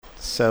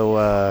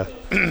So,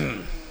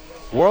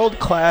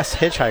 world-class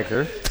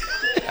hitchhiker.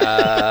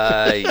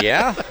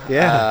 Yeah.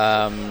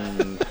 Yeah.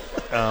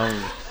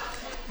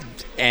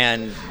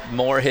 And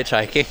more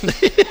hitchhiking.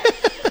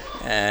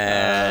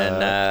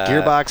 And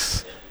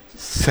Gearbox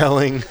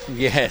selling.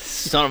 yes,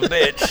 son of a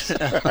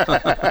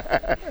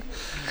bitch.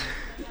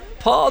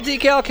 Paul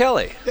Decal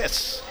Kelly.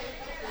 Yes.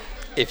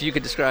 If you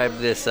could describe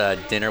this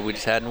dinner we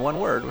just had in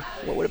one word,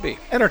 what would it be?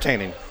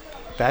 Entertaining.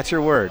 That's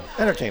your word.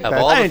 Entertaining. Of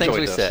all I the things enjoyed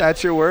we this. said.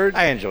 That's your word?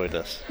 I enjoyed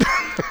this.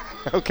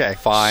 Okay.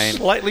 Fine.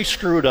 Slightly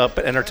screwed up,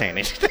 but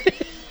entertaining.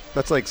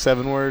 That's like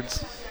 7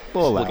 words.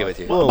 We'll give it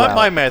to you. We'll my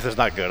allow it. math is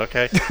not good,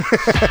 okay?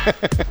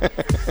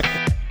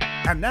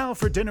 And now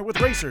for Dinner with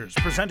Racers,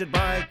 presented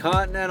by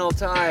Continental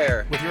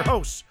Tire. with your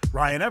hosts,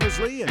 Ryan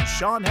Eversley and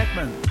Sean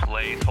Heckman.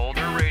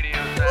 Placeholder radio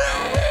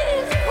sound.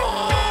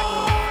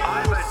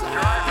 I'm a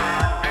driver.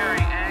 I'm very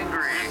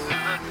angry. This is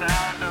the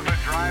sound of a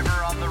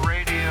driver on the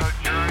radio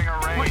during a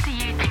race. What do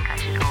you think I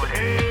should order?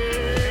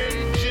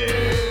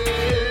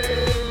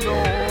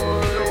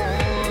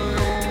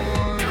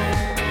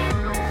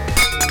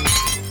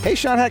 Hey,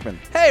 Sean Heckman.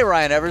 Hey,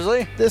 Ryan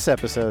Eversley. This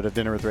episode of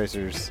Dinner with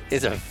Racers,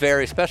 Is a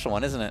very special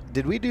one, isn't it?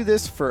 did we do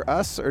this for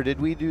us or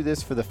did we do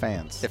this for the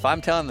fans? If I'm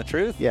telling the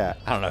truth, Yeah.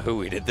 I don't know who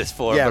we did this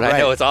for, Yeah, but right. I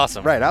know it's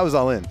awesome. Right, I was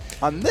all in.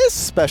 On this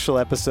special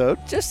episode,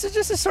 Just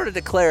to sort of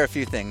declare a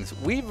few things,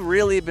 we've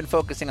really been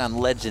focusing on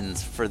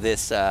legends for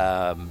this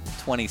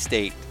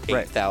 20-state,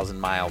 Right.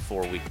 8,000-mile,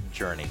 4-week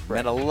journey.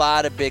 Met a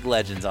lot of big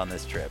legends on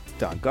this trip.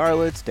 Don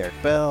Garlitz, Derek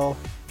Bell,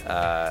 We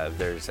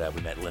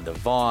met Linda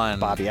Vaughn,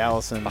 Bobby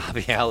Allison.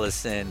 Bobby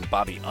Allison,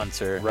 Bobby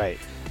Unser, Right.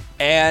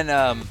 and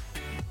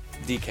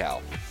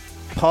Decal.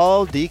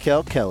 Paul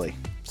Decal Kelly.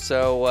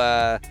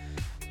 So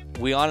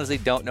we honestly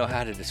don't know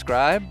how to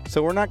describe,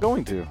 So we're not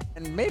going to.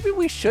 and maybe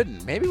we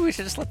shouldn't. Maybe we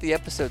should just let the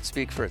episode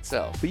speak for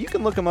itself. But you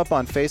can look him up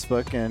on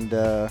Facebook and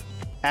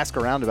ask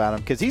around about him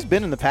because he's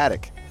been in the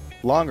paddock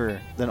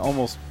longer than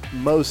almost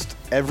most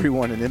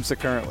everyone in IMSA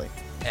currently.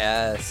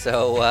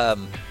 So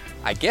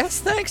I guess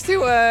thanks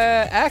to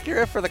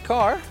Acura for the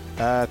car.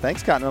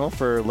 Thanks, Continental,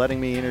 for letting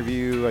me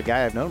interview a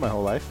guy I've known my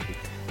whole life.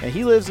 And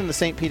he lives in the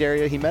St. Pete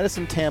area. He met us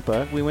in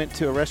Tampa. We went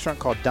to a restaurant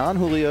called Don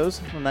Julio's,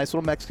 a nice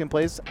little Mexican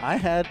place. I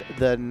had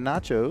the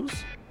nachos,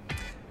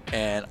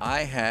 And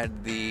I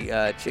had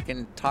the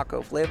chicken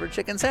taco flavored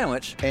chicken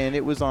sandwich. and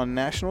it was on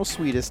National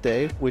Sweetest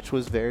Day, which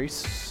was very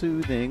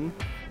soothing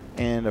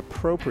and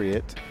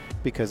appropriate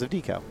because of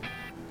Decal.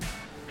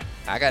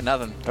 I got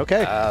nothing.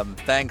 Okay.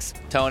 Thanks,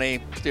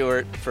 Tony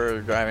Stewart,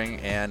 for driving,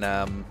 and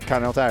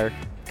Continental Tire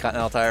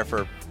Continental Tire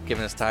for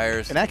giving us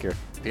tires. and Acura.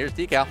 Here's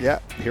Decal. Yeah,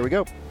 here we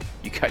go.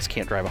 You guys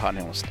can't drive a hot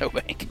nail in a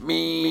snowbank.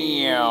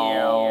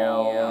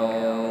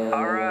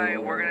 All right,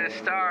 we're going to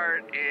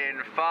start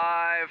in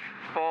 5,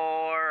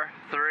 4,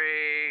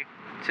 3,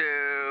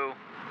 2.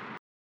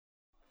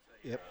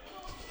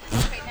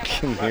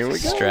 Here we go.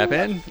 Strap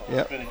in.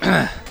 Yep.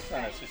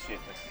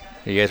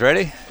 You guys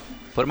ready?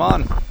 Put them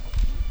on.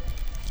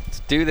 Let's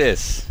do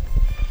this.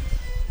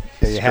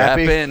 Are you Strap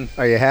happy? in.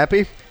 Are you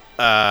happy?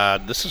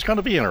 This is going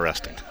to be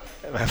interesting.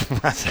 I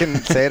can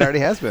say it already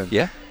has been.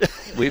 Yeah.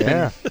 We've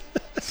Yeah. been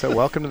So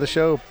welcome to the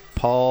show,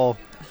 Paul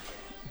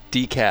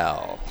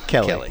Decal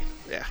Kelly.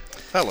 Yeah.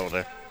 Hello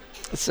there.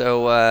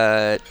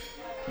 So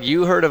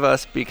you heard of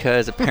us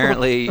because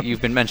apparently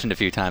you've been mentioned a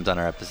few times on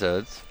our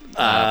episodes.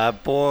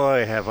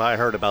 Boy, have I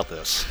heard about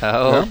this.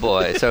 Oh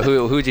boy! So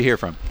who'd you hear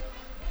from?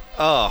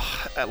 Oh,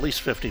 at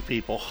least 50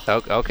 people.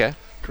 Oh, okay.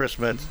 Chris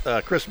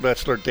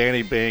Metzler,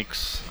 Danny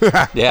Binks.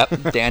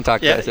 Yep. Dan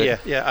talked about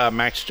it.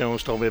 Max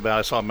Jones told me about it.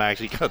 I saw Max.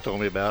 He kind of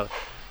told me about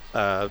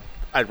it.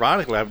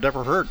 Ironically, I've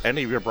never heard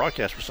any of your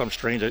broadcasts for some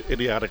strange,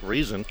 idiotic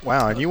reason.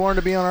 Wow, and you wanted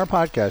to be on our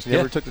podcast. You Yeah.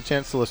 never took the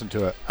chance to listen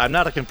to it. I'm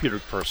not a computer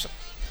person.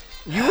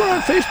 You were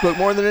on Facebook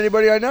more than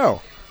anybody I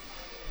know.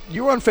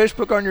 You were on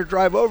Facebook on your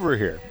drive over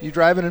here. You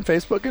driving and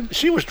Facebooking?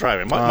 She was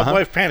driving. My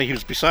wife, Penny, who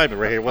was beside me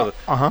right here, was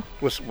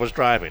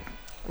driving.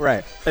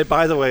 Right. And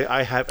by the way,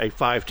 I have a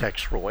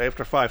 5-text rule.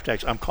 After 5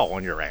 texts, I'm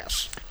calling your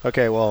ass.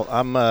 Okay, well,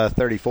 I'm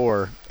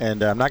 34,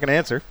 and I'm not going to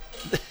answer,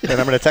 and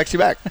I'm going to text you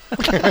back.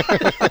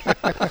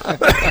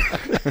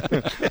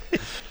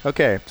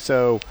 Okay,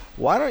 so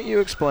why don't you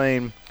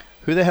explain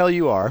who the hell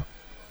you are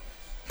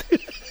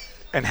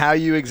and how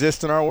you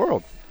exist in our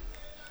world?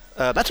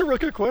 That's a real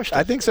good question.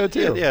 I think so,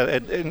 too. Yeah,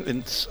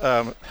 and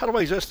how do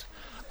I exist?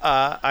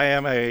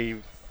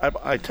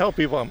 I tell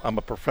people I'm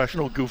a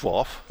professional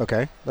goof-off.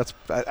 Okay, that's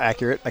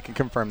accurate. I can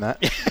confirm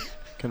that.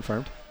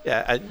 Confirmed.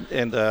 Yeah, I've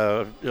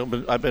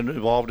been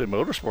involved in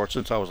motorsports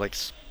since I was like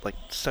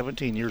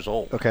 17 years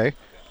old. Okay.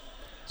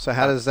 So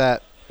how does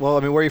that – well, I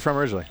mean, where are you from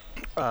originally?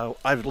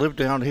 I've lived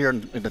down here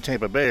in the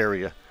Tampa Bay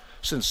area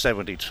since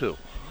 '72.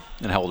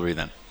 And how old were you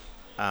then?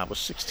 I was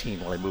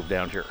 16 when I moved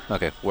down here.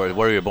 Okay. Where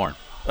were you born?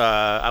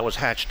 I was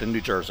hatched in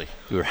New Jersey.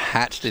 You were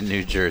hatched in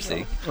New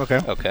Jersey. Okay.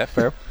 Okay.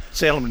 Fair.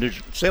 Salem, New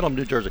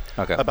Jersey.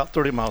 Okay. About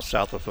 30 miles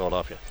south of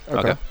Philadelphia.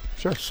 Okay.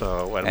 Sure.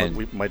 So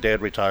And- my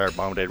dad retired,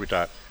 mom and dad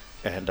retired,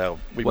 and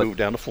we What- moved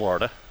down to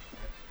Florida.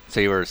 So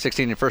you were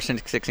 16 years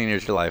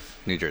of your life,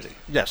 New Jersey.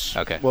 Yes.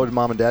 Okay. What did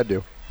mom and dad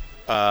do?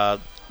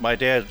 My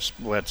dad's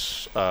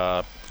went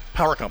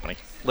power company,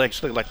 Atlantic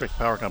City Electric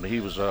Power Company. He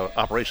was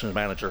operations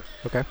manager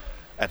Okay.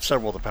 at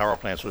several of the power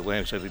plants with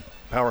Atlantic City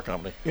Power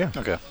Company. Yeah.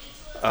 Okay.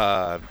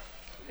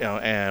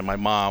 And my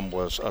mom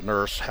was a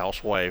nurse,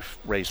 housewife,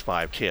 raised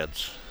 5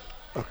 kids.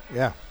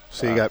 Yeah.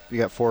 So you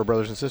got 4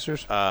 brothers and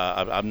sisters?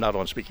 I'm not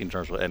on speaking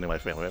terms with any of my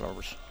family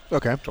members.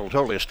 Okay.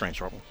 Totally estranged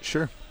from them.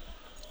 Sure.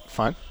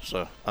 Fine.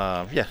 So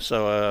yeah.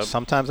 So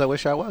Sometimes I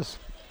wish I was.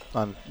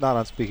 Not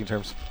on speaking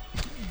terms.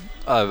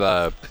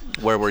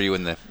 Where were you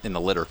in the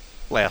litter?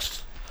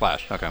 last.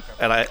 Flash. Okay.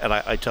 And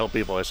I tell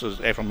people, I says,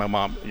 after my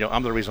mom,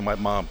 I'm the reason my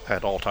mom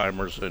had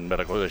Alzheimer's and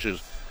medical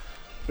issues,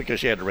 because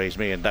she had to raise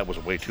me, and that was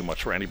way too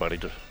much for anybody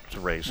to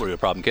raise. Were you a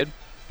problem kid?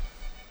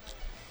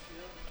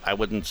 I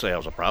wouldn't say I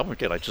was a problem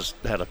kid. I just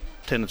had a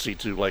tendency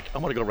to, like,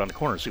 I'm going to go around the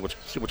corner and see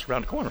what's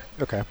around the corner.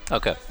 Okay.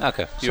 Okay.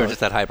 You were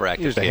just that hyperactive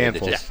You're just a kid.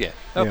 handful. That just- yeah.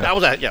 Yeah. I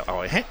was at,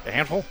 a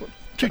handful?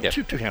 Two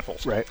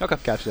handfuls. Right. Okay.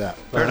 Gotcha that.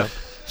 Fair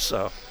enough.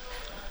 So,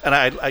 and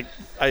I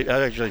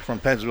actually from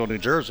Pennsville, New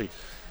Jersey,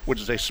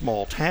 which is a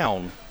small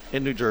town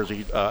in New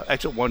Jersey,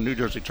 exit 1 New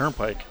Jersey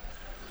Turnpike,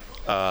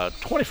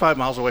 25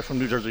 miles away from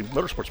New Jersey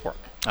Motorsports Park.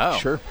 Oh.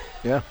 Sure.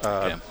 Yeah.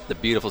 Yeah. The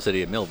beautiful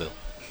city of Millville.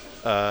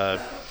 Yeah,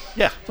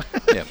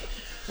 Yeah.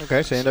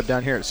 Okay. So you end up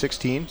down here at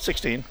 16.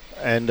 16.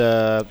 And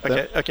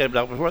Okay.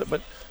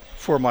 But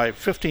for my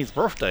 15th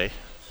birthday,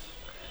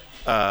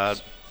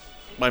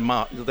 my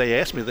mom, they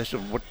asked me, they said,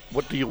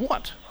 what do you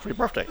want for your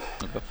birthday?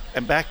 Okay.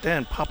 And back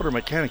then, Popular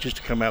Mechanics used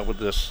to come out with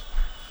this,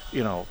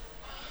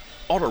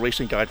 auto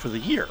racing guide for the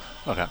year.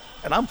 Okay.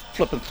 And I'm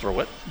flipping through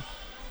it.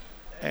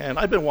 And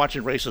I've been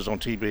watching races on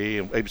TV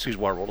and ABC's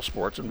Wide World of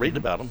Sports and reading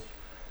about them.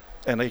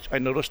 And I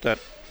noticed that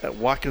at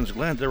Watkins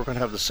Glen, they were going to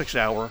have the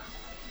 6-hour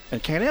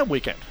and Can-Am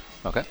weekend.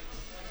 Okay.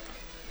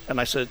 And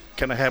I said,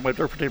 can I have my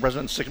birthday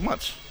present in 6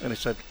 months? And he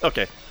said,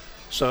 okay.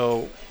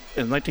 So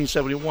in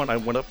 1971, I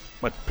went up,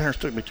 my parents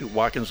took me to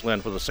Watkins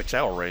Glen for the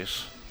 6-hour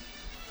race.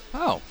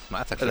 Oh,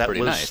 that's actually And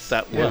pretty nice.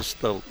 That was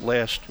the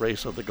last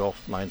race of the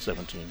Gulf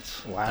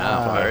 917s.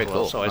 wow. Oh, very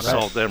cool. So I Okay.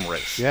 saw them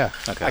race. Yeah.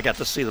 Okay. I got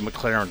to see the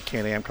McLaren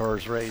Can-Am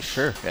cars race.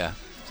 Sure. Yeah.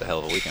 It's a hell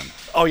of a weekend.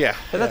 Oh, yeah.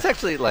 But that's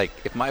actually like,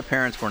 if my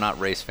parents were not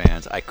race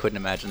fans, I couldn't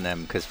imagine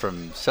them, because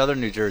from southern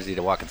New Jersey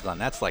to Watkins Glen,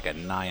 that's like a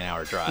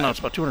 9-hour drive. No, it's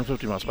about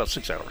 250 miles, about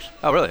 6 hours.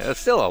 Oh, really? That's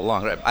still a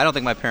long drive. I don't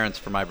think my parents,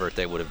 for my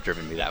birthday, would have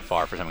driven me that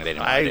far for something they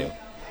didn't want to do.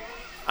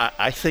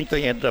 I think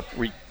they ended up,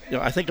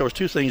 I think there was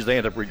 2 things they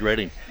ended up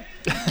regretting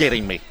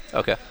getting me.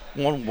 Okay.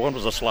 One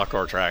was a slot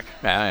car track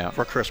Yeah.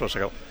 for Christmas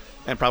ago,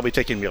 and probably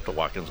taking me up to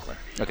Watkins Glen.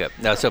 Okay.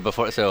 Now,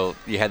 so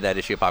you had that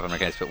issue of Popular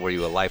Mechanics, but were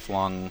you a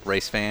lifelong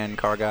race fan,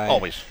 car guy?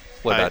 Always.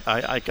 What about?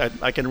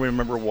 I can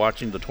remember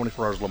watching the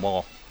 24 Hours Le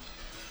Mans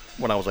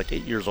when I was like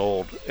 8 years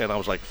old, and I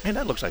was like, man,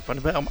 that looks like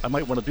fun. I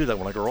might want to do that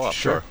when I grow up.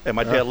 Sure. And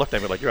my dad looked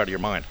at me like, you're out of your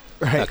mind.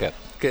 Right.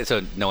 Okay.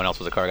 So no one else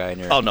was a car guy in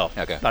your? Oh, no.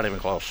 Okay. Not even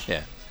close.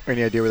 Yeah.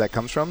 Any idea where that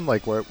comes from?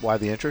 Like, why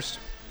the interest?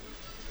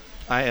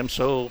 I am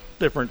so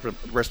different from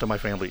the rest of my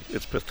family.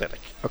 It's pathetic.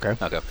 Okay.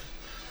 Okay.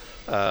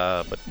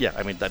 But yeah,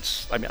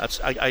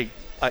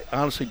 I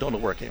honestly don't know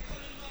where it came from.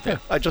 Yeah.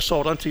 I just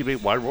saw it on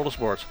TV, Wide World of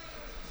Sports.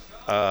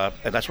 And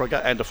that's where I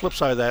got. And the flip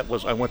side of that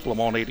was I went to Le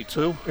Mans in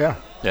 '82, Yeah.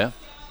 Yeah.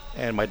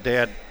 and my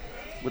dad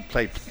would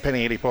play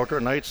penny ante poker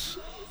at nights.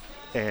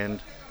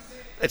 And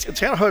it's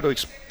kind of hard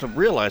to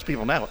realize,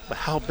 people now,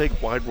 how big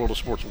Wide World of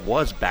Sports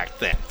was back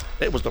then.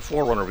 It was the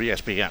forerunner of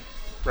ESPN.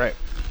 Right.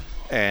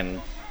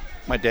 And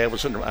my dad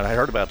was in there, and I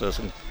heard about this,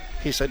 and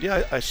he said,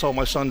 yeah, I saw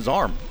my son's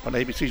arm on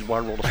ABC's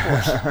Wide World of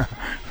Sports.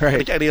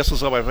 Right. And he also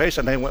saw my face,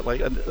 and they went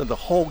like, and the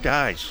whole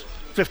guys,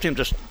 15,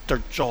 just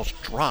their jaws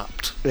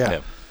dropped.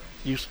 Yeah.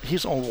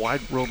 He's on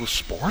Wide World of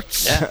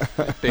Sports? Yeah.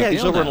 Big Yeah,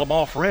 he's deal over in now. Le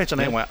Mans, France,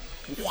 and they went,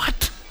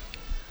 what?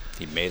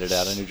 He made it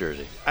out of New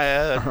Jersey.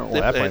 Well,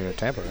 at that point, you were in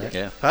Tampa, right?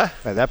 Yeah. Huh?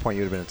 At that point,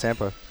 you would have been in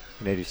Tampa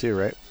in '82,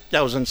 right?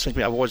 That was in St.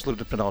 Pete. I've always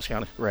lived in Pinellas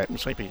County. Right. In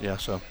St. Pete, yeah,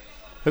 so.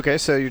 Okay,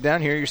 so you're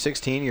down here. You're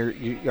 16.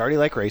 You already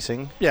like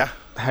racing. Yeah.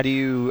 How do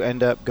you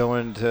end up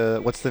going to?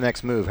 What's the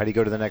next move? How do you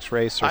go to the next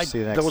race or see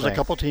the next there was thing? a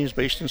couple teams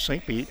based in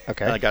St. Pete.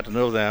 Okay. And I got to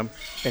know them.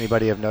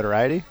 Anybody of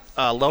notoriety?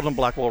 Loudon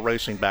Blackwell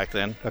Racing back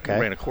then. Okay.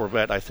 Ran a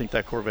Corvette. I think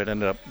that Corvette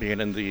ended up being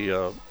in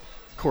the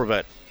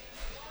Corvette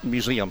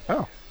Museum.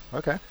 Oh,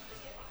 okay.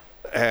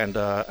 And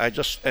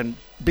and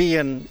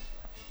being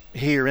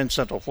here in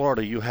Central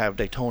Florida, you have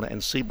Daytona and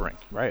Sebring,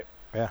 Right.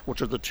 Yeah.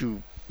 which are the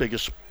two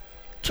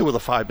of the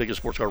 5 biggest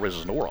sports car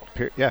races in the world.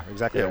 Yeah.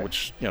 Exactly. Yeah, right.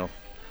 which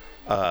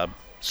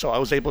so I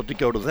was able to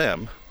go to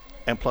them,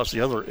 and plus the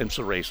other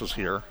IMSA races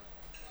here,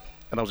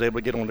 and I was able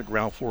to get on the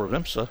ground floor of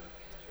IMSA,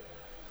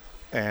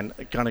 and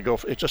kind of go.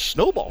 It just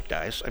snowballed,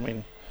 guys. I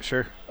mean,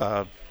 Sure.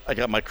 I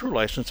got my crew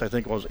license. I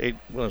think it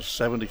was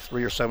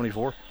 73 or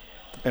 74,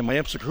 and my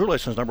IMSA crew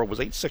license number was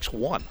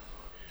 861.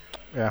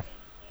 Yeah.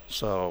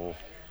 So,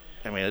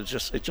 I mean, I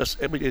just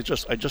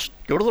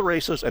go to the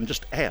races and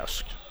just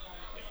ask.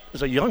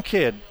 As a young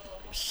kid,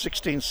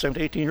 16,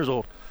 17, 18 years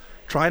old,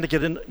 trying to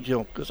get in,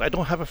 because I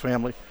don't have a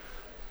family.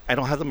 I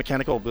don't have the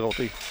mechanical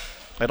ability.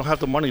 I don't have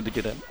the money to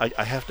get in.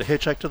 I have to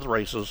hitchhike to the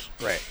races,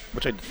 Right.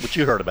 which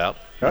you heard about.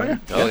 Oh, yeah.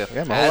 Oh, yeah.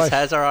 Yeah, my as life.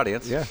 has our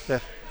audience. Yeah. Yeah.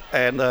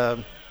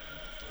 And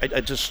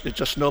it just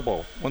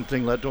snowballed. One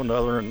thing led to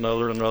another and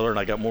another and another, and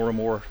I got more and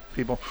more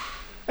people.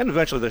 And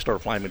eventually they started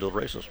flying me to the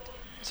races.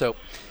 So,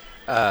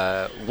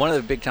 one of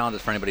the big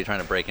challenges for anybody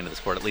trying to break into the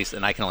sport, at least,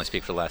 and I can only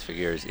speak for the last few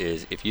years,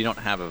 is if you don't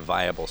have a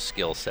viable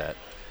skill set,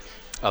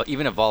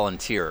 even a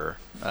volunteer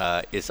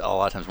is a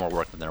lot of times more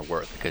work than they're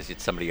worth, because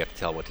it's somebody you have to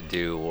tell what to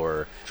do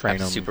or Train have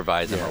to them.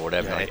 supervise them Yeah. or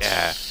whatever. Yeah, Like,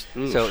 it's-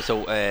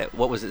 So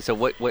what was it? So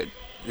what?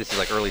 This is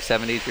like early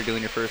 '70s. You're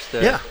doing your first.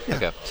 Yeah.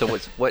 Okay. So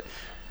what?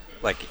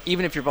 Like,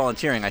 even if you're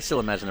volunteering, I still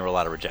imagine there were a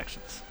lot of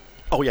rejections.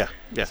 Oh yeah,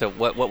 yeah. So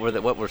what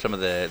were some of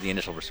the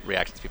initial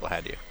reactions people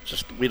had to you?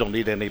 Just we don't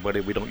need anybody.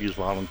 We don't use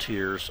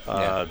volunteers.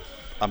 Yeah.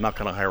 I'm not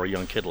going to hire a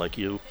young kid like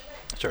you.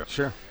 Sure.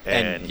 Sure.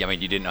 And, And- I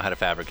mean, you didn't know how to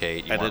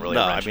fabricate. You I weren't didn't. really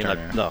No, a I wrench mean,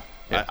 turner. no.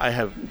 Yeah. I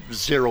have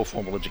zero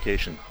formal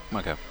education.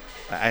 Okay.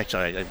 I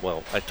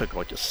took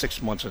like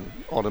 6 months in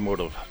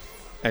automotive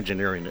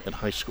engineering in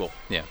high school,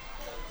 Yeah.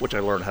 which I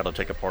learned how to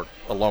take apart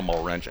a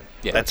lawnmower engine.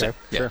 Yeah. That's okay. it.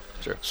 Yeah. Sure.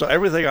 Sure. So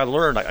everything I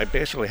learned, I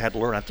basically had to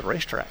learn at the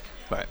racetrack.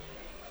 Right.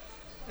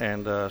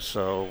 And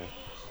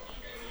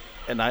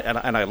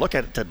I look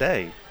at it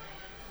today.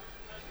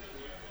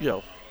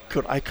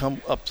 Could I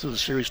come up to the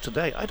series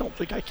today? I don't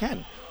think I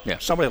can. Yeah.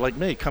 Somebody like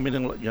me coming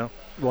in,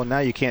 Well, now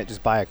you can't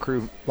just buy a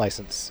crew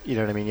license. You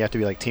know what I mean? You have to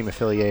be like team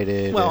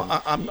affiliated.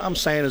 Well, and- I'm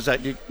saying is that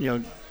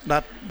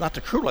not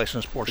the crew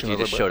license If portion you of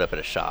it, just but showed up at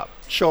a shop.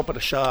 show up at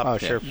a shop. Oh,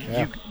 sure.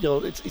 You, Yeah.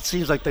 it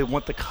seems like they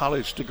want the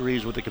college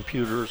degrees with the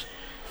computers.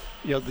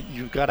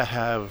 You've got to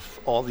have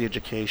all the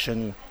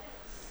education,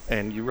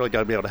 and you really got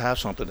to be able to have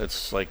something.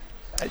 It's like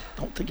I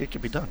don't think it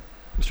can be done.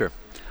 Sure.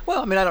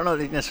 Well, I mean, I don't know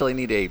that you necessarily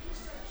need a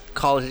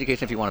college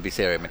education if you want to be,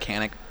 say, a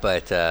mechanic,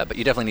 but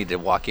you definitely need to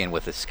walk in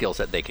with a skill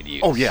set they could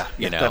use. Oh yeah,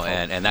 You yeah, know,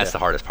 definitely. and that's Yeah. the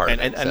hardest part And,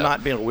 of it. and, and so-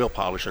 not being a wheel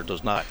polisher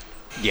does not.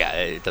 Yeah,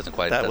 it doesn't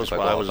quite. That doesn't was quite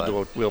what I was qualify.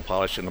 doing, wheel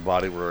polishing and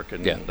body work,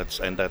 and Yeah.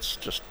 that's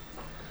just.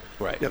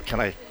 Right. Can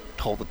I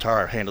hold the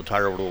tire, hand the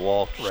tire over the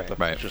wall?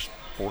 Right. Just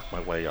work my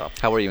way up.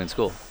 How were you in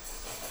school?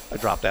 I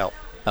dropped out.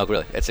 Oh,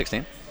 really? At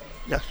 16?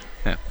 Yes.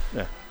 Yeah.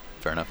 Yeah.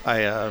 Fair enough.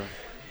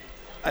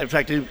 In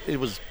fact, it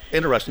was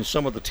interesting.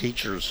 Some of the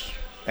teachers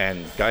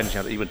and guidance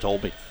counselors even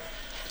told me,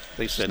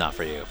 they said, not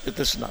for you.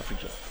 This is not for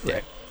you.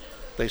 Yeah.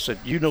 They said,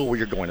 you know where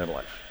you're going in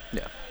life.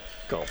 Yeah.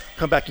 Go.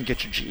 Come back and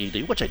get your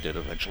GED, which I did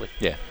eventually.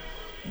 Yeah.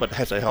 But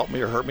has it helped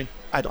me or hurt me?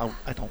 I don't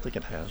think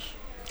it has.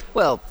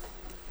 Well,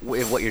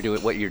 what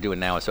you're doing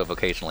now is so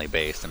vocationally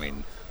based. I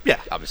mean, Yeah.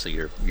 obviously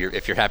you're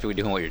if you're happy with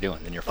doing what you're doing,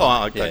 then you're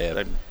Oh, fine.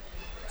 yeah.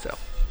 So.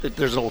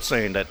 There's an old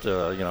saying that,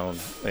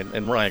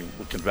 and Ryan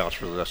can vouch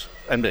for this,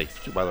 and me,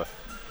 too, by the way,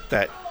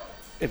 that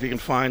if you can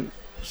find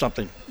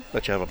something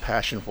that you have a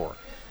passion for,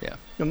 Yeah.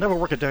 you'll never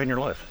work a day in your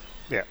life.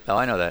 yeah. Oh,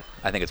 I know that.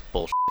 I think it's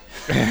bullshit.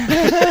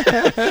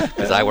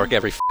 Because I work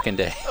every fucking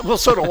day. Well,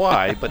 so do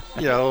I, but,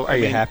 Are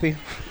you happy?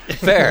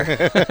 Fair.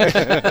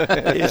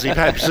 Is he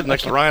happy sitting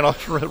next to Ryan,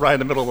 right in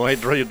the middle of the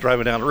night,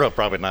 driving down the road?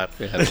 Probably not.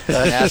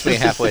 Ask me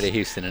halfway to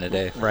Houston in a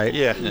day. Right.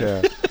 Yeah.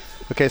 Yeah.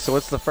 Okay, so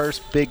what's the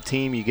first big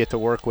team you get to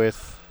work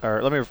with?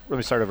 Or let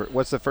me start over.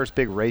 What's the first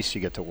big race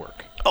you get to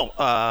work?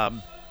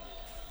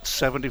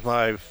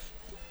 75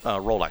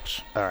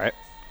 Rolex. All right.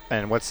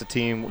 And what's the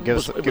team? It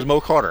was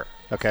Mo Carter.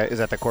 Okay, is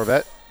that the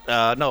Corvette?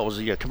 No, it was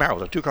the Camaro. It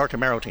was a two-car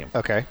Camaro team.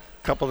 Okay,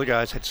 A couple of the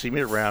guys had seen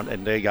me around,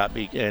 and they got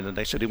me in, and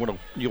they said, you want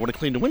to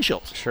clean the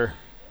windshields? sure.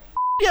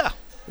 Yeah.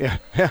 Yeah,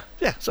 yeah.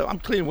 Yeah, so I'm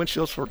cleaning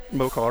windshields for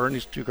Mo Carter and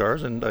these two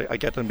cars, and I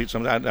get to meet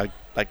some. I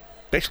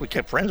basically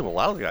kept friends with a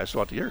lot of the guys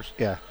throughout the years.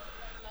 Yeah.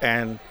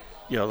 And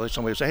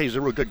somebody would say, "Hey, he's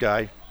a real good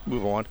guy."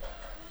 Move on,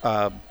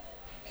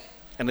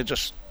 and it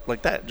just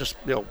like that, just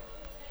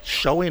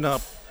showing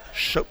up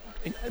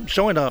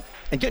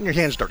and getting your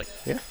hands dirty.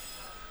 Yeah.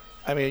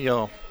 I mean,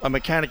 a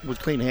mechanic with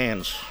clean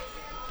hands.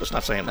 Just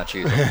not saying Not that.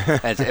 you.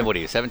 And what are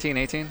you, 17,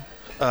 18? He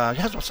was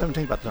about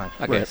 17 by the time.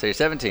 Okay, Right. so you're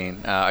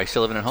 17. Are you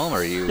still living at home, or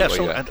are you? Yeah, are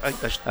so you-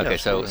 okay,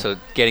 so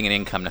getting an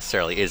income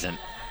necessarily isn't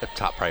a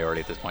top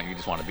priority at this point. You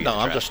just want to be. No, at the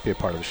I'm track. just Be a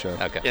part of the show.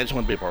 Okay. I just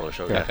want to be a part of the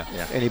show. Yeah. Yeah,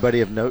 yeah.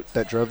 Anybody of note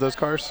that drove those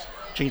cars?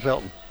 Gene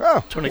Felton,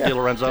 Oh, Tony yeah.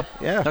 DiLorenzo,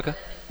 Yeah. Okay.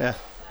 yeah.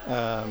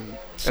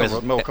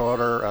 was- Mo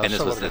Carter. And this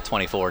some was other the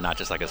 24, not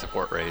just like a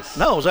support race.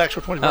 No, it was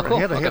actual 24. Oh,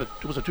 cool.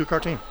 It was a two-car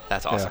team.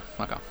 That's awesome.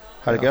 Okay.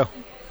 How'd it go?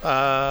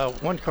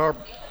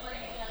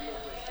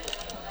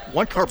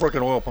 One car broke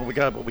in oil, but we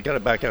got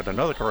it back out.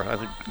 Another car, I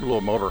think, a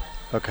little motor.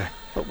 Okay.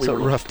 But we So were-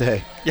 rough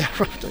day. Yeah,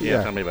 right.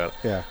 Yeah. Tell me about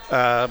it.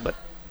 Yeah. But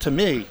to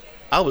me,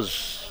 I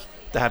was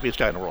the happiest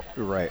guy in the world.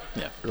 You're right.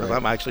 Yeah. 'Cause Right.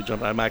 I'm actually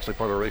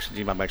part of a racing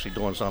team. I'm actually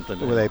doing something.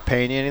 Were they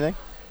paying you anything?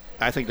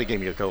 I think they gave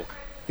me a Coke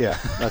Yeah.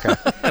 Okay.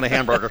 and a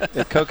hamburger.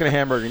 A Coke and a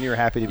hamburger, and you were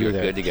happy to be You were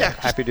there. good to go. Yeah.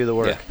 Happy to do the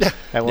work. Yeah.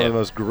 At one of Yeah. the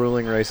most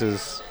grueling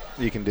races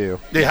you can do.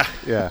 Yeah.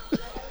 Yeah.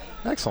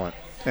 Excellent.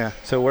 Yeah.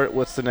 So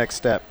what's the next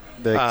step?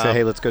 They say,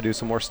 hey, let's go do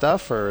some more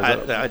stuff, or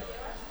is that,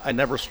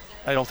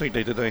 I don't think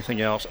they did anything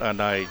else.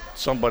 And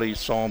somebody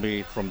saw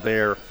me from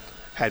there,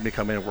 had me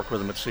come in and work with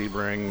them at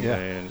Sebring. Yeah.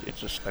 And it's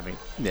just,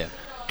 Yeah.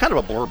 kind of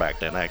a blur back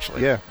then,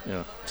 actually. Yeah.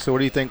 Yeah. So what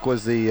do you think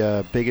was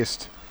the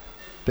biggest,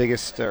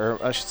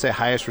 or I should say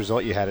highest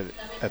result you had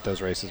at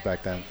those races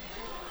back then?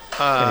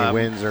 Any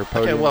wins or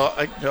podiums? Okay,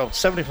 well,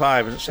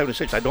 75 and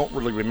 76, I don't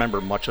really remember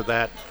much of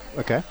that.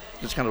 Okay.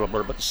 It's kind of a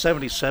blur. But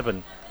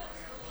 77,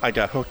 I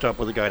got hooked up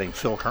with a guy named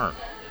Phil Kern.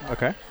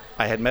 Okay.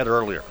 I had met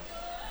earlier,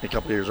 a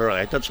couple of years earlier.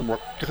 I done some work,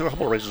 a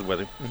couple of races with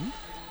him. Mm-hmm.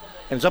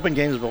 And he's up in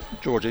Gainesville,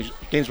 Georgia,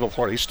 Gainesville,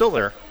 Florida. He's still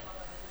there.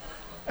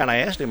 And I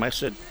asked him, I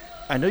said,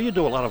 I know you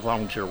do a lot of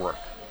volunteer work.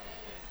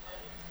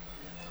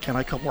 Can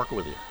I come work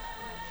with you?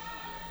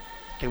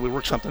 Can we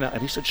work something out?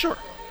 And he said, sure.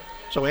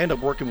 So I ended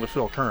up working with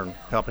Phil Kern,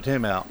 helping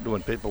him out,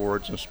 doing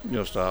paperwork and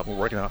stuff, and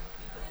working out.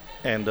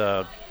 And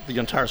the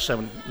entire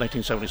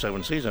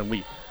 1977 season,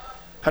 we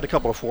had a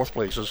couple of fourth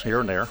places here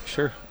and there.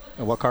 Sure.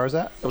 And what car is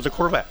that? It was a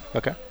Corvette.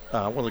 Okay.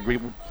 One of the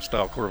Greenwood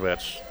style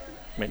Corvettes.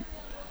 I mean,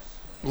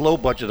 low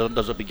budget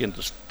doesn't begin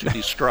to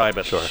describe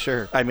it.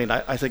 Sure. I mean,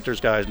 I think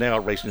there's guys now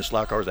racing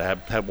slot cars that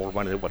have more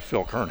money than what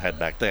Phil Kern had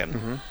back then.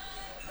 Mm-hmm.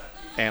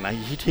 And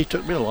he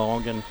took me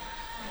along, and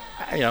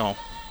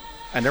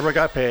I never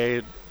got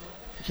paid.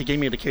 He gave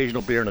me an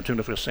occasional beer and a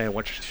tuna fish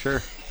sandwich.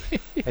 Sure.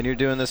 And you're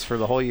doing this for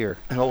the whole year.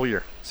 The whole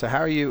year. So how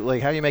are you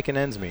making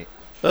ends meet?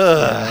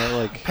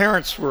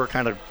 Parents were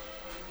kind of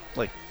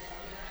like,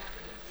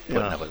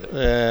 Putting up with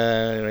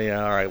it.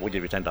 yeah, all right, we'll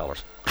give you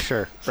 $10.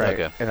 Sure. Right.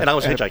 Okay. And I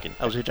was hitchhiking.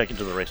 I was hitchhiking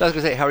to the race. So I was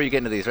gonna say, how are you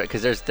getting to these? Right,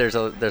 because there's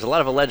a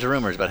lot of alleged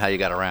rumors about how you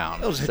got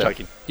around. I was So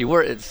hitchhiking. you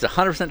were. It's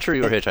 100% true.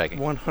 You were hitchhiking.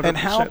 100%. And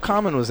how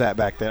common was that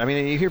back then? I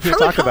mean, you hear people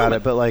Fairly talk about common.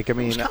 it, but I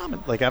mean, was common.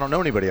 I don't know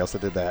anybody else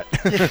that did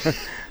that.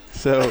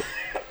 So,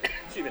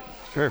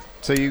 sure.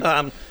 So you,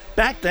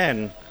 back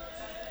then,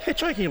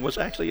 hitchhiking was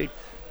actually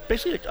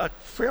basically a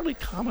fairly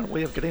common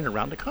way of getting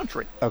around the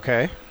country.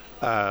 okay.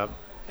 And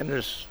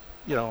there's,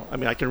 I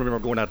mean, I can remember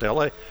going out to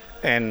L.A.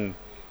 and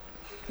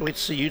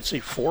you'd see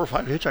 4 or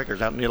 5 hitchhikers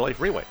out in the L.A.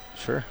 freeway.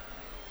 Sure.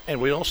 And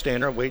we'd all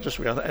stand there and wait,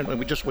 and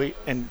we just wait.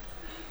 And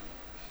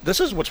this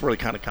is what's really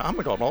kind of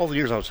comical. In all the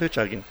years I was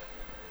hitchhiking,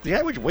 the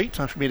average wait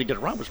time for me to get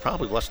around was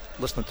probably less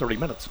than 30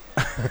 minutes.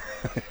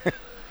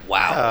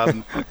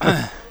 Wow.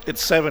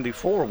 It's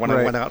 74 when I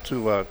Right. went out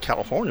to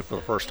California for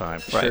the first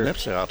time. Right.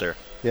 Nipsey out there.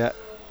 Yeah.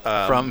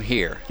 From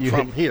here.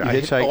 From here. I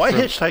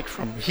hitchhiked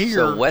from here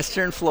So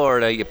Western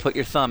Florida, you put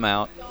your thumb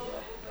out.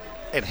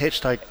 and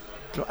hitchhiked.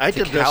 I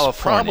did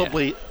California.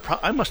 this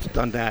I must have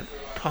done that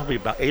probably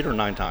about 8 or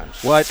 9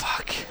 times. What?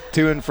 Fuck.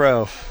 To and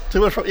fro.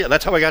 To and from, yeah,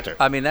 that's how I got there.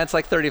 I mean, that's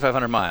like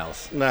 3,500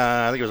 miles.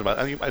 Nah, I think it was about.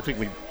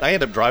 I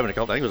ended up driving a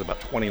couple. I think it was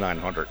about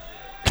 2,900.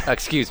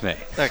 Excuse me.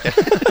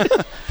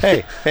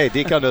 Okay. Hey,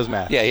 Deco knows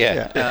math.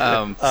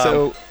 Yeah.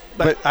 So,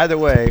 but either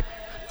way,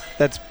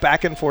 that's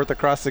back and forth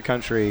across the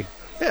country.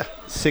 Yeah.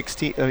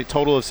 16,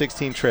 total of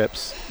 16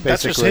 trips.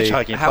 That's just Basically,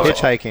 hitchhiking. How-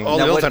 hitchhiking. All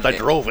Now, the what- other times I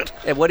drove it.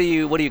 And what are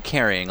you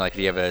carrying? Like, do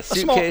you have a A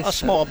suitcase?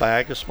 small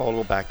bag, a small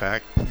little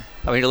backpack.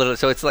 I mean, a little.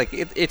 So it's like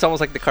it's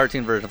almost like the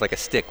cartoon version of like a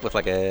stick with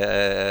like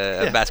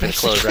a basket of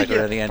clothes right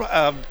there at the end.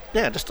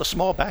 Yeah, just a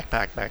small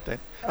backpack back then.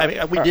 I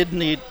mean, we did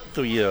need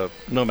the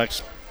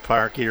Nomex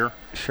fire gear.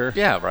 Sure.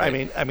 Yeah, right.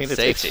 I mean, it's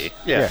safety.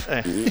 yeah.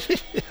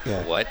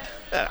 Yeah. What?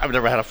 I've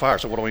never had a fire,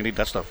 so what do we need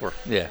that stuff for?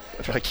 Yeah.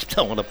 I keep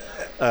telling them.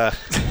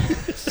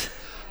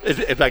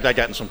 In fact, I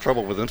got in some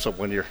trouble with them. So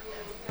when you're,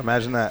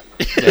 Imagine that.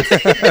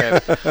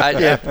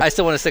 I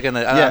still want to stick in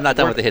the. Yeah, I'm not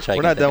done with the we're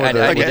hitchhiking. not done thing.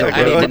 with I the- need to-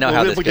 okay, I need to know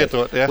how we'll this get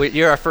goes. to it, yeah.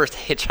 You're our first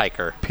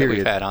hitchhiker that Period.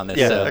 we've had on this.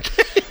 Yeah.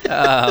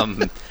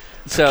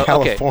 So okay.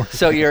 California.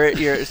 So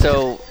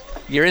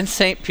you're in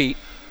St. Pete.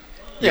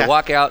 You Yeah.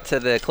 walk out to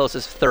the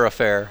closest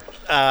thoroughfare.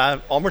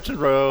 Almerton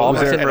Road.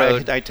 Almerton and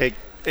Road. I take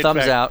in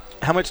Thumbs fact, out.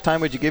 How much time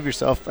would you give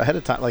yourself ahead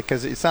of time? Like,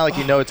 because it's not like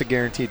you know it's a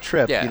guaranteed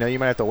trip. Yeah. You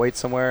might have to wait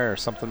somewhere or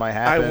something might I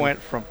happen.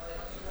 went from.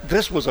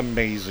 This was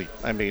amazing.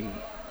 I mean,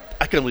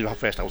 I couldn't believe how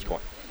fast I was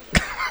going.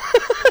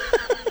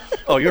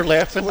 Oh, you're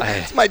laughing?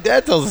 My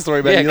dad tells the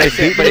story about Yeah, you like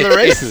beat but me in the it-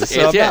 races.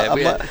 So I'm, yeah, not, I'm,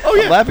 yeah. la-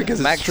 I'm laughing because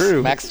it's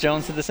true. Max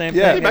Jones did the same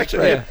Yeah, thing. Max,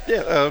 right.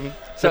 yeah.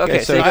 So okay, Okay,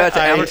 so so you go out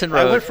to I Almerton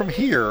Road. went from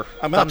here.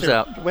 I'm Thumbs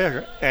out up. there,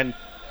 where, and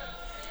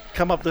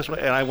come up this way,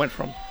 and I went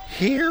from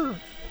here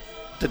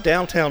to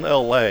downtown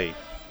L.A.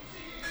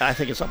 I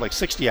think it's something like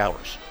 60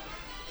 hours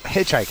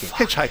Hitchhiking.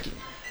 hitchhiking.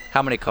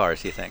 How many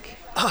cars do you think?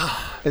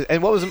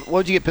 And what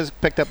would you get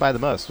picked up by the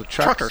most? With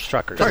trucks?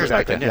 Truckers. Truckers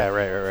back then, Yeah,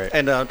 yeah. right.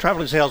 And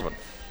traveling salesman.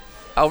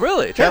 Oh,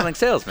 really? Traveling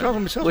salesman,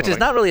 traveling salesman, which is like-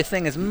 not really a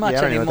thing as much Yeah,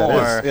 I don't even know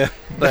anymore. what that is.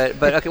 Yeah.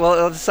 But okay,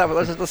 well let's start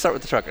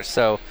with the truckers.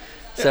 So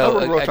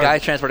over a guy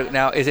transported.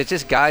 Now, is it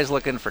just guys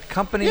looking for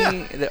company,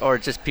 Yeah. or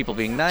just people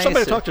being nice?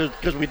 Somebody talked to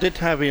because we didn't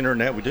have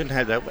internet. We didn't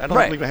have that. I don't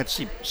Right. believe I had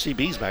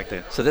CBs back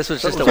then. So this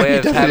was So just a it was way like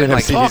of you having definitely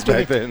like didn't have CDs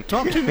back then.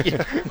 Talk to me.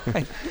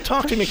 Yeah.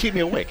 Talk to me. Keep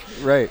me awake.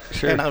 Right,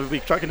 sure. And I would be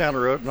trucking down the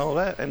road and all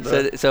that. And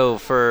So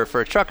for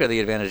a trucker,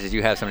 the advantage is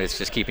you have somebody that's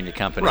just keeping you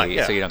company, Right,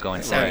 yeah. so you don't go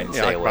insane and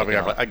yeah, stay awake.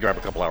 I'd grab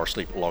a couple hours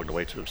sleep along the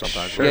way too.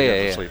 Sometimes. Sure. I'd Yeah, have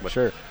to yeah, sleep, but-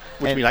 Sure.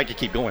 Which And- means I could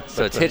keep going.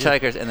 So it's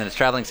hitchhikers, and then it's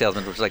traveling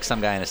salesman, which is like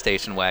some guy in a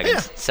station wagon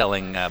Yeah.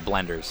 selling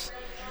blenders.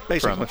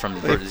 Basically. from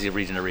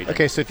region to region.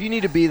 Okay, so if you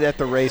need to be at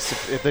the race,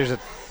 if there's a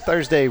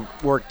Thursday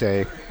work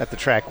day at the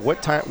track,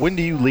 what time? When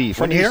do you leave?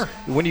 From when do you here?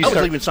 s- When do you I was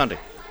start? leaving Sunday.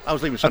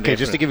 Okay,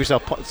 just to give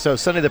yourself so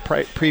Sunday the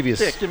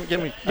previous. Yeah,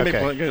 give me a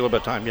little bit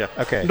of time, yeah.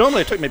 Okay.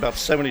 Normally it took me about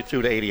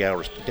 72 to 80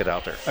 hours to get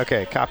out there,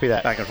 Okay, copy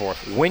that. back and forth.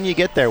 When you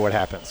get there, what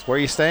happens? Where are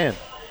you staying?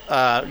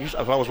 If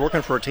I was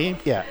working for a team,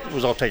 Yeah. it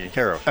was all taken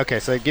care of. Okay,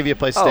 so they give you a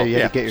place to Oh, stay. You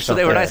yeah. had to get So yourself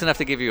they were there. nice enough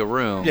to give you a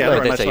room. Yeah, but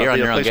very they nice say enough. you're on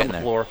Yeah, your own place getting the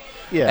there. floor.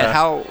 Yeah. And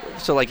how?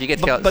 So like you get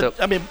to But so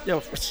I mean,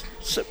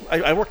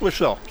 I worked with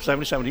Phil,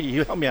 70. He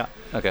helped me out.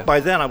 Okay.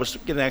 By then, I was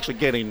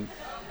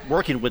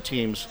working with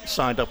teams,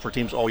 signed up for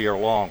teams all year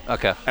long.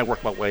 Okay. And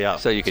worked my way up.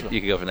 so you could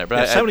go from there. But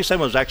Yeah, I-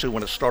 77 was actually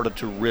when it started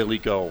to really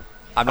go.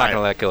 I'm not higher.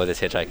 going to let go of this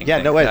hitchhiking. Yeah,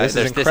 thing. no way. This is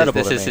There's- incredible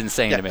This to is me.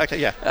 insane Yeah, to me. okay,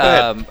 yeah. Go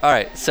ahead. All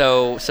right.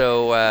 So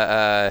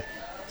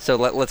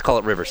let's call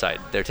it Riverside.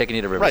 They're taking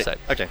you to Right. Riverside.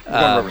 Okay. We're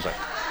going to Riverside.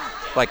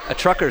 Like a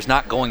trucker's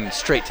not going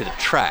straight to the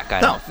track,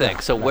 I don't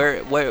think. So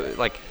where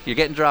like you're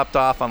getting dropped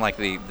off on like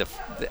the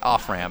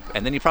off ramp,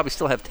 and then you probably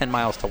still have 10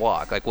 miles to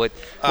walk. Like what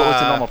was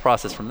the normal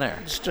process from there?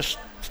 It's just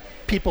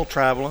people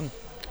traveling.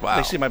 Wow.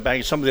 They see my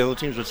baggage. Some of the other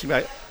teams would see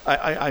me.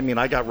 I mean,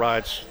 I got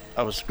rides.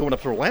 I was going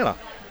up to Atlanta,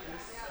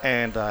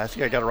 and I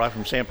think I got a ride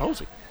from Sam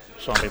Posey.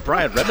 So, I mean,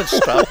 Brian Redmond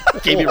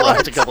stopped, gave me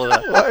rides a couple of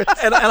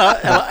that. And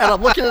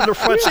I'm looking at the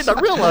front seat, and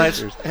I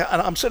realize, and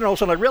I'm sitting there, all of a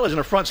sudden I realize in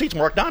the front seat's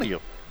Mark Donahue.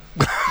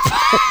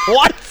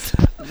 What?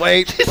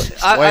 Wait.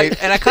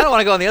 And I kind of want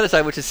to go on the other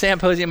side, which is Sam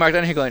Posey and Mark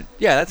Donohue going,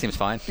 yeah, that seems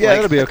fine. Yeah,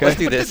 that'll be okay. Let's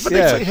do this. But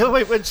Yeah. they say,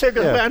 wait, when Sam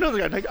goes, Yeah. I know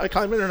the guy. I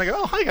climb in there and I go,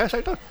 oh, hi, guys. How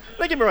you doing?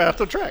 They give me right off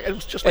the track. It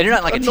was just And you're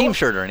not like a team normal-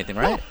 shirt or anything,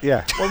 right?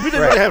 Yeah. Well, we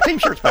didn't really have team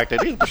shirts back then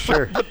either.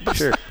 Sure.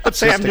 Sure. But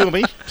Sam knew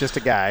me. Just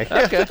a guy. Yeah,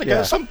 Okay. just a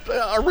guy,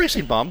 Yeah. a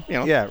racing bum, you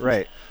know. Yeah.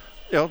 Right.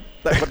 You know,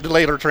 that would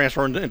later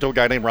transferred into a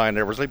guy named Ryan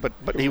Eversley, but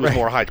he was Right.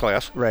 more high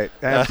class. Right.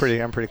 I'm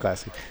pretty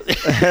classy.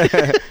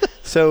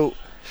 So,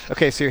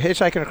 okay, so you're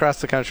hitchhiking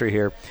across the country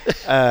here.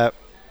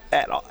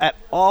 At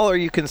all are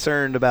you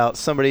concerned about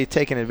somebody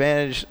taking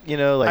advantage? You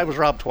know, like I was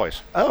robbed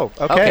twice. oh,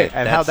 okay. Okay,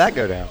 And how'd that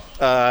go down?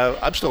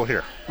 I'm still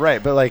here.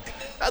 Right, but like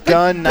They-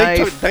 gun, they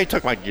knife. They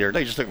took my gear.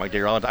 They just took my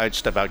gear. I'd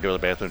step out, go to the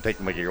bathroom, take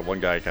my gear.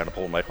 One guy kind of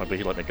pulled a knife on me, but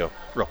he let me go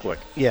real quick.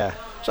 Yeah.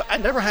 So I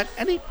never had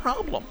any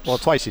problems. Well,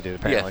 twice you did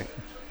apparently.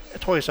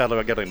 Twice out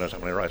of getting those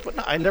many rides, but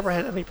no, I never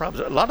had any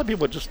problems. A lot of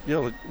people would just,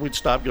 we'd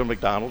stop, go to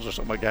McDonald's or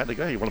something like that. They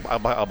go, hey,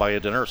 I'll buy you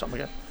dinner or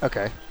something like that.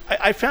 Okay.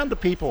 I found the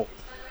people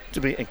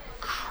to be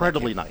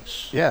incredibly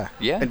nice Yeah.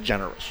 Yeah. and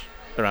generous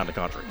around the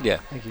country. Yeah.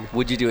 Thank you.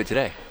 Would you do it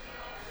today?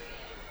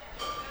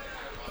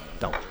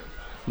 Don't.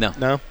 No.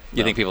 No.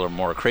 You think people are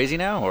more crazy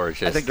now, or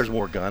just? I think there's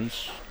more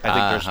guns. I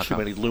think there's too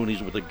okay. many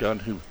loonies with a gun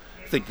who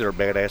think they're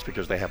badass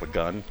because they have a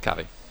gun.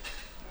 Copy.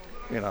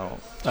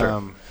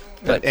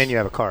 But and you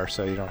have a car,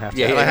 so you don't have to.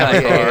 Yeah, I have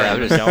a car.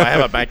 I'm and, just- I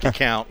have a bank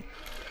account.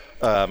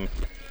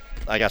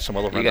 I got some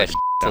other You friends.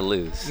 got to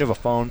lose. You have a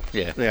phone.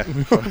 Yeah. Yeah.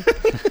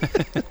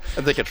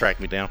 And they can track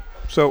me down,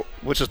 So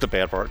which is the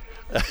bad part.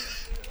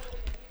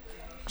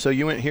 so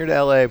you went here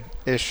to LA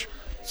ish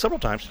Several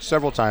times.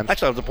 several times.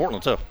 Actually, I was in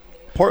Portland too.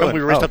 Portland.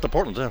 We raced oh, up to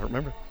Portland too.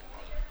 Remember?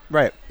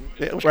 right.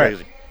 Yeah, it was Right.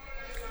 crazy.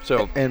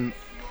 So And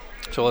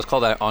let's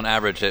call that on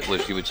average. It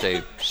was, you would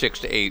say, 6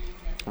 to 8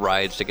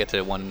 rides to get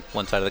to one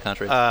side of the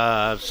country.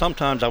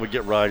 Sometimes I would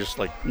get rides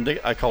like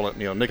I call it,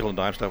 nickel and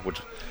dime stuff,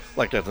 which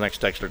like that the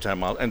next extra 10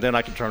 miles, and then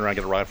I can turn around and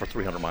get a ride for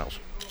 300 miles.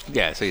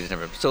 Yeah. So you just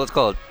never. So let's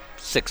call it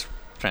 6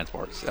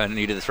 transports, and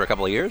you did this for a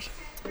couple of years.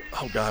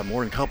 Oh God,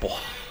 more than a couple.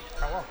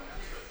 How long?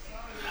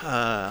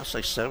 I'll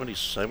say 70,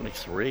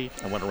 73.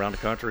 I went around the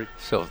country.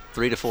 So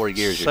 3 to 4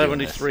 years. You're doing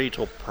this. 73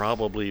 till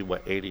probably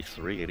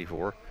 83,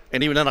 84.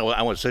 And even then, I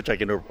went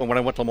hitchhiking. When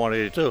I went to Le Mans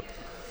 82,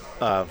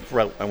 I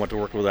went to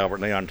work with Albert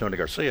Neon and Tony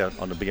Garcia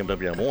on the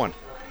BMW M1,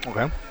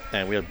 okay.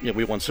 and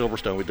we won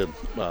Silverstone. We did.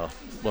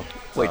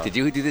 Wait, did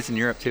you do this in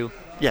Europe too?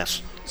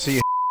 Yes. So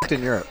you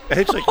in Europe.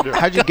 Hitchhiking.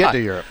 How'd you get to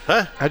Europe?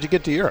 Huh? How'd you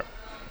get to Europe?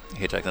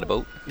 Hitchhiked on a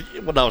boat?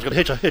 Well, no, I was going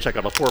to hitchhike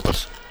on a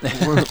porpoise.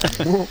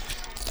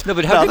 No,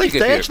 but how No, did they, you get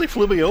they here? actually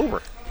flew me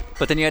over.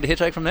 But then you had to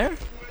hitchhike from there?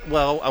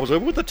 Well, I was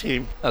over with the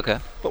team, Okay.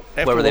 but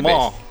Where after were they Le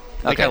Mans, based?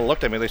 they Okay. kind of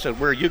looked at me. They said,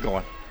 "Where are you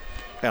going?"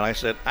 And I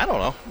said, "I don't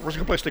know. Where's a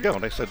good place to go?"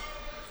 And they said,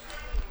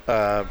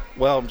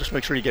 "Well, just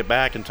make sure you get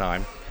back in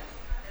time."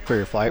 For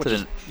your flight? So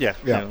then- Yeah.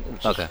 Yeah. which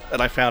is- Okay.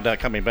 And I found out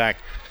coming back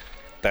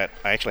that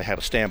I actually had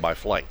a standby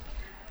flight,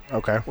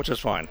 Okay. which is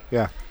fine.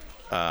 Yeah.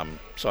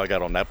 So I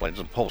got on that plane.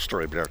 There's a whole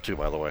story there too,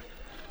 by the way.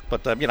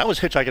 But I was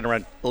hitchhiking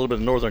around a little bit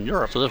in northern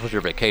Europe. So this was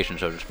your vacation,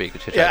 so to speak.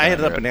 it's Yeah, I hitchhiking ended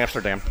up Europe. in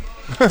Amsterdam.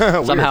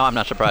 Somehow I'm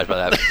not surprised by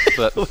that.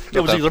 But It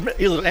was okay.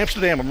 either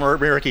Amsterdam or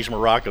Marrakesh,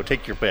 Morocco.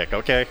 Take your pick,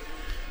 okay?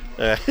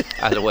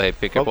 Either way,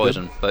 pick your Oh, good.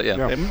 poison. But yeah.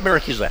 Yeah. And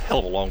Marrakesh is a hell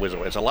of a long ways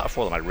away. It's a lot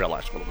further than I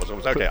realized what it was. It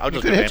was okay. I'll You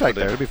just could go to hitchhike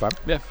there. Amsterdam. It'd be fun.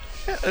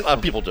 Yeah.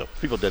 People do.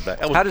 People did that.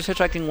 How does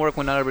hitchhiking work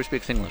when not everybody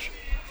speaks English?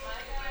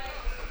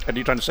 Are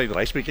you trying to say that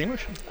I speak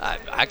English?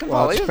 I can Well,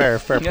 follow it's you. fair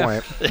Yeah.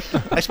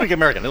 point. I speak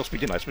American. They'll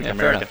speak English. I speak Yeah,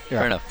 fair American. enough.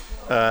 Fair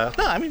enough.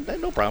 No, I mean,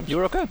 no problem. You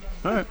were okay.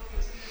 All right.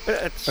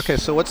 It's, Okay,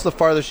 so what's the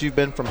farthest you've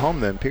been from home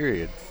then?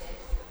 Period.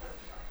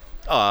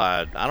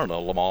 I don't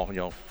know, Le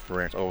Mans,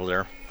 for instance, over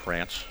there.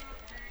 France.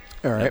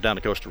 All right. Down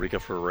to Costa Rica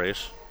for a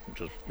race,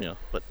 which is,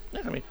 but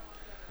yeah, I mean,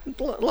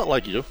 a lot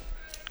like you do.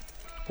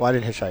 Well, I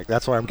didn't hitchhike.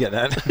 That's what I'm getting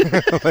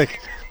at.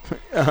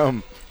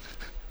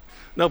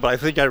 No, but I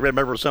think I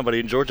remember somebody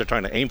in Georgia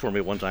trying to aim for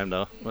me one time,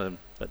 though.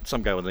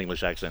 Some guy with an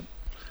English accent.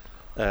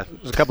 There's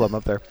a couple of them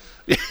up there.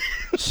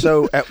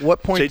 So, at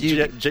what point do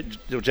you?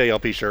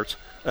 JLP shirts.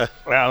 I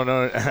don't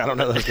know. I don't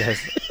know those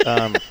guys.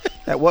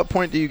 At what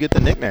point do you get the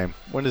nickname?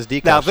 When does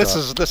decal? Now show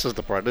this is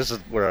the part. This is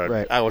where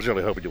Right. I was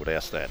really hoping you would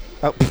ask that.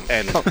 up?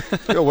 And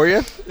Oh, were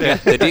you? Yeah.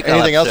 The decal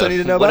Anything else I episode. need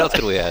to know what about? else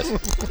could we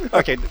ask?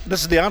 okay,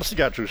 this is the honest to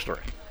God true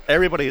story.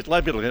 Everybody, a lot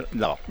of people.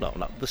 No.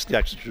 This is the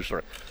actual true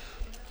story.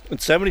 In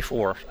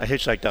 '74, I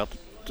hitchhiked out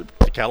to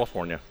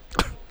California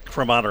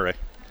from Monterey,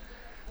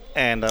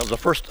 and I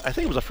think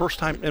it was the first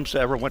time IMSA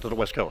ever went to the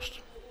West Coast.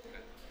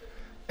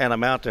 And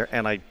I'm out there,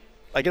 and I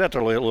get out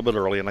there a little bit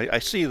early, and I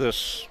see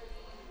this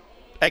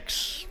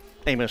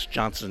ex-Amos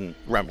Johnson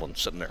Gremlin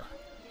sitting there.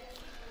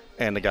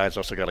 And the guy's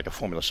also got like a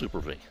Formula Super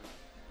V,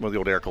 one of the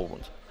old air-cooled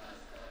ones.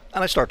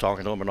 And I start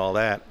talking to him and all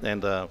that,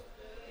 and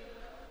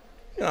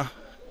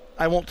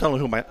I won't tell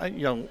him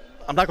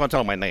I'm not going to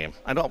tell him my name.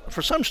 I know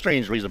for some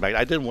strange reason,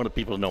 I didn't want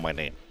people to know my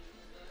name.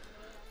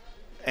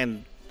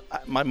 And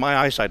my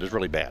eyesight is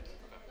really bad.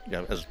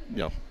 You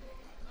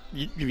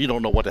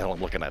don't know what the hell I'm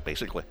looking at,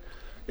 basically.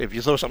 If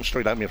you throw something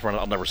straight at me in front,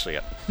 I'll never see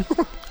it.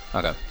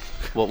 Okay.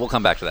 Well, we'll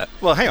come back to that.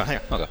 Well, hang on.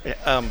 Okay.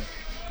 Yeah,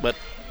 but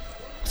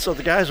so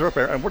the guys are up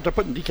there, and they're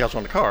putting decals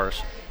on the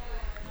cars,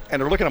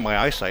 and they're looking at my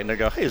eyesight, and they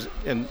go, "Hey, is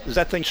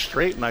that thing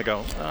straight?" And I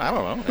go, "I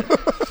don't know."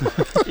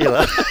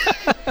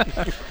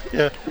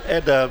 Yeah.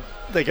 And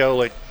they go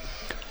like,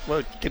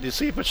 "Well, can you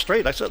see if it's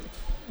straight?" I said,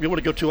 "You want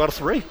to go 2 out of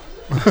 3?"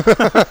 My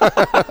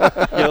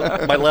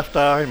left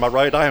eye, my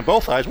right eye, and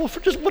both eyes. We'll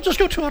just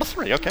go 2 out of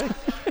 3, okay?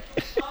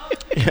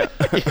 Yeah.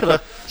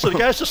 So the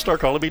guys just start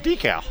calling me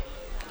decal.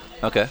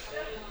 Okay.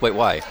 Wait,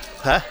 why?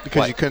 Huh? Because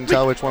Why? you couldn't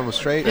tell which one was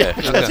straight. Yeah.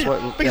 That's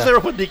what, Because they were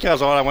putting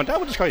decals on, I went, I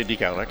would just call you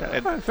decal. Okay,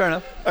 Fair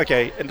enough.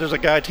 okay, and there's a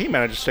guy, team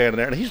manager, standing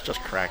there, and he's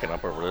just cracking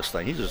up over this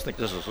thing. He just thinks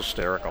this is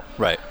hysterical.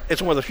 Right.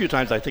 It's one of the few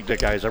times I think that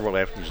guy's ever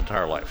laughed in his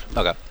entire life.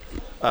 Okay.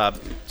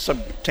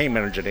 Some team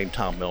manager named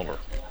Tom Milner.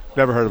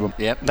 Never heard of them.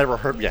 Yep. Never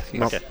heard. Yeah.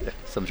 Okay. Yeah.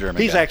 Some German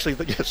He's guy. actually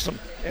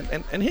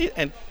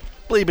and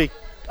believe me,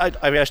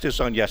 I've asked his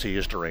son. Yes, he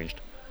is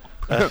deranged.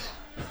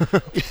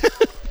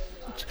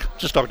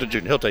 Just talk to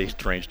Junior. He'll tell you he's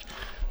deranged.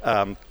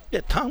 Tom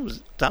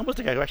was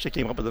the guy who actually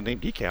came up with the name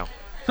decal.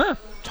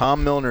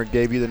 Tom Milner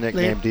gave you the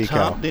nickname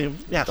decal.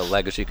 Yes. The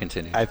legacy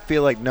continues. I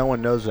feel like no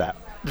one knows that.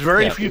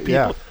 Very Yeah. few people.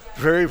 Yeah.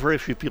 Very, very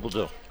few people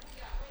do.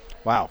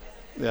 Wow.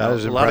 Yeah, That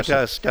is a lot of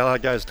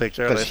impressive. guys take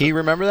care of Does that. he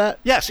remember that?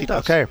 Yes, he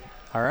does. Okay.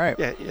 All right.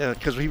 Yeah,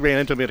 because he ran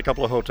into me at a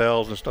couple of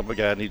hotels and stuff like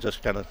that, and he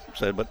just kind of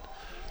said, but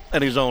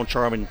in his own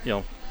charming,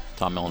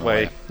 Tom Milner.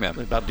 way Yeah.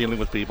 about dealing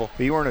with people.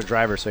 But you weren't a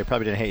driver, so he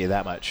probably didn't hate you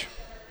that much.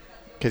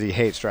 Because he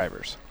hates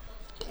drivers.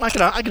 I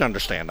can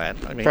understand that.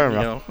 I mean, Fair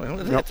enough.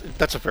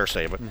 that's a fair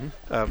statement.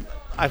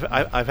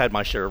 I've had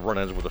my share of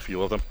run-ins with a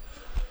few of them.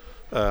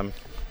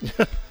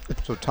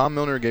 So Tom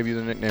Milner gave you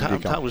the nickname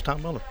decal. Tom was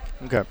Tom Milner.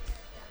 Okay.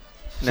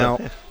 Now,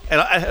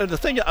 And the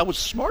thing, I was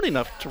smart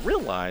enough to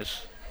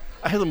realize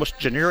I had the most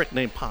generic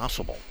name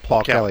possible.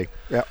 Paul Kelly.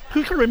 Yeah.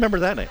 Who can remember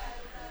that name?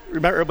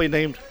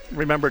 Everybody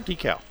remember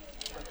decal.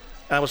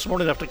 And I was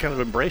smart enough to kind of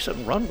embrace it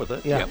and run with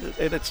it. Yeah.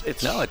 And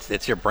it's No,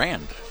 it's your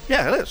brand.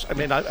 yeah, it is. I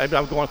mean,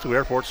 I'm going through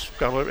airports,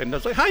 and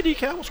it's like, "Hi,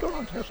 decal, what's going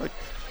on?" It's like,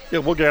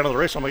 we'll get out of the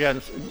race. Oh my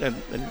God!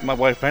 And my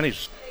wife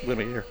Penny's with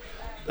me here.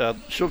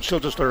 She'll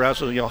just turn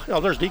around and say,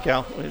 "Oh, there's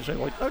decal." And say,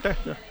 like, "Okay."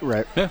 Yeah.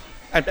 Right. Yeah.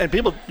 And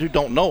people who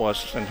don't know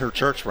us and her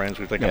church friends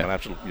who think I'm Yeah. an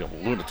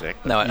absolute lunatic.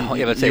 No,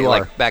 yeah, but say you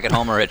like are. back at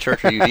home or at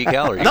church, are you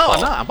decal or are you No,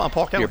 Paul? no, I'm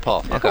Paul Kelly. You're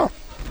Paul. Yeah. Okay.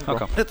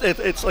 Okay.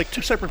 It's like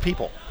two separate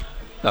people.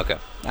 Okay.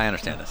 I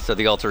understand this. So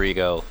the alter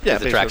ego Yeah, is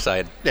the basically.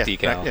 trackside Yeah,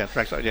 decal.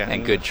 trackside. Yeah,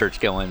 And good church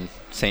going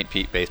St.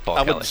 Pete baseball.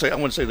 I Kelly.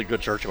 wouldn't say the good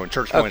church going.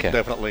 Church going Okay.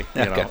 definitely.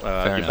 Okay,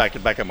 fair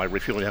enough. Back at my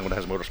refueling home that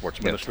has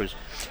Motorsports Ministries,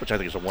 which I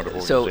think is a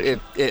wonderful So,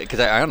 organization. because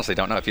I honestly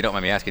don't know, if you don't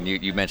mind me asking,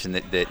 you mentioned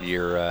that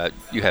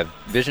you have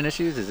vision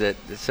issues. Is it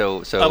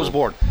so? I was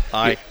born.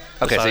 Okay,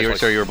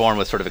 so you were born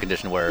with sort of a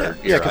condition where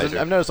Yeah, your because eyes are.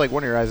 I've noticed like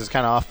one of your eyes is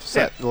kind of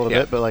offset a little Yeah.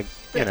 bit, but like,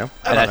 I And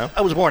don't know.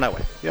 I was born that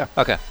way. Yeah.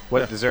 Okay.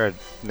 What is there a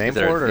name Is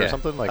there for it or yeah.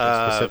 something like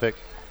a specific?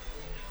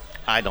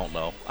 I don't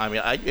know. I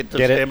mean,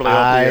 Get it?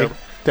 I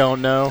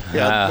don't know.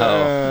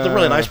 Yeah. The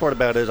really nice part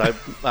about it is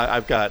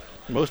I've got.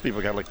 Most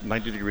people got like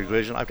 90-degree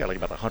vision. I've got like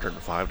about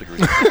 105 degrees.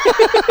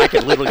 I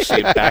can literally see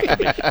it back of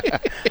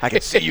me. I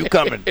can see you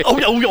coming. Oh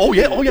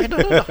yeah. No.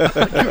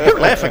 You're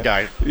laughing,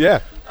 guy. Yeah.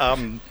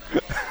 I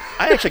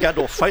actually got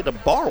into a fight in a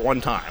bar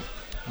one time.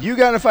 You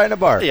got in a fight in a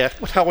bar. Yeah,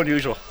 how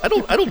unusual. I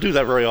don't do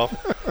that very often.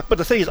 But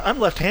the thing is, I'm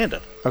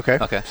left-handed, Okay.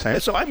 Okay. Same.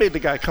 and so I made the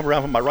guy come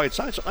around from my right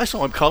side. So I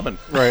saw him coming.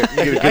 Right.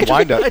 You I get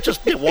wind up. I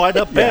just did wind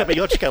up bad. But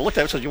just kind of looked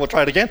at him and said, "You want to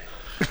try it again?"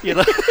 You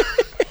know.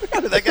 How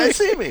did that guy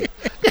see me?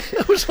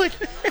 I was like,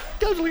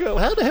 how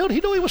the hell did he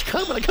know he was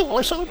coming? I go, well,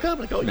 I saw him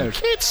coming. I go, you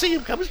can't see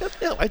him coming.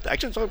 Yeah, I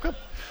actually saw him coming.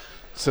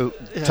 So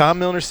Tom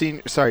Milner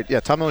Sr.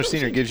 Tom Milner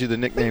Sr. gives you the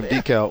nickname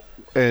Decal,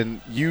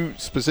 and you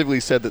specifically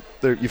said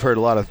that you've heard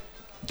a lot of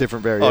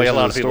different variations. Oh yeah, a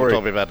lot of of the people story.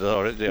 told me about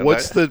it. Yeah,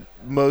 What's the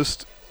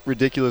most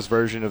ridiculous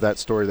version of that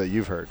story that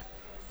you've heard?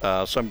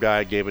 some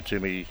guy gave it to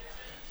me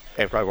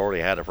after I've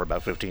already had it for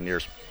about 15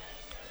 years.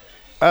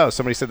 Oh,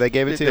 somebody said they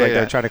gave it to you, Yeah, like yeah.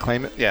 they're trying to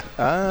claim it? Yeah.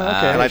 Ah,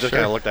 okay. And I just sure.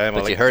 kind of looked at him.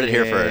 But I'm you like, heard it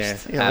here yeah,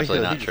 first. yeah,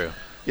 Absolutely he- not true.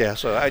 Yeah,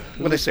 so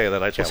when they say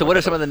that, I So what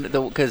are some of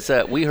the because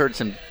we heard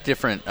some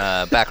different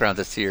backgrounds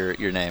as to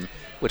your name,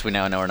 which we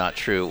now know are not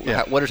true.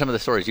 Yeah. What are some of the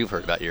stories you've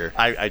heard about your?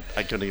 I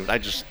couldn't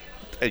even.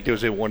 It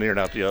goes in one ear and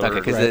out the other. Okay,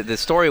 because the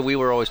story we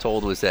were always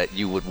told was that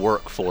you would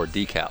work for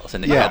decals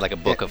and that you Yeah. had like a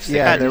book of stickers.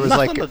 Yeah, there was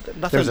Nothing like to- nothing there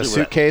was to a do with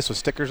that. suitcase with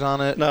stickers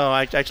on it. No,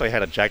 I actually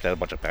had a jacket that had a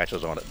bunch of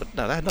patches on it, but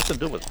no, that had nothing to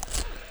do with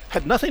it.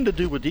 Had nothing to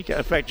do with decal.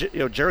 In fact,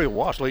 Jerry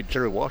Walsh, late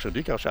Jerry Walsh at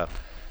Decal Shop,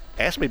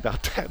 asked me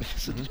about that. He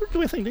said, "Did you ever do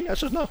anything decal?" I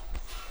said, "No."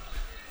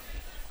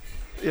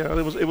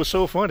 It was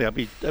so funny. I'd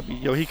be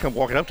he'd come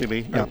walking up to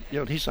me,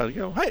 he said,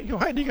 "Hi,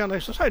 hi, Decal." And I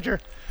said, "Hi, Jerry,"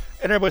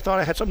 and everybody thought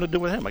I had something to do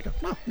with him. I go,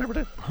 "No, never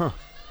did."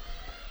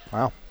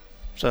 Wow.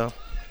 So,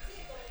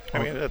 I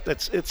mean,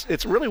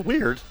 it's really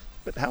weird,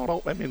 but how it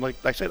all. I mean, like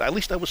I said, at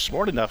least I was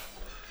smart enough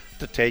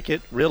to take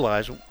it,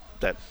 realize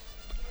that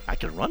I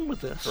could run with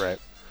this. Right.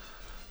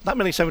 Not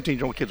many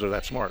 17-year-old kids are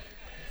that smart.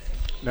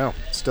 No,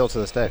 still to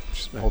this day,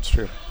 which holds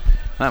true.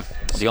 Huh.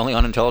 The only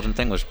unintelligent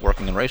thing was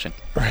working in racing.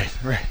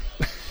 Right.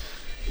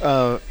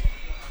 So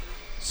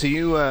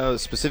you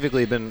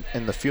specifically been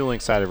in the fueling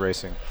side of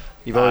racing.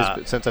 You've always,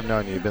 been, since I've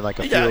known you, you've been like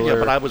a fueler. Yeah,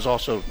 but I was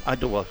also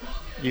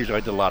usually I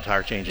did a lot of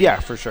tire changing. Yeah,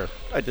 for sure.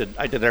 I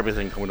did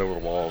everything coming over the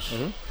walls.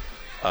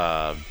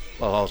 Mm-hmm.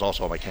 Well, I was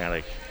also a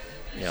mechanic.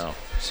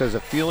 So as a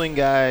fueling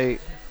guy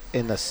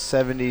in the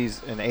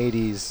 70s and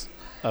 80s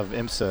of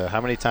IMSA,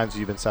 how many times have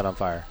you been set on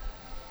fire?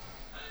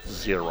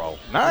 0.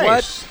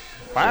 Nice.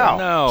 Wow.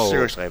 No.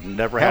 Seriously, I've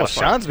never had Hell, a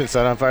fire. Sean's been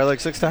set on fire like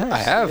 6 times. I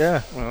have.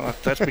 Yeah. Well,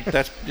 that's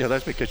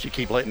because you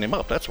keep lighting him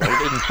up. That's why you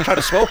didn't try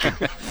to smoke him.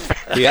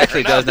 He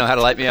actually does know how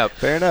to light me up.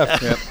 Fair enough.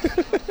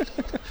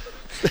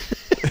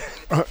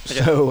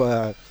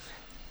 So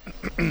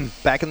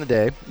back in the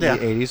day, Yeah.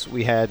 the 80s,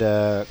 we had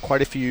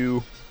quite a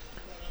few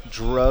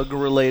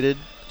drug-related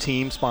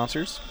team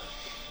sponsors.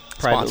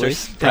 Privately.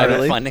 Sponsors.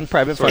 Private funding.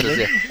 Private Sort of,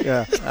 funding.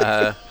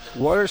 Yeah.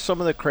 What are some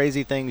of the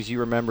crazy things you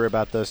remember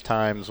about those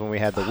times when we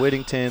had the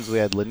Whittingtons, we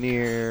had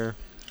Lanier,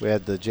 we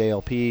had the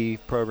JLP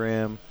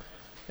program?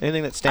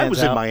 Anything that stands out? I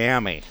was in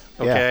Miami.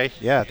 Okay.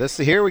 Yeah.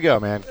 Here we go,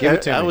 man. Give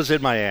it to me. I was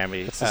in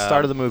Miami. It's the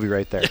start of the movie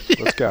right there.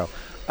 Let's go.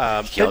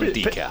 Young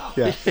Decal.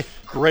 Yeah.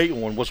 Great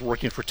one was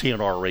working for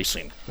TNR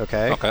Racing,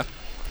 Okay. Okay.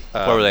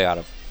 Where were they out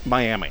of?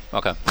 Miami.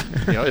 Okay.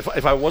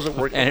 If I wasn't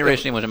working, And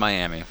racing was in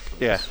Miami.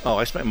 Yeah. Oh,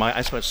 I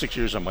spent 6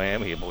 years in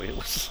Miami. Boy, it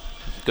was.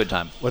 Good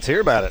time. Let's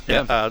hear about it.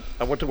 Yeah.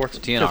 I went to work for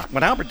TNR.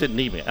 when Albert didn't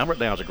need me. Albert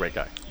now is a great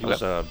guy. He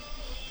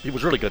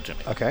was really good to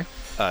me. Okay.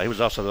 He was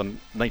also the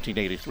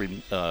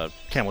 1983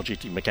 Camel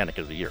GT Mechanic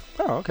of the Year.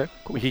 Oh, okay.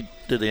 Cool. He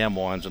did the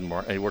M1s and more,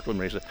 and he worked with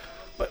me.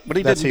 But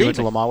he That's who didn't you need went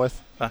to me. Le Mans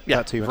with? Yeah,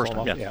 That's who you went first to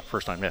Le time. Mans? Yeah,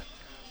 first time.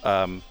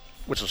 Yeah,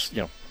 which was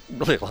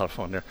really a lot of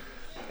fun there.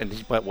 And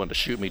he wanted to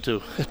shoot me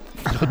too,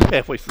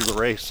 halfway through the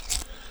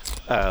race.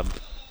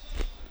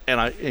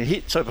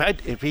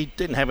 If he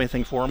didn't have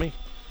anything for me,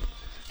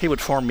 he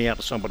would farm me out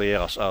to somebody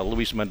else.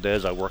 Luis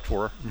Mendez, I worked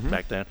for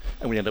back then,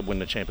 and we ended up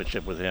winning the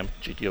championship with him,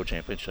 GTO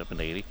championship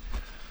in '80.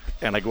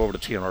 And I go over to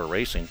TNR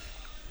Racing,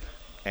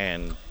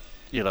 and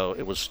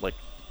it was like,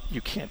 you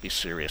can't be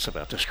serious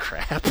about this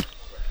crap.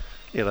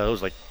 It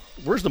was like,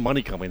 where's the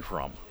money coming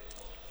from?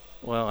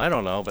 Well, I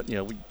don't know, but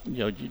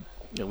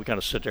we kind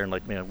of sit there and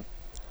like, man,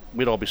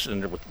 we'd all be sitting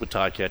there with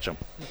Todd Ketchum,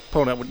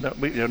 pulling out.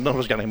 None of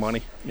us got any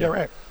money. Yeah,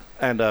 right.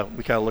 And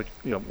we kind of looked,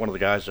 one of the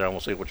guys there, I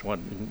won't say which one.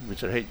 And we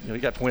said, hey, you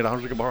got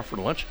 $20 we can borrow for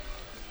lunch?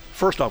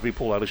 First off, he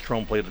pulled out his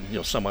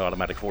chrome-plated,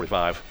 semi-automatic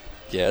 45.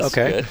 Yes.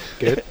 Okay.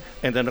 Good.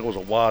 And then there was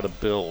a wad of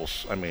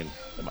bills. I mean,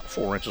 about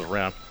 4 inches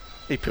around.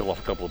 He peeled off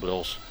a couple of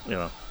bills,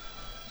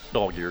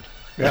 dog-eared.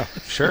 Yeah,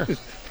 sure.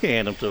 He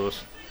handed them to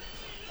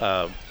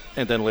us.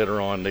 And then later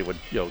on, they would,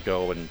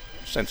 go and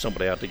send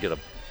somebody out to get a,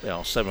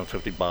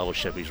 $7.50 bottle of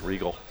Chevy's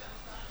Regal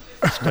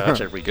scotch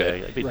every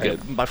day.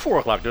 Good. By 4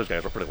 o'clock, those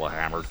guys were pretty well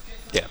hammered.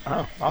 Yeah.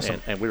 Oh,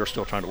 awesome. And we were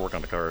still trying to work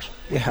on the cars.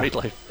 Yeah.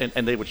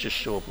 And they would just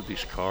show up with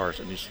these cars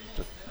and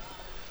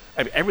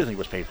everything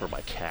was paid for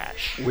by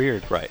cash.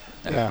 Weird. Right.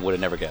 Yeah. I would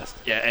have never guessed.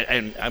 Yeah,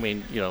 and I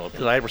mean,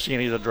 did I ever see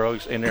any of the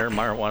drugs in there,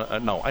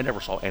 marijuana? No, I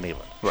never saw any of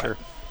it. Right. Sure.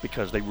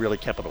 Because they really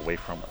kept it away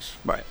from us.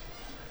 Right.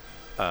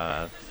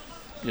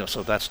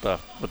 So that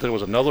stuff. But there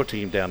was another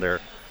team down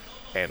there,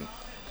 and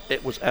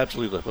it was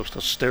absolutely the most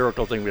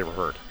hysterical thing we ever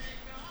heard.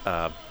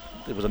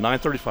 It was a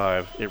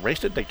 935. It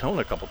raced at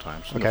Daytona a couple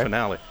times in the Okay.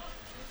 finale.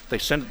 They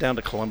sent it down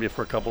to Columbia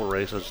for a couple of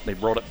races. They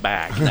brought it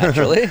back.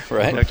 Naturally.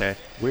 Right. Okay.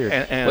 Weird.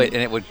 And Wait,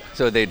 and it would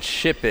so they'd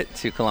ship it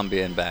to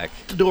Columbia and back.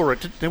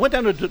 they went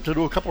down to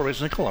do a couple of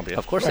races in Columbia.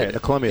 Of course Right, they the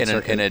did. Columbia in a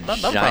circuit.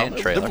 giant They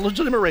were trailer.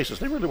 legitimate races.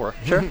 They really were.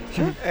 Sure.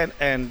 Sure.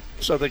 And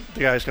so the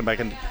guys come back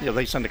and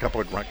they send a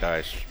couple of drunk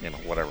guys,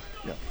 whatever.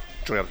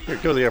 Go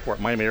to the airport,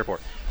 Miami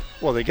Airport.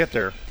 Well, they get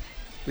there,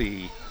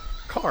 the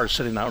car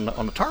sitting out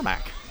on the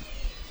tarmac.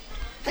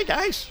 Hey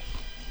guys,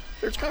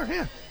 there's a car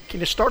here. Can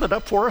you start it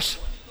up for us?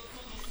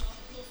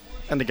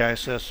 And the guy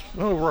says,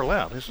 "Well, we're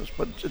allowed." He says,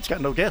 "But it's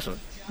got no gas in it."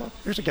 Well,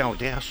 here's a gallon of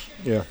gas.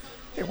 Yeah.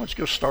 Here, why don't you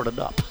go start it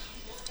up?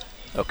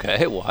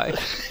 Okay, why?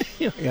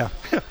 Yeah.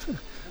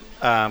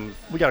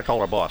 We got to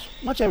call our boss.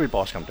 Why don't you have your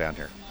boss come down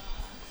here?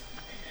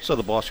 So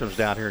the boss comes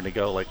down here and they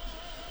go like,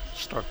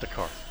 "Start the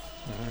car."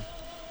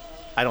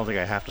 I don't think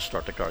I have to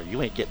start the car.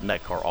 You ain't getting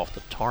that car off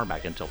the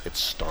tarmac until it's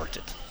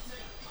started.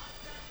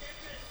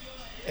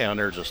 And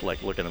they're just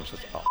like looking at him and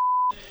says,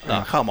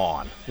 "Oh, come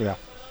on." Yeah.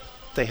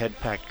 They had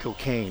packed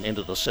cocaine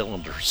into the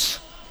cylinders.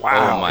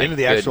 Wow, oh my into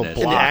the actual goodness.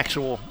 In the block.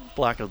 actual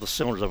block of the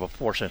cylinders of a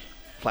Porsche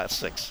Flat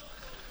 6.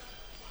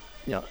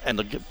 You know, and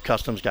the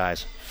customs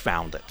guys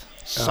found it.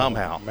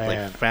 Somehow they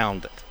man.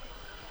 found it.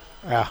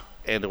 Yeah.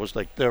 And it was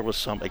like there was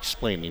some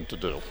explaining to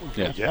do.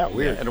 Yeah. Yeah,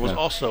 weird. And there was Yeah.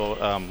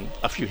 also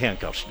a few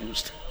handcuffs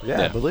used.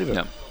 Yeah, I believe it.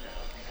 Yeah.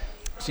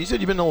 So you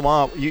said you've been to Le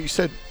Mans. You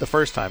said the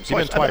first time. So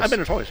you've been twice. I've been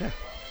there twice, yeah.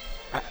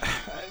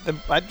 I'm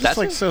just That's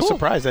like so cool.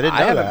 surprised. I didn't I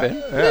know haven't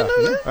that.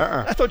 been.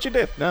 Yeah. I thought you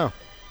did. No.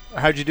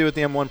 How'd you do with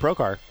the M1 Pro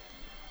car?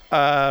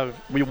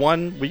 We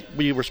won.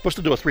 We were supposed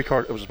to do a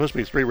 3-car. It was supposed to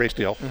be a 3-race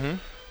deal.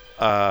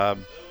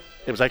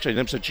 It was actually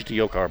an IMSA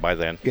GTO car by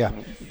then. Yeah.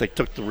 They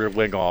took the rear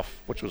wing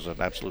off, which was an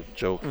absolute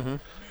joke.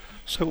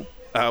 So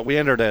we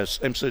entered as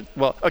IMSA.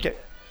 Well, okay.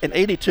 In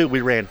 '82,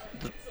 we ran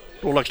the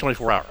Rolex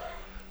 24 Hour.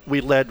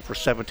 We led for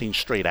 17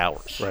 straight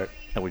hours. Right.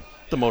 And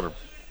the motor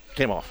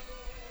came off.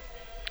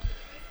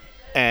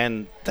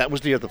 And that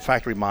was the year the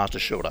factory Mazda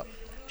showed up.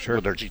 Sure.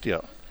 With their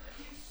GTO.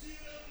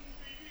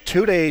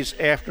 2 days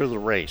after the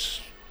race,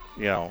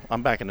 you know,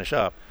 I'm back in the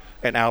shop,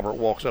 and Albert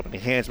walks up and he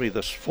hands me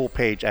this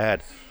full-page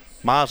ad.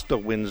 Mazda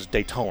wins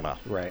Daytona.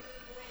 Right.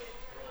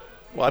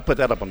 Well, I put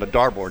that up on the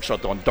dartboard and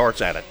started throwing darts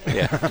at it.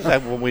 Yeah.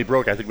 When we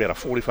broke, I think we had a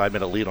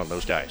 45-minute lead on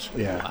those guys.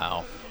 Yeah.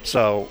 Wow.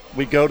 So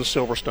we go to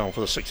Silverstone for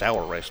the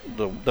 6-hour race,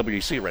 the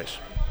WEC race.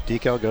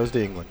 Decal goes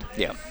to England.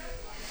 Yeah.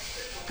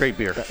 Great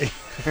beer.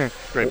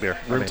 Great beer.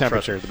 Room trust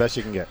temperature, me. the best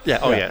you can get. Yeah.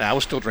 Oh yeah. And I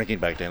was still drinking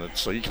back then,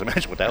 so you can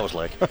imagine what that was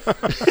like.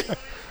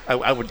 I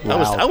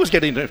Wow. was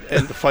getting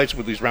into fights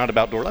with these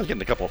roundabout doors. I was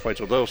getting a couple of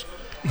fights with those.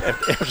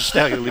 After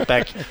staring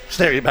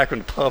back in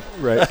the pub.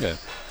 Right.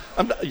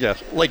 Yeah.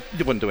 Like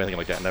you wouldn't do anything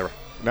like that, never.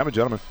 I'm a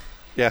gentleman.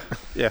 Yeah.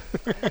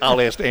 I'll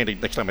ask Andy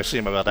next time I see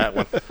him about that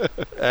one.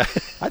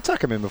 I'd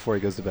tuck him in before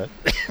he goes to bed.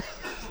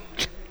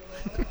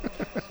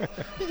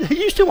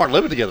 You still aren't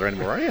living together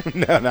anymore, are you?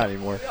 No, not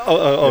anymore.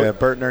 Oh. Yeah,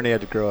 Bert and Ernie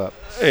had to grow up.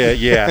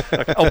 Yeah.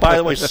 Okay. Oh, by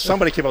the way,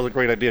 somebody came up with a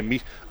great idea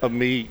of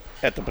me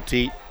at the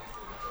Petite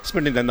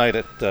spending the night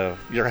at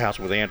your house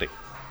with Andy.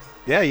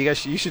 Yeah, you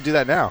should do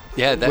that now.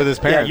 Yeah, with his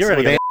parents. Yeah, you're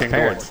with out of Andy's your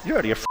parents. gourd. You're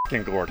out of your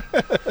fucking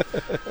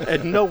gourd.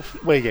 And no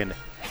way in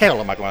hell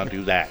am I going to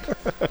do that.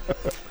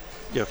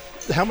 Yeah.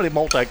 How many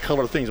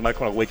multicolored things am I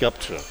going to wake up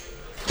to?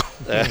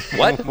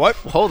 What? What?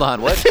 Hold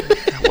on. What?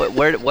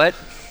 What?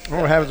 I don't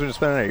know what happens when you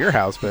spend it at your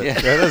house, but Yeah.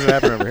 that doesn't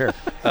happen over here.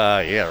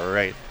 Yeah,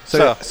 right.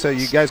 So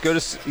you guys go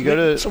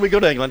to So we go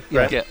to England,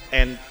 right? Yeah.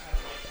 And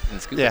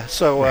It's good. yeah,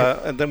 so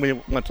and then we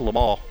went to Le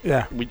Mans.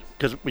 Yeah.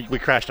 Because we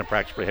crashed in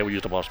practice pretty heavy. We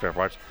used up all spare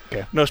parts.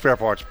 Okay. No spare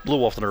parts.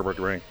 Blew off the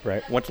Nürburgring.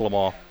 Right. Went to Le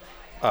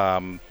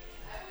Mans.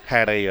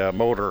 Had a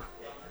motor.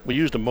 We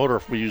used a motor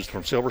we used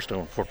from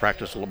Silverstone for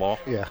practice at Le Mans.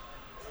 Yeah.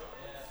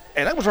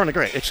 And that was running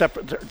great, except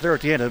for there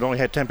at the end it only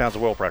had 10 pounds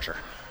of oil pressure.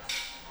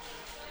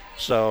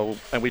 So,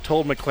 and we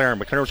told McLaren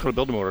was going to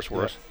build the motors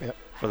for us Yep.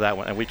 for that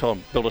one. And we told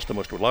them, build us the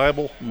most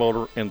reliable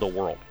motor in the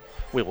world.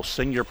 We will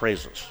sing your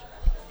praises.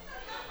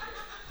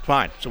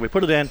 Fine. So we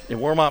put it in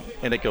warm up,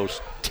 and it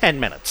goes 10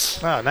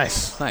 minutes. Oh,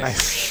 nice.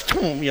 Nice.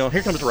 You know,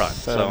 here comes the run.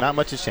 So not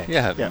much has changed.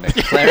 Yeah.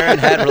 McLaren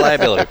had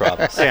reliability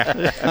problems.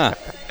 Yeah.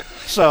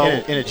 So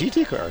In a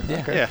GT car. Yeah.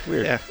 Okay. yeah,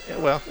 Weird. yeah.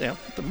 Well, yeah.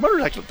 The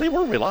motors actually they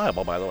were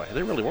reliable, by the way.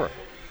 They really were.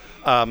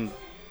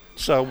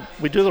 So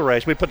we do the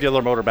race. We put the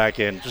other motor back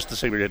in just to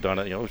see we had done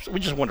it. You know, we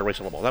just wanted to race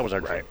a little ball. That was our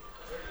goal.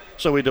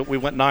 So we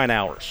went 9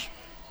 hours.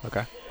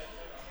 Okay.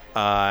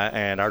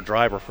 And our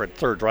driver,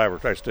 third driver,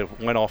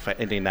 went off at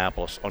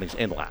Indianapolis on his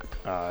in lap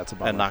That's a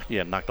bummer.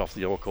 and knocked off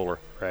the oil cooler.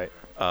 Right.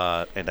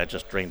 And that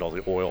just drained all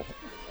the oil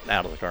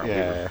out of the car. Yeah.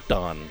 We were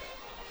done.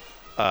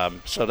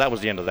 So that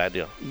was the end of that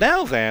deal.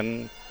 Now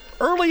then,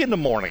 early in the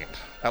morning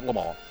at Le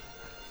Mans,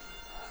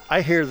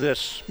 I hear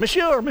this,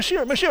 Monsieur.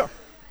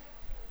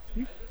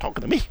 You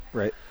talking to me?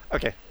 Right.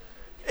 Okay.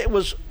 It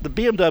was the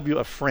BMW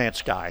of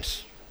France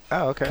guys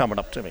Oh, okay. coming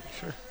up to me.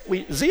 Sure.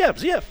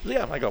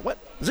 ZF. I go, what?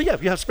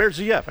 ZF, you have spare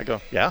ZF? I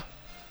go, yeah.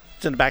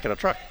 It's in the back of the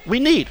truck. We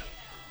need.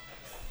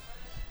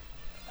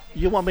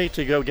 You want me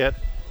to go get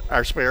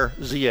our spare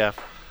ZF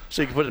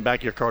so you can put it in the back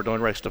of your car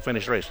during race to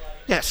finish race?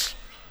 Yes.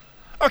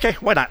 Okay,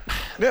 why not?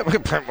 Yeah,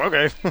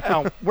 okay.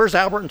 Now, where's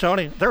Albert and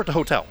Tony? They're at the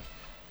hotel.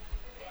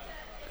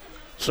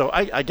 So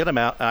I get them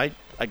out. I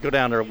go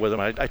down there with them.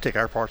 I take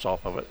our parts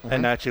off of it.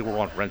 And actually, we're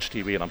on French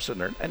TV, and I'm sitting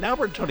there. And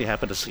Albert and Tony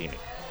happen to see me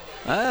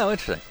Oh,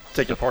 interesting.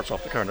 taking parts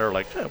off the car. And they're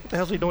like, hey, what the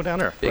hell's he doing down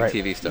there? Big Right.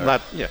 TV star.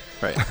 Not, yeah.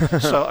 Right.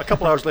 So a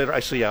couple hours later, I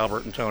see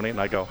Albert and Tony, and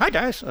I go, hi,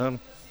 guys.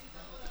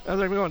 How's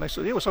everything going? I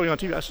said, yeah, what's something on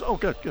TV? I said, oh,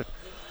 good, good.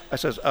 I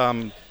says,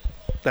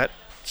 that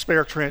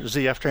spare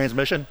ZF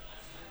transmission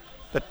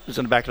that is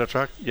in the back of the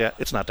truck, yeah,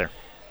 it's not there.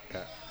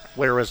 Yeah.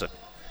 Where is it?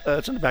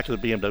 It's in the back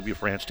of the BMW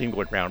France team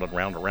going round and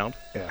round and round.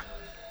 Yeah.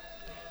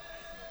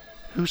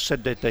 Who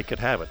said that they could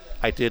have it?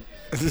 I did.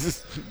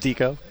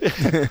 Deco.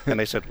 And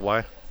they said,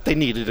 why? They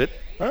needed it.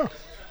 Oh.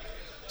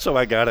 So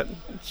I got it.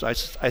 So I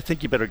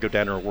think you better go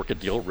down there and work a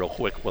deal real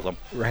quick with them.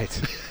 Right.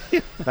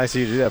 Nice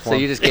of you to do that for So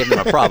him. you just gave them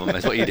a problem,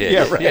 is what you did.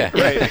 Yeah, right,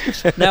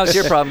 right. Now it's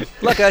your problem.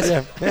 Look, guys.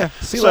 Yeah.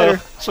 See you So, later.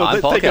 so I'm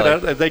they, Paul they, got Kelly.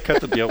 out, and they cut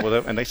the deal with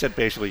them, and they said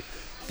basically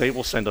they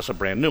will send us a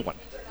brand new one.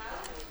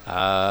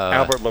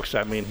 Albert looks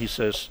at me and he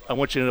says, I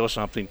want you to know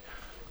something.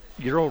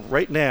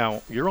 Right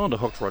now, you're on the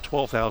hook for a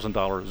 $12,000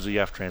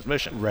 ZF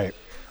transmission. Right.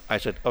 I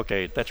said,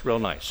 okay, that's real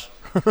nice.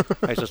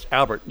 I says,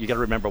 Albert, you got to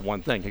remember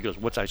one thing. He goes,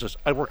 what's that? I says,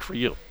 I work for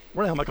you.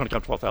 Where the hell am I going to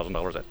come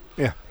 $12,000 at?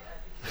 Yeah.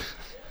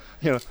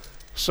 You know,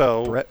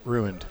 so Brett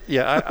ruined.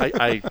 yeah,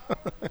 I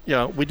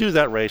we do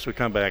that race. We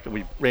come back and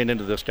we ran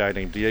into this guy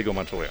named Diego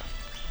Montoya.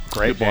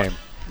 Great name.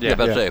 Yeah,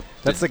 about to say.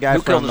 That's the guy who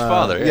from killed his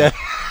father. Yeah.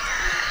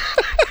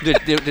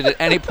 Did at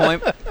any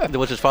point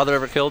was his father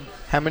ever killed?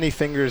 How many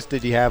fingers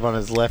did he have on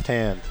his left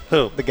hand?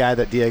 Who? The guy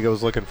that Diego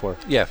was looking for.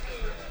 Yeah,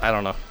 I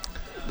don't know.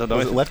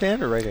 Was it left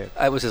hand or right hand?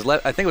 it was his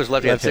left. I think it was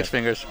left. He had Left 6 hand.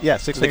 fingers. Yeah,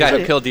 6 The fingers. guy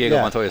who killed Diego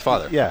Yeah. Montoya's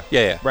father. Yeah.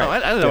 Yeah. Right. Oh, I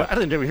didn't know. Yeah. I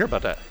didn't ever hear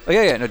about that. Oh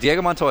yeah. No,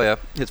 Diego Montoya.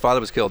 His father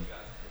was killed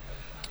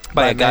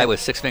by a guy man. with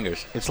 6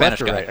 fingers. It's Spanish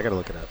left or guy. right. I got to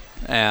look it up.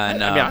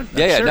 And I mean, I'm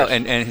no, serious.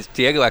 and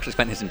Diego actually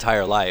spent his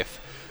entire life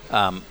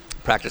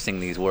practicing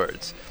these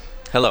words.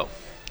 Hello,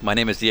 my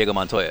name is Diego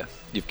Montoya.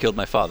 You've killed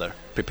my father.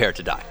 Prepare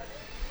to die.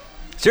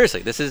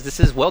 Seriously, this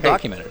is well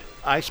documented.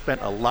 I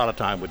spent a lot of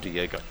time with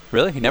Diego.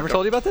 Really? He never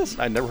told you about this?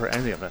 I never heard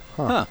anything of that.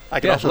 Huh. I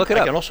can Yeah, also look it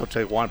I up. can also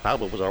tell you Juan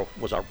Pablo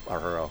was our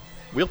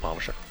wheel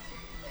polisher.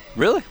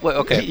 Really? Wait,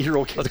 okay. You're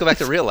okay. Let's go back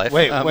to real life.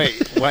 Wait.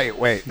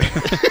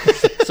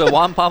 So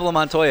Juan Pablo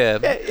Montoya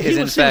is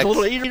in He fact was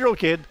a little 8-year-old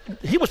kid.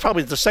 He was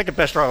probably the second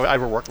best driver I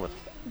ever worked with.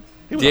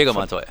 He was Diego a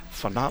Montoya.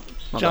 Phenomenal.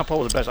 John Paul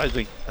was the best. I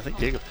think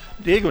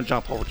Diego and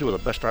John Paul were two of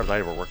the best drivers I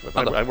ever worked with.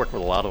 Okay. I worked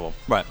with a lot of them.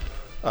 Right.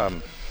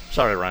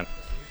 Sorry, Ryan.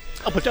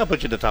 I'll put you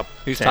in the top.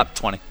 He's 10. top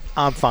 20.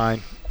 I'm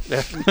fine.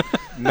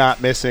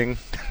 Not missing.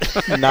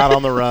 Not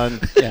on the run.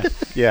 Yeah.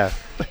 Yeah.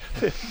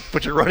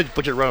 Put your running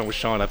with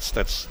Sean.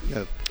 That's.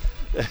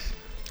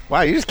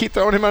 Wow, you just keep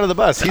throwing him under the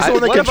bus. He's I- the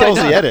one that what have I controls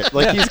the done? edit.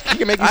 Like he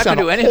can make you I can sound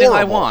do anything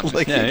I horrible. want.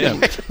 Like Yeah, you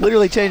can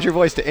literally change your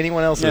voice to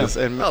anyone else's,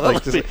 Yeah. and Oh, that like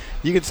must just,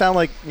 be- you can sound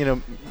like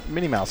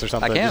Minnie Mouse or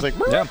something. I can. Just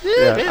like,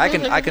 Yeah. yeah.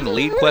 I can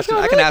lead questions.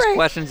 I can ask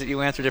questions that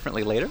you answer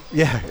differently later.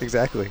 Yeah,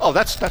 exactly. Oh,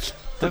 that's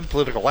the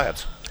political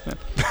ads.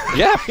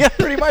 Yeah. Yeah,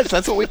 pretty much.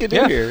 That's what we can do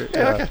Yeah. here.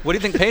 Yeah, okay. What do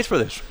you think pays for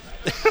this?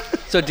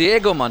 So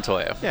Diego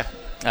Montoya.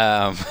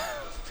 Yeah.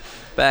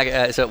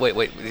 So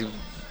wait.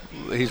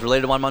 He's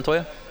related to Juan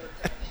Montoya?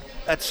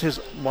 That's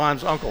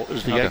Juan's uncle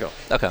is Diego.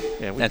 Okay.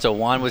 Yeah, And so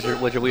Juan was your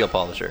wheel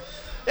polisher.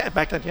 Yeah,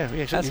 back then, yeah.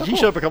 He That's so showed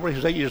cool. up a couple. He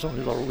was 8 years old.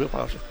 He was a wheel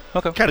polisher.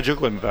 Okay. Kind of joke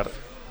with him about it.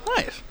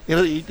 Nice. You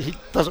know, he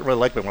doesn't really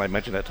like me when I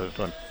mention that to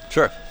him.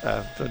 Sure.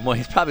 But- Well,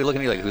 he's probably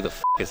looking at you like, who the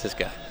f*** is this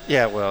guy?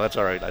 yeah, well, that's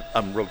all right.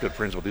 I'm real good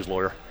friends with his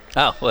lawyer.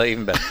 Oh, well,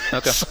 even better.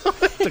 Okay.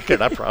 Took care of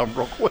that problem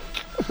real quick.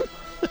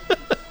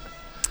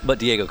 But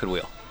Diego could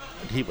wheel.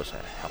 He was a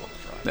hell of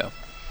a driver.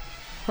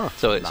 No.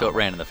 So it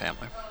ran in the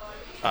family.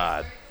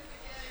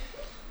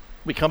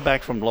 We come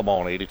back from Le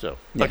Mans in '82.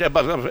 Yeah. Okay,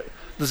 but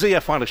the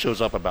ZF finally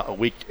shows up about a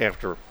week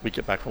after we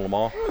get back from Le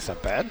Mans. That's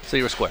not bad. So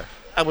you were square.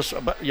 I was,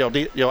 but,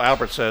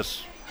 Albert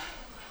says,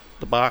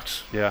 the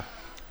box, yeah.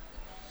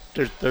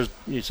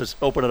 He says,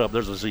 open it up.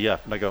 There's a ZF,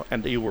 and I go,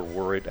 and you were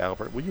worried,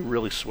 Albert. Were you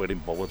really sweating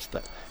bullets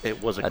that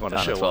it wasn't going to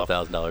On a show up?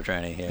 $12,000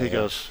 tranny. Yeah, He yeah.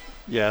 goes,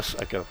 yes.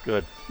 I go,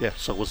 good. Yeah,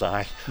 so was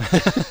I.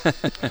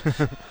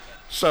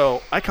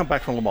 So I come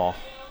back from Le Mans,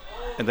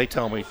 and they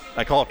tell me,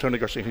 I call up Tony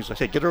Garcia, and he says,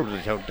 hey, get over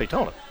to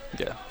Daytona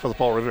Yeah. for the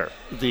Paul Revere,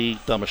 the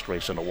dumbest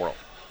race in the world.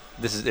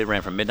 It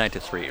ran from midnight to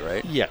 3,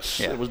 right? Yes,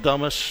 Yeah. it was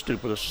dumbest,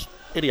 stupidest,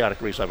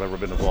 idiotic race I've ever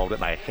been involved in,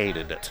 and I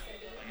hated it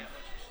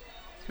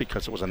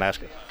because it was a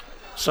NASCAR.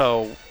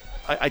 So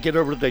I get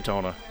over to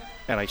Daytona,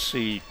 and I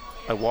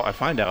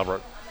find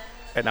Albert,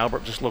 and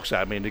Albert just looks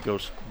at me and he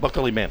goes,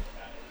 "Buckle him in."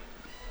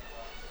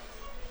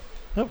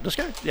 No, this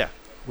guy? Yeah.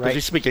 Right. Does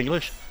he speak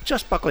English?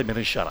 Just buckle him in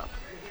and shut up.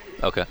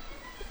 Okay.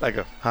 I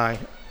go, "Hi,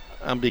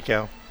 I'm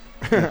Decal."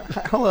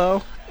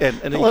 Hello. And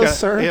he Hello,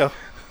 sir. Yeah.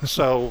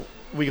 So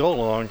we go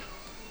along,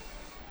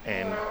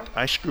 and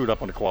I screwed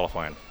up on the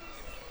qualifying.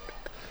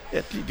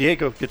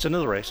 Diego gets into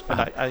the race, and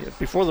I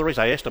before the race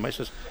I asked him, I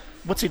says,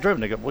 "What's he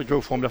driven?" They go, "We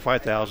drove Formula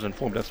 5000 and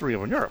Formula 3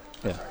 over in Europe."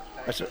 Yeah.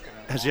 I said,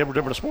 "Has he ever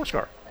driven a sports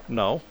car?"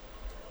 "No."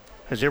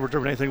 "Has he ever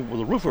driven anything with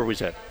a roof over his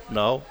head?"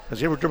 "No." "Has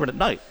he ever driven at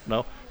night?"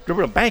 "No."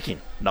 "Driven a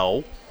banking?"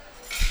 "No."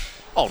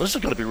 Oh, this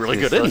is going to be really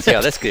good, Let's isn't see how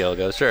it? this deal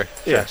goes. Sure.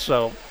 Yeah.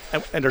 So,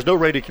 and there's no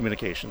radio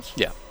communications.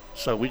 Yeah.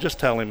 So we just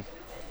tell him,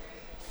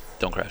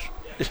 Don't crash.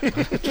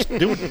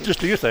 just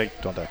do your thing.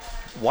 Don't die.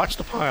 Watch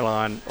the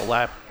pylon a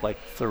lap like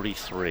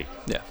 33.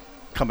 Yeah.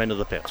 Come into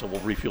the pit, so we'll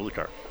refuel the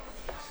car.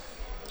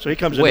 So he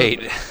comes in.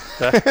 Wait.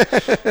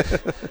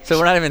 So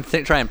we're not even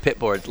trying pit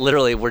boards.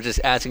 Literally, we're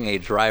just asking a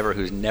driver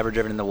who's never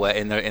driven in the way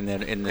in the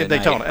night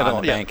Daytona,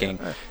 on the yeah. banking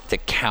to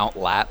count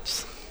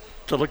laps.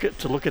 to look at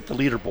the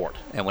leaderboard.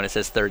 And when it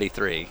says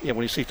 33, Yeah,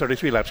 when you see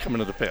 33 laps coming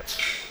to the pits,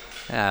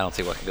 I don't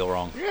see what could go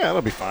wrong. Yeah,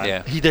 that'll be fine.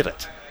 Yeah. he did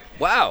it.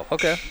 Wow.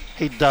 Okay.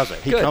 He does it.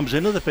 He Good. comes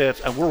into the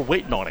pits, and we're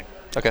waiting on him,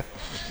 Okay.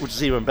 which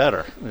is even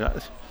better. Yeah.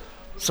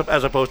 So,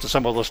 as opposed to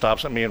some of the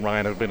stops that me and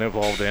Ryan have been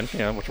involved in,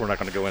 which we're not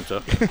going to go into,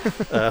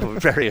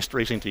 various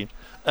racing teams,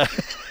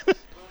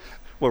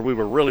 where we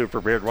were really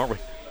prepared, weren't we?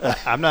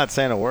 I'm not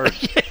saying a word.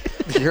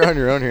 You're on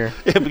your own here.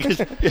 Yeah,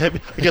 because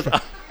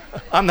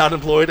I'm not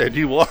employed and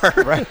you are.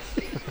 Right.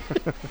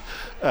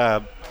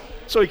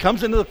 So he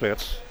comes into the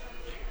pits,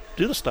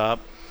 do the stop,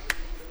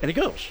 and he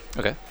goes.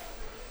 Okay.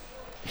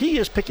 He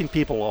is picking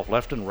people off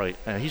left and right,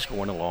 and he's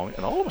going along,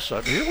 and all of a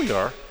sudden, here we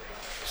are,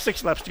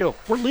 6 laps to go.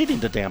 We're leading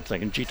the damn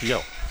thing in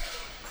GTO.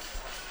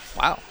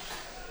 Wow.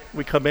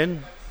 We come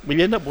in,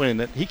 we end up winning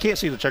it. He can't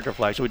see the checker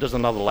flag, so he does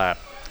another lap.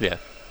 Yeah.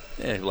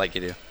 Like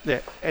you do.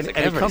 Yeah, and, like and he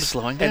everybody's comes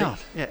slowing and down.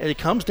 and he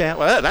comes down.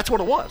 Well, that's what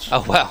it was.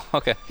 Oh wow.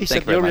 Okay. He Thank said you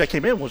the very only reason I much.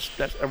 came in was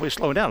that everybody's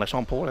slowing down. I saw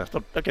him pulling. I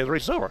thought, okay, the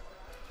race is over.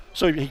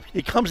 So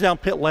he comes down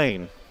pit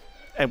lane,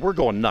 and we're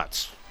going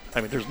nuts.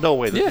 I mean, there's no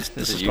way that Yeah.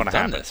 this is you've going to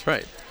done happen. this,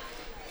 right?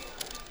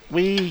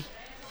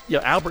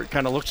 Albert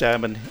kind of looks at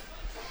him,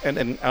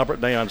 and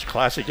Albert Neon's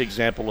classic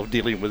example of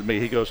dealing with me.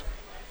 He goes,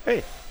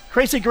 "Hey,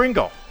 crazy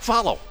gringo,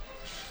 follow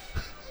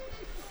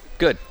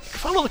Good.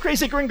 the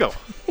crazy gringo."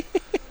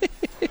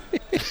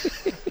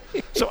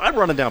 So I'm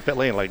running down pit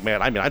lane like,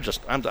 man, I'm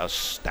just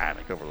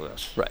ecstatic over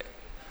this. Right.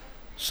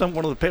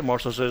 One of the pit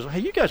marshals says, "Hey,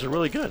 you guys are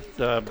really good.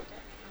 Where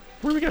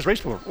were you guys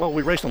racing for?" "Well,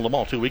 we raced in Le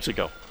Mans 2 weeks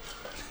ago."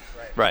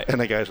 Right. And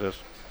the guy says,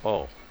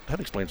 "Oh, that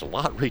explains a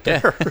lot right Yeah.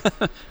 there."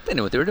 They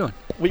knew what they were doing.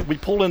 we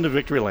pull into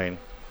victory lane,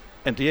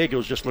 and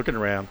Diego's just looking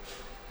around,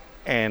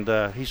 and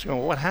he's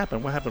going, "What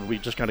happened? What happened?" We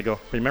just kind of go,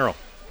 "Primero."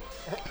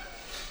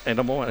 And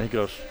a moment, he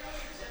goes,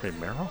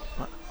 "Primero?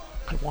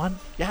 I won?"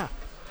 "Yeah."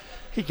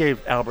 He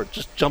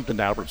just jumped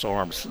into Albert's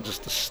arms,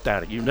 just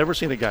ecstatic. You've never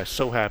seen a guy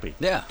so happy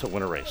Yeah. to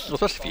win a race. Well,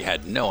 especially if you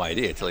had no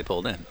idea until he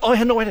pulled in. Oh, I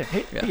had no idea.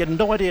 He Yeah. had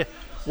no idea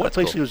what That's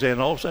place cool. he was in.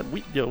 And all of a sudden,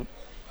 he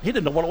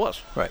didn't know what it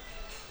was. Right.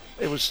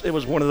 It was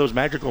one of those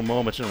magical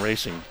moments in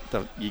racing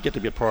that you get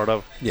to be a part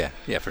of. Yeah.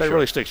 Yeah. For That sure.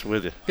 really sticks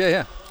with you. Yeah.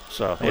 Yeah.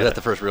 So Was that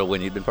the first real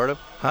win you'd been part of?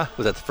 Huh?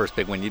 Was that the first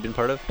big win you'd been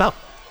part of?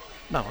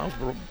 No, I was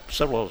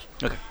several of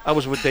those. Okay. I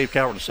was with Dave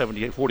Coward in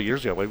 78, 40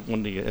 years ago. I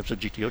won the IMSA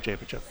GTO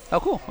championship. Oh,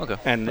 cool. Okay.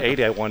 And in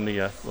 80, I won the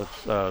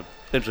IMSA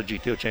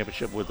GTO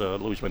championship with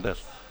Luis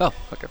Mendez. Oh,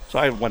 okay. So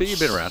I won. But you've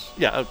been around.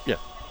 Yeah, yeah.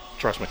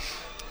 Trust me.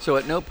 So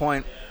at no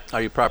point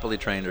are you properly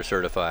trained or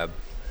certified?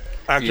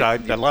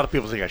 Actually, a lot of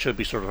people think I should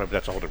be certified, but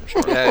that's a whole different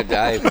story.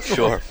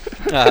 Sure.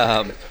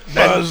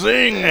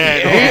 Buzzing.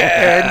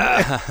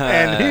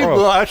 And he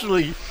will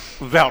actually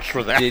vouch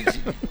for that.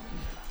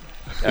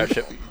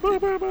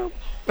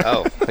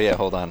 Oh, yeah.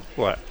 Hold on.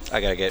 What? I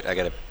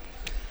gotta.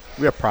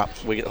 We have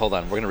props. Hold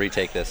on. We're gonna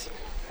retake this.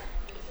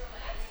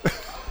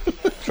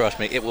 Trust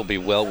me, it will be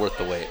well worth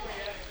the wait.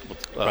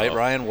 Right,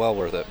 Ryan? Well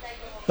worth it.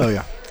 Oh,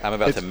 yeah. I'm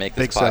about It's to make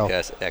this big sell.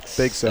 podcast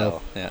excel. Big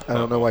sell. Yeah. I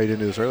don't know why you didn't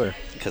do this earlier.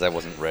 Because I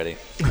wasn't ready.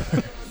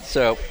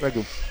 So Very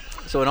good.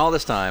 in all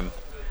this time,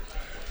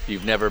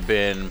 you've never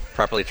been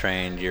properly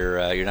trained.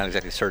 You're not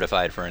exactly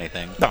certified for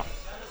anything. No.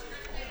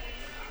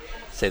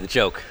 Say the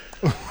joke.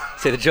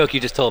 Say the joke you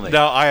just told me.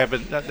 No, I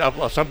haven't.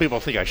 Some people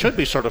think I should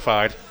be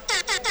certified.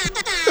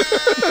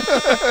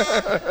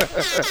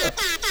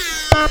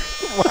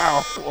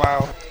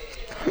 Wow.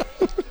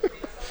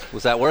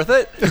 Was that worth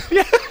it?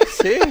 Yeah.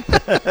 See?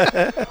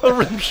 A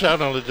rim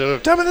shot on the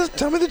joke. Tell me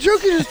the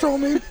joke you just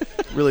told me.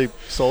 Really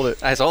sold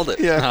it. I sold it.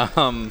 Yeah.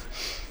 All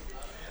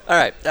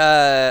right.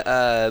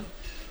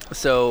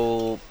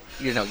 So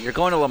you're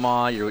going to Le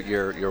Mans.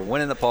 You're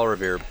winning the Paul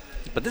Revere,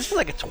 but this is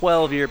like a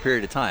 12-year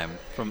period of time.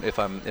 From if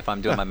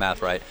I'm doing my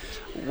math right,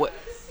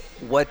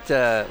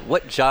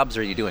 what jobs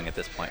are you doing at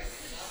this point?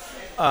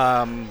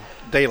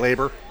 Day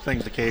labor,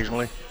 things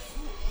occasionally.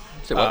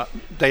 So what?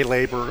 Day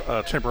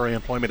labor, temporary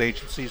employment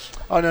agencies.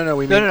 Oh, no.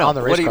 We mean No. on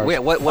the race cars.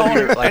 What are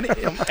your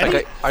like?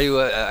 Any- Are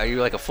you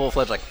like a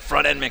full-fledged like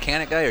front-end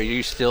mechanic guy, or are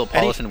you still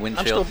polishing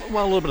windshield? I'm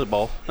still, a little bit of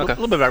both. A Okay.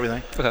 little bit of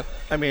everything. Okay.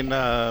 I mean,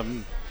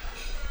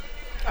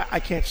 I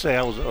can't say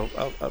I was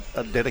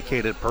a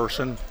dedicated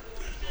person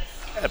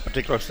at a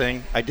particular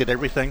thing. I did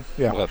everything.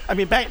 Yeah. Okay. I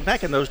mean,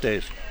 back in those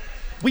days,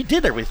 we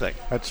did everything.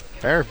 That's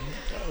fair.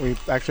 We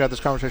actually had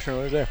this conversation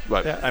earlier today.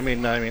 Right. Yeah, I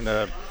mean,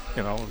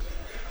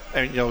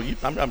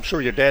 I'm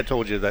sure your dad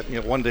told you that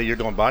one day you're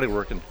doing body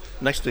work and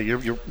next day you're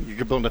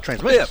building a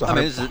transmission. Yeah. I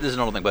mean, this is an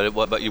old thing,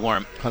 but you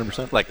weren't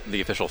 100%. like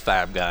the official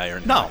fab guy or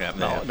anything No, like that.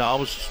 no, Yeah.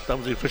 no. That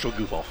was the official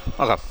goof off.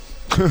 Okay.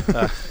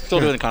 Still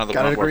doing kind of the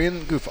Got a grunt work. degree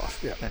in goof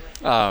off. Yeah.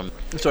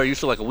 So are you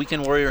still like a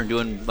weekend warrior and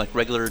doing like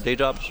regular day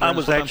jobs? I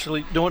was sometimes?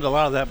 actually doing a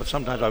lot of that, but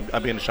sometimes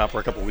I'd be in the shop for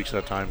a couple of weeks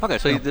at a time. Okay,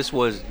 so this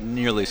was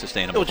nearly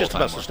sustainable. It was just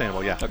full-time about work.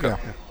 sustainable, yeah. Okay. Yeah.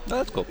 Oh,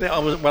 that's cool. Yeah,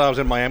 when I was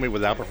in Miami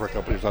with Albert for a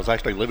couple of years, I was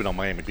actually living on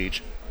Miami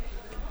Beach.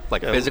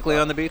 Like physically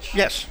on the beach?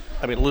 Yes.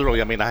 I mean,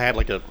 literally. I mean, I had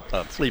like a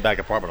 3-bag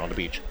apartment on the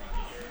beach.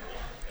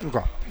 Okay.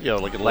 You know,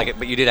 like a Like it,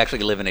 but you did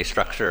actually live in a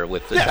structure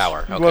with the Yes.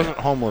 shower. He Okay. wasn't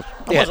homeless.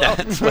 Yeah,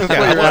 that's what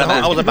Yeah,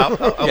 I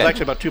was Yeah.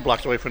 actually about 2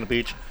 blocks away from the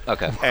beach.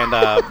 Okay. And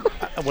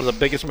one of the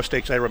biggest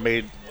mistakes I ever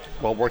made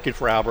while working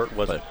for Albert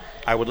was But-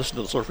 I would listen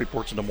to the surf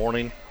reports in the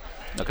morning,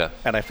 Okay.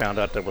 and I found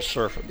out there was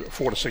surf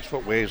 4 to 6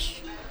 foot waves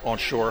on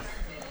shore.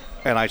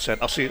 And I said,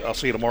 I'll see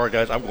you tomorrow,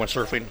 guys. I'm going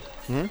surfing.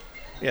 Mm-hmm.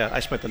 Yeah,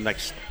 I spent the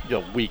next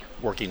week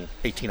working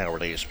 18-hour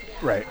days.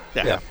 Right.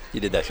 Yeah.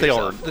 You did that to They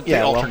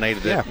yourself.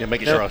 alternated yeah. it,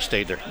 making Yeah. sure I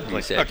stayed there.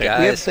 Like, said, okay. "Guys,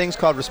 We have things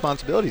called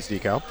responsibilities,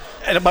 Decal.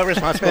 And my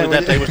responsibility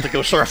that day was to go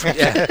surfing.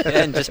 Yeah,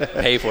 and just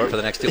pay for it for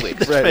the next 2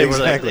 weeks. Right, Pay for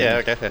that. exactly. Yeah,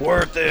 okay.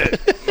 Worth it.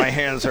 My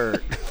hands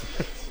hurt.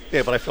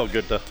 Yeah, but I felt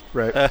good though.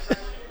 Right.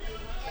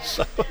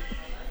 So,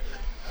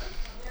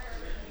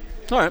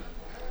 All right.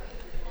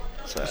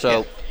 So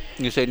yeah.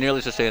 you say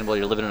nearly sustainable.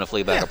 You're living in a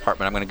flea bag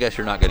apartment. I'm going to guess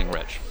you're not getting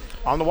rich.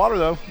 On the water,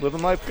 though.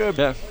 Living life good.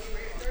 Yeah.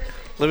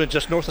 living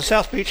just north of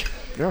South Beach,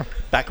 Yeah.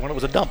 back when it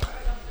was a dump.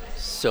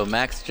 So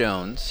Max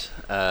Jones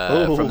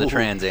from the Ooh.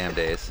 Trans Am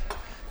days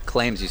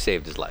claims you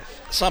saved his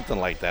life. Something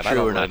like that. I True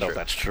don't or really not know true? if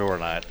that's true or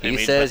not. He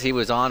says he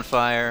was on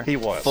fire. He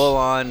was. Full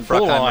on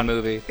Full Bruckheimer on.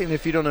 movie. And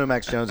if you don't know who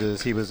Max Jones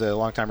is, he was a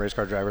longtime race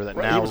car driver that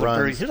he now was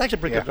runs. he's actually a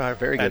pretty good driver.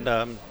 Very good.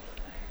 And,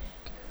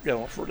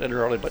 for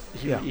early, but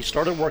he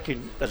started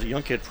working as a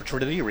young kid for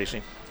Trinity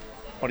Racing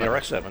on the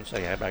RX-7s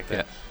they had back then.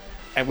 Yeah.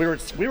 And we were at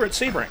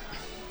Sebring.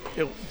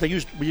 They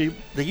used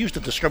a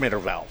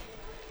discriminator valve,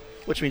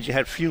 which means you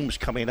had fumes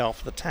coming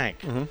off the tank,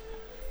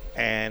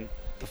 and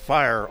the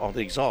fire on the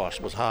exhaust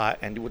was hot,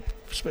 and you would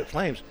spit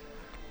flames,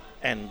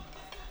 and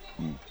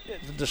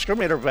the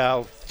discriminator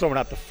valve throwing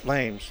out the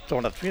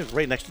fumes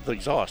right next to the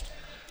exhaust,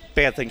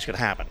 bad things could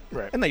happen,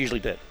 Right. and they usually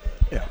did.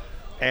 Yeah.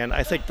 And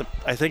I think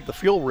the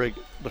fuel rig,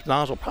 the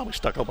nozzle probably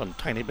stuck up on a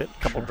tiny bit,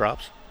 a couple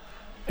drops,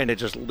 and it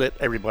just lit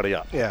everybody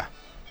up, Yeah.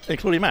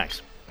 including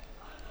Max.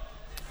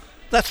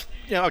 That's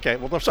okay.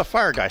 Well, there's a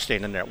fire guy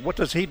standing there. What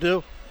does he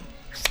do?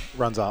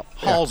 Runs out.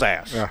 Hauls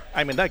ass. Yeah.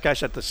 I mean, that guy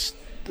set the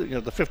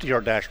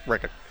 50-yard dash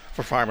record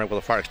for firemen with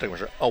a fire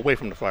extinguisher away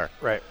from the fire.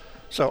 Right.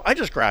 So I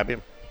just grab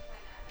him,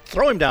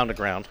 throw him down the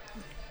ground.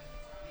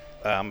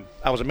 I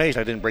was amazed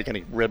I didn't break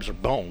any ribs or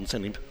bones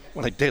in him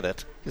when I did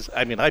it. 'Cause,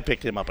 I mean, I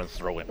picked him up and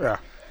threw him. Yeah.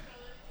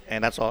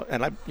 And that's all.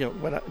 And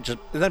when and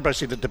then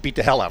proceeded to beat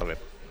the hell out of him.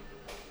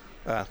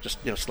 Just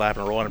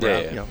slapping and rolling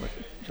around. Yeah.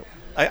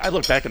 I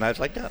look back and I was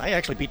like, God, I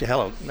actually beat the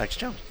hell out of Max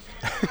Jones.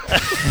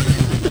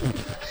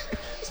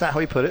 It's not how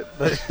he put it,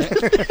 but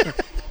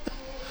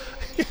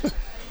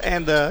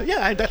And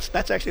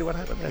that's actually what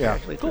happened. That's yeah.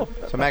 actually cool.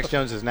 So Max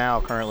Jones is now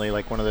currently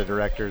like one of the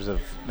directors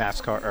of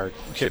NASCAR or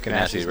Chip Ganassi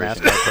Ganassi's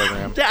Racing. NASCAR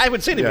program. Yeah, I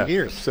haven't seen him Yeah. in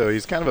years. So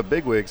he's kind of a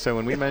bigwig. So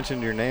when we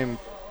mentioned your name,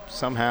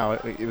 somehow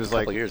it was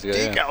like, years ago,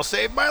 yeah. Decal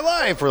saved my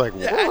life. We're like,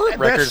 what? that's-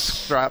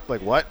 Records drop.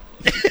 Like, what?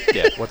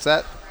 Yeah. What's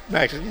that?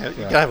 Max, you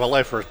gotta have a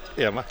life for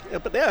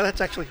but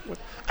that's actually.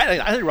 I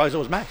didn't realize it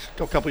was Max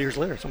until a couple years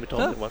later. Somebody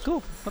told me it was.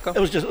 Cool. Okay. It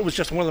was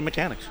just one of the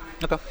mechanics.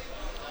 Okay.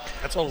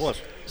 That's all it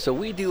was. So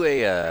we do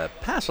a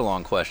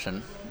pass-along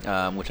question,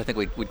 which I think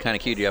we'd kind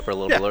of queued you up a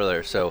little bit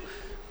earlier. So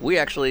we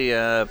actually,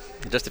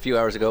 just a few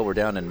hours ago, we're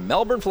down in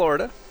Melbourne,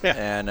 Florida, Yeah,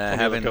 and on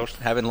the other coast.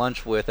 having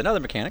lunch with another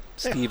mechanic,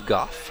 Yeah. Steve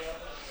Goff.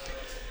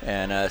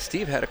 And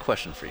Steve had a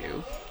question for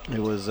you. It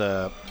was,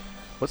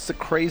 what's the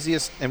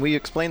craziest? And we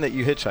explained that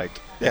you hitchhiked.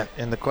 Yeah.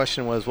 And the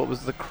question was, what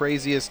was the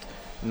craziest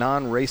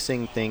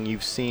non-racing thing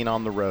you've seen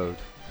on the road?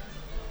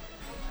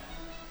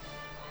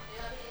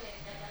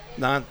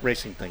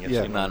 Non-racing thing.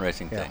 Yeah.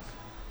 Non-racing Yeah. thing.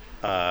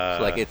 So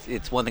like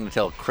it's one thing to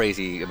tell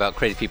crazy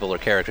people or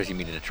characters you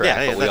meet at a track,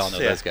 Yeah, but we all that's- know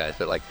yeah. those guys.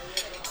 But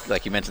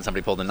like you mentioned,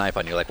 somebody pulled a knife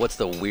on you. Like, what's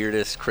the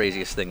weirdest,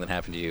 craziest thing that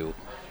happened to you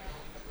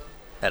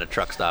at a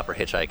truck stop or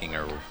hitchhiking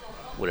or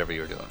whatever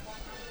you were doing?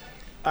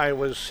 I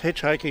was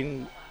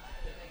hitchhiking.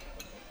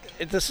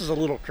 This is a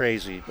little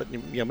crazy, but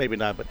maybe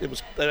not. But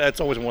it's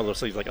always one of those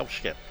things like, oh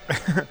shit.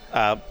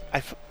 I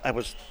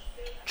was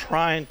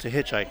trying to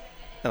hitchhike,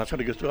 and I was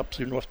going to go up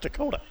to North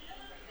Dakota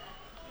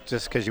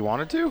Just because you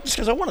wanted to? just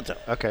because I wanted to.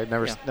 Okay,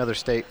 Yeah. another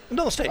state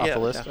Another state, off yeah. the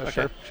list. yeah, Oh,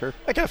 okay. Sure.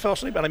 I kind of fell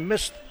asleep, and I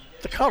missed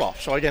the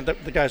cutoff. So again, the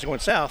guys are going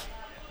south,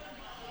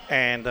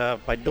 and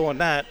by doing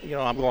that,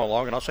 I'm going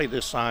along, and I'll say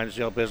this signs,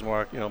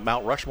 Bismarck,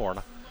 Mount Rushmore.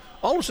 And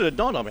all of a sudden, it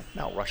dawned on me,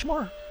 Mount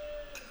Rushmore.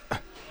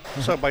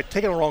 So by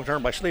taking a wrong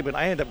turn by sleeping,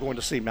 I ended up going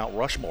to see Mount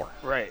Rushmore.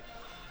 Right.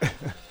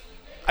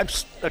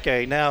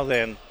 Okay. Now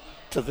then,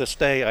 to this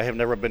day, I have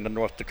never been to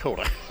North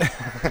Dakota.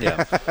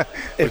 Yeah.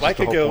 If I is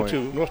the could whole go point.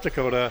 to North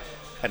Dakota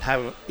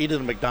and eat at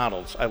a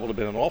McDonald's, I would have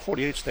been in all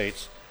 48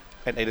 states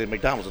and ate at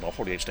McDonald's in all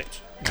 48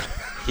 states.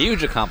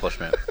 Huge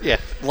accomplishment. Yeah,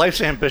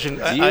 life's ambition.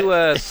 Do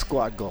you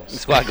Squad goals.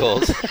 squad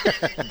goals?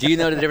 Do you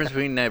know the difference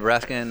between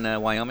Nebraska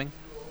and Wyoming?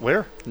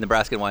 Where?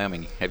 Nebraska and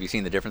Wyoming. Have you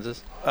seen the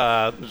differences?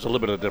 There's a little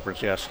bit of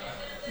difference, yes.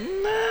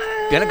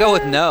 Gonna go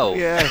with no.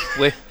 Yeah.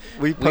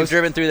 We've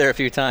driven through there a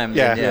few times.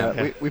 and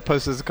Yeah. We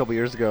posted this a couple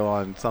years ago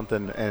on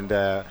something, and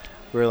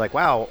we were like,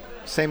 wow,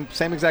 Same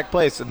exact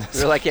place. And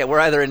They're like, yeah, we're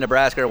either in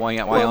Nebraska or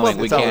Wyoming.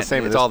 We it's all the can't.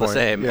 same at It's this all the point.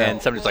 same. Yeah.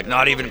 And somebody's like,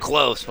 not even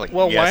close. Like,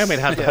 Well, yes. Wyoming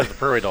has the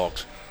prairie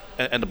dogs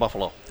and the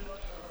buffalo.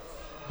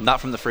 Not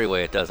from the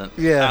freeway, it doesn't.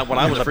 yeah. When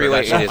I was the up there,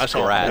 freeway, I it is saw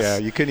it. grass. Yeah,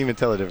 you couldn't even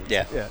tell the difference.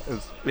 Yeah. Yeah. It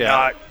was Yeah.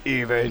 not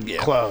even Yeah.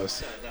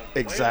 close.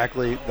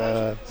 Exactly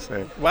the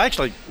same. Well, I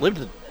actually lived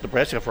in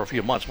Nebraska for a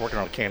few months working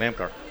on a Can-Am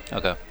car.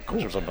 Okay. Of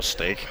course, it was a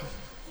mistake.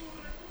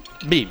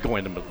 Me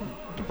going to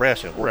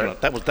Nebraska, working on,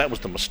 that was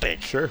the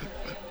mistake. Sure.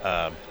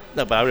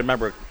 No, but I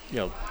remember,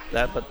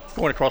 that. But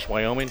going across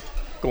Wyoming,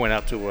 going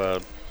out to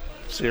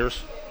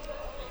Sears,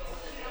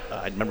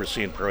 I remember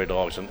seeing prairie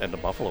dogs and the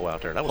buffalo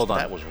out there. Hold on.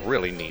 That was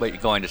really neat. Wait,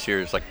 you're going to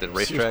Sears, like the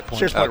racetrack?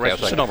 Sears Point Okay, I Raceway,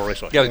 was like- Sonoma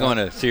Raceway. Yeah, I was going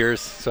to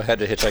Sears, so I had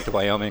to hitchhike to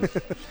Wyoming.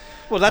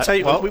 Well, that's how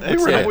you. Well, we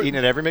it's were. eating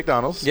at every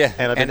McDonald's. Yeah,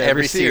 and I've been and to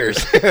every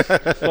Sears.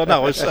 Well,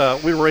 no, it's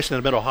we were racing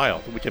in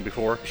Mid-Ohio the weekend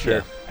before.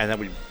 Sure. And then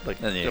we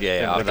like. And yep,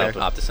 yeah, and then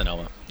off to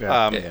Sonoma.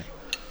 Yeah. Yeah.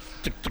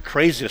 The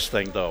craziest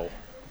thing, though,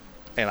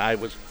 and I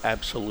was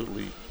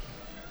absolutely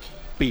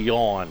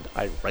beyond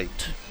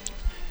irate.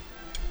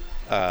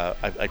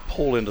 I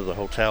pull into the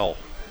hotel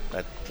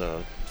at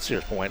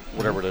Sears Point,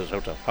 whatever it is,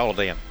 hotel,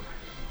 Holiday Inn.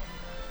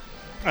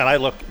 And I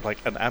look like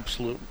an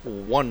absolute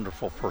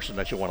wonderful person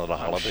that you wanted a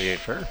Holiday Inn.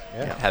 Sure.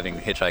 Yeah. Having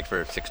hitchhiked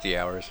for 60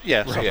 hours.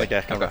 Yeah, something like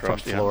that. Okay. Coming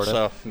across From the Florida.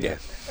 So, Yeah.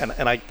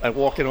 and I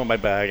walk in with my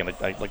bag and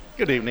I like,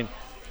 good evening.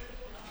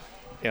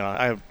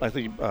 I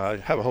think I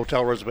have a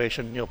hotel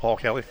reservation. Paul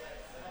Kelly.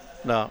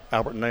 No,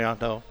 Albert.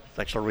 No.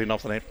 Thanks for reading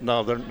off the name.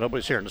 No,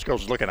 nobody's here. And this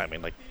girl's looking at me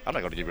like, I'm not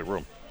going to give you a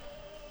room.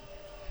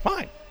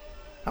 Fine.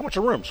 How much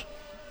are rooms?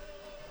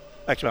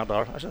 X amount of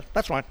dollars. I said,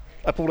 that's fine.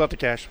 I pulled out the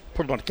cash,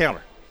 put it on the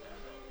counter.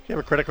 You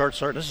have a credit card,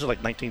 sir? This is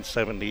like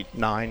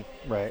 1979.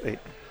 Right.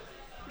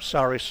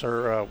 Sorry,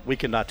 sir, we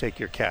cannot take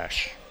your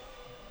cash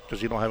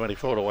because you don't have any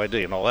photo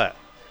ID and all that.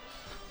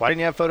 Why didn't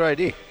you have photo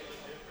ID?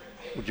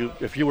 Would you,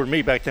 if you were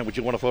me back then, would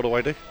you want a photo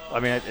ID? I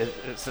mean,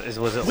 was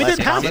it We less didn't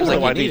have common? Seems photo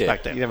like you IDs need back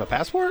it. then. You have a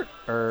passport,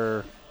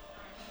 or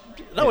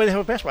No, we didn't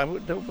have a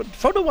passport. But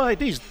photo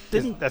IDs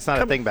didn't. that's not a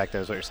come- thing back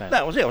then? Is what you're saying?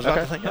 That was it. It was not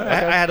Okay. the thing. Okay.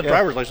 I had a Yeah.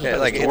 driver's license. Yeah, that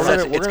like was it's, stored.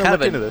 such- we're it's gonna kind of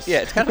look a, into this. Yeah,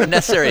 it's kind of a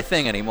necessary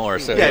thing anymore.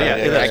 So Yeah, I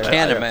yeah.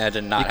 can't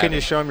imagine not You couldn't having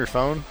just show them your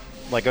phone,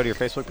 like go to your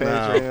Facebook page or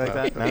anything like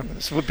that. No.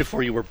 This was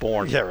before you were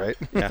born. Yeah. Right.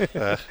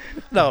 Yeah,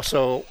 no,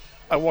 so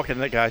I walk in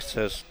and the guy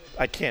says,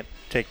 I can't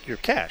take your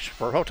cash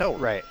for a hotel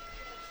room. Right.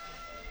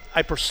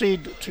 I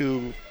proceed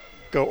to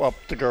go up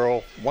the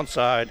girl one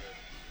side,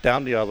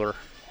 down the other,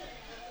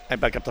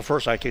 and back up the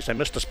first side in case I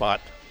missed a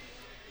spot.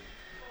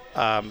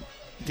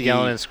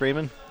 Yelling and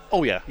screaming.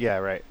 Oh, yeah. Yeah.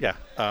 Right. Yeah.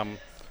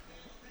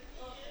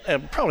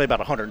 And probably about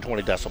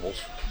 120 decibels.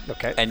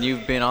 Okay. And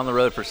you've been on the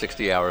road for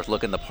 60 hours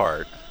looking the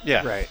part,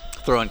 Yeah. right.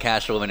 throwing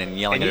cash to women and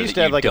yelling And at you her used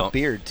that to have you like don't. a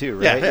beard too,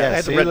 Yeah, right? yeah, I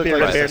had so the you red look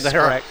beard, like the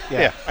hair. correct.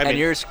 Yeah. I And mean,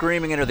 you're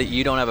screaming at her that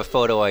you don't have a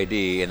photo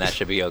ID and that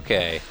should be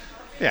okay.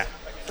 yeah.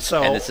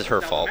 So, And this is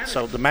her fault.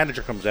 So the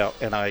manager comes out,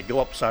 and I go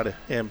up beside of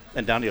him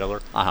and down the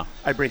other. Uh-huh.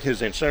 I bring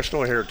his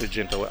ancestral heritage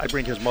into it. I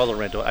bring his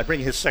mother into it. I bring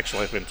his sex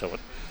life into it.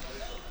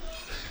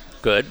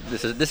 Good.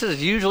 This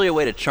is usually a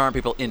way to charm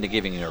people into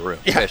giving you a room,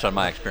 based on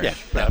my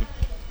experience.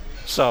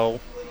 So,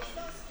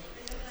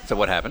 So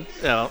what happened?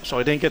 so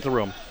I didn't get the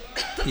room.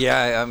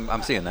 Yeah,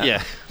 I'm seeing that.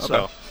 Yeah. Okay.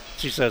 So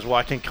she says, "Well,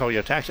 I can call you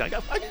a taxi." I go,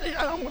 I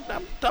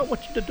don't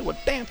want you to do a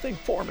damn thing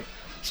for me.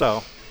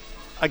 So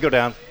I go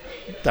down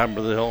by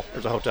the hill.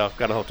 There's a hotel.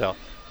 Got a hotel.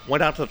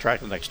 Went out to the track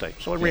the next day.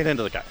 So I ran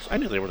into the guys. I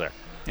knew they were there.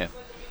 Yeah.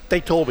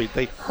 They told me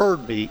they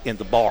heard me in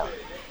the bar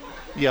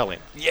yelling.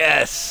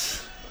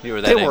 Yes. You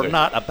were that They were angry.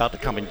 not about to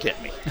come and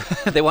get me.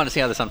 They wanted to see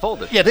how this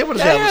unfolded. Yeah, they would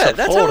have Yeah, had this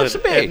that's how it unfolded.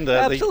 should be. And,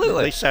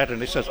 Absolutely. They sat there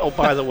and they says, "Oh,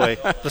 by the way,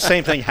 the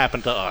same thing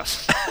happened to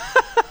us."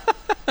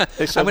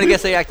 They said, I'm going to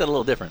guess they acted a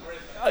little different.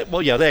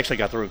 Well, yeah, they actually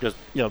got through because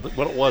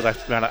what it was. I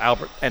found out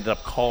Albert ended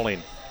up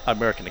calling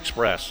American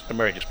Express.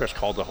 American Express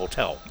called the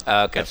hotel.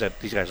 Okay. And said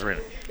these guys are in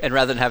it. And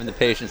rather than having the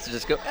patience to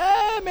just go,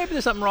 maybe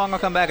there's something wrong, I'll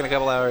come back in a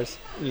couple hours.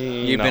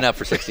 You've no. been up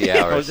for 60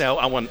 hours. No,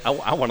 I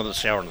wanted to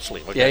shower and to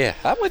sleep. Yeah, Okay? yeah.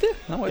 I'm with you.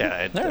 I'm with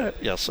Yeah, you. All right.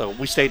 yeah. So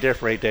we stayed there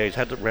for 8 days.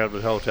 Had to rent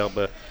the hotel,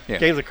 but Yeah.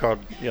 gave the card,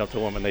 to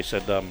them, and they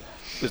said,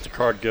 "Is the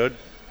card good?"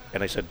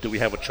 And I said, "Do we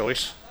have a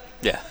choice?"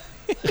 Yeah.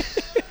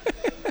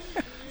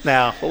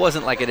 Now, Well, it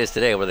wasn't like it is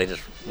today where they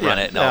just run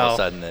Yeah, it and all of no. a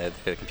sudden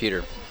the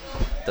computer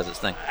does its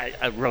thing.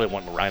 I really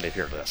want Ryan to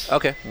hear this.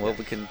 Okay. Well,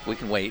 we can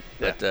wait.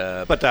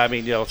 Yeah. But, I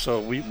mean, so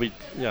we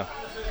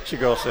she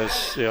girl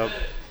says,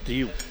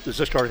 is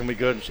this card gonna be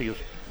good? And she goes,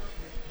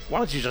 why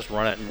don't you just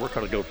run it and we're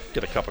gonna go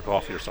get a cup of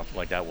coffee or something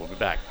like that. We'll be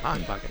back.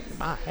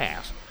 My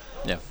ass.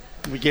 yeah.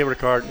 We gave her the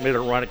card, made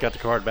her run it, got the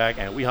card back,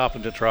 and we hopped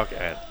in the truck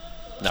and That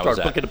was started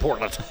that. booking to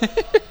Portland.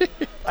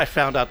 I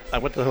found out, I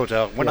went to the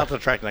hotel, went out to the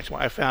track the next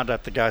morning. I found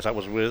out the guys I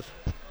was with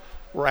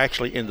were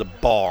actually in the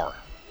bar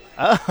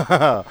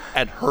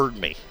and heard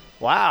me.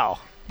 Wow.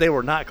 They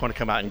were not going to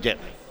come out and get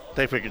me.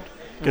 They figured,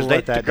 because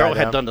Let the that girl die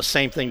had down. done the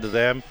same thing to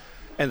them,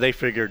 and they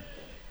figured,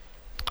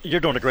 you're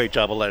doing a great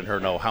job of letting her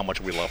know how much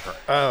we love her.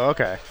 Oh,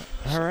 okay.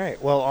 All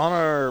right. Well, on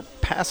our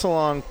pass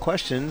along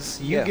questions,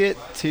 you Yeah. get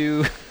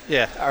to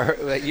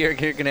Yeah. You're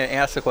going to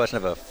ask the question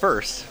of a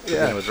first for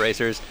Yeah. Dinner with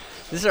Racers.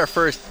 This is our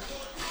first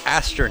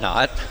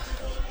astronaut,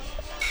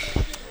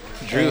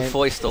 Drew And-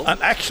 Feustel. An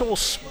actual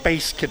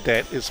space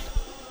cadet is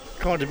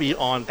going to be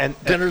on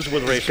Dinners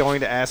with He's Racers. going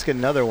to ask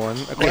another one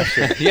a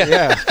question.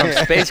 yeah, from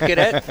space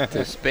cadet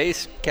to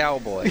space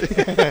cowboy.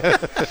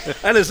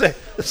 That is a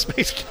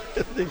space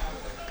cadet.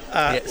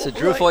 Yeah, so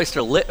Drew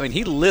Feustel,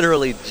 he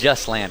literally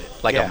just landed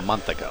like Yeah. a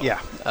month ago. Yeah.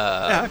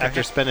 Yeah, okay.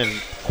 After spending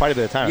quite a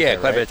bit of time. Yeah, up there,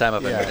 quite a bit right? of time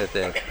up Yeah. at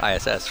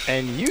the ISS.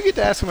 And you get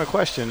to ask him a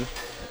question.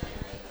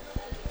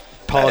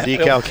 Paul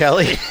Decal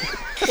Kelly.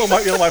 Well,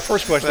 my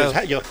first question is,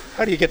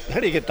 how do you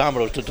get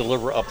Domino's to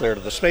deliver up there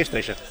to the space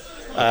station?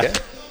 Okay.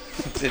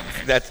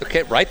 That's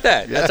okay. Write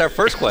that. That's our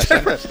first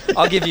question.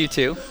 I'll give you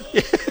two.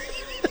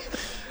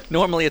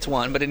 Normally it's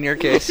one, but in your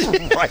case,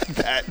 Write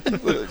that.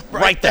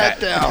 write that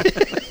down.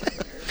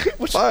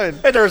 Fine.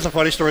 And there's a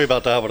funny story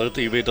about Domino's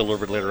that you be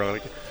delivered later on.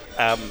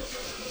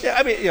 Yeah,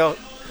 I mean,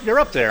 you're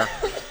up there,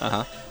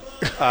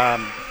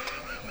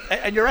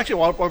 and you're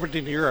actually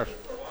orbiting the Earth.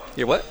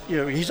 You're what?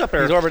 He's up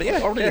there. He's orbiting.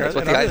 Yeah, orbiting yeah, Earth. that's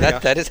what and the, everything,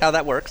 that, that is how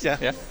that works. Yeah.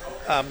 Yeah.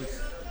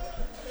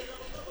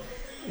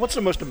 What's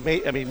the most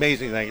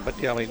amazing thing? But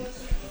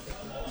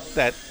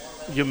that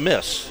you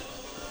miss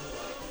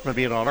from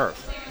being on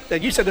Earth.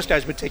 And you said this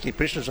guy's been taking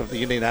pictures of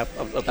the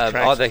of the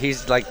tracks.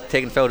 He's like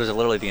taking photos of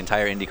literally the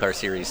entire IndyCar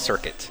series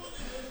circuit.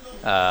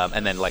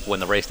 And then like when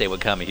the race day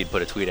would come, he'd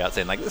put a tweet out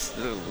saying like, "This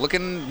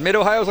Mid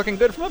Ohio's looking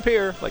good from up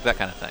here," like that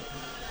kind of thing.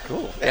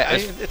 Cool. Yeah,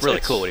 it's really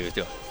cool what he was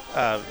doing.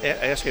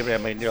 Ask him. I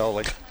mean,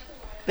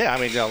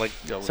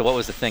 So what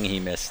was the thing he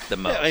missed the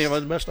most? Yeah,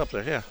 messed up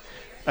there. Yeah.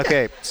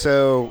 Okay,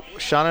 so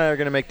Sean and I are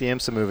going to make the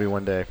IMSA movie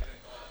one day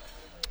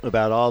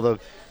about all the,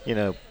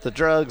 the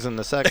drugs and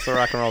the sex, the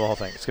rock and roll, the whole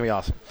thing. It's going to be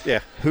awesome.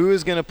 Yeah. Who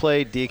is going to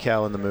play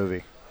Decal in the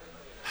movie?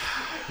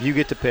 You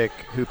get to pick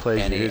who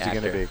plays Any you. Who's he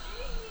going to actor.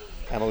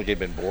 be? I don't think they've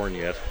been born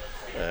yet.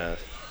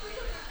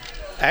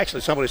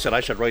 Actually, somebody said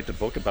I should write the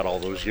book about all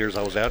those years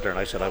I was out there, and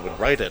I said I would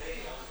write it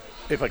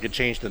if I could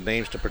change the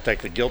names to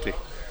protect the guilty.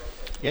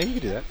 Yeah, you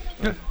can do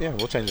that. Yeah,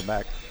 we'll change it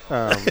back.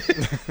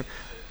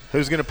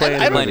 Who's going to play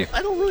in I the movie?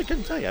 don't really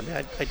couldn't tell you. I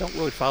mean, I don't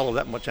really follow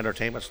that much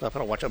entertainment stuff. I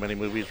don't watch that many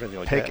movies or anything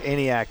like Pick that.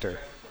 any actor.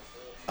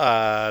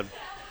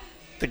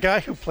 The guy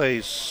who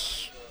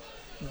plays,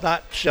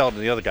 not Sheldon,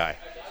 the other guy,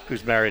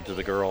 who's married to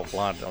the girl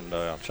blonde on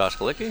the Josh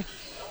Galicki?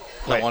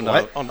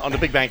 on the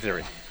Big Bang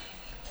Theory.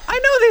 I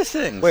know these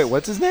things. Wait,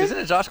 what's his name? Isn't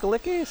it Josh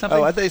Galicki? Something?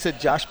 Oh, I thought you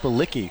said Josh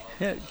Balicki.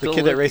 Yeah, The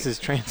kid that Galicki. races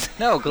trans.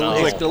 No, No.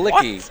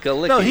 Galicki.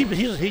 Galicki. No,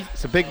 he's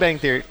It's a Big Bang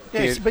Theory.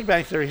 he's the Big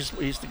Bang Theory.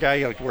 He's the guy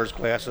who wears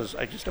glasses.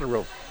 I just got a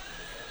real.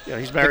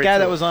 He's The married. guy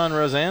to that was on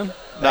Roseanne?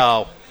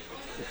 no.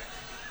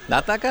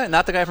 Not that guy?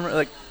 Not the guy from,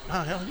 like,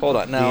 Oh, hell, hold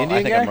on. No, I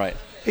Indian think guy? I'm right.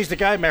 He's the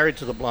guy married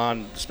to the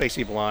blonde,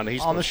 spacey blonde.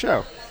 He's On the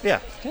show.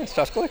 Yeah. Yeah, it's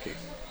Josh Galicki.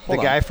 The Hold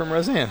on. guy from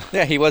Roseanne.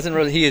 Yeah, he was in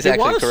He is He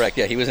actually was? correct.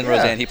 Yeah, he was in Yeah.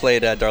 Roseanne. He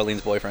played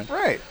Darlene's boyfriend.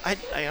 Right. I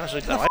honestly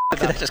How don't.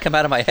 did that just come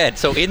out of my head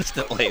so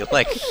instantly?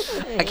 Like,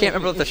 I can't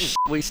remember what the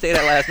we stayed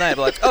at last night.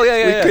 But like, oh,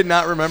 yeah. We could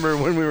not remember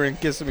when we were in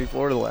Kissimmee,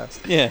 Florida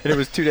last. Yeah. And it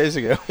was 2 days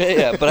ago.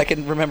 Yeah, but I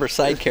can remember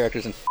side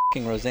characters in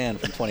f***ing Roseanne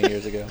from 20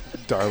 years ago.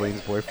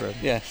 Darlene's boyfriend.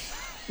 Yeah.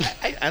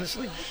 I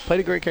honestly. Played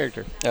a great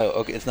character.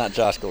 Oh, okay. It's not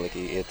Josh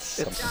Galicki. It's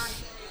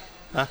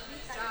something.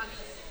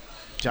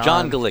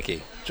 John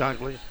Galicki. John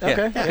Glee. Yeah.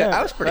 Okay. Yeah,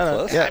 I was pretty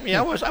close. Yeah. I mean,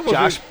 I was.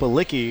 Josh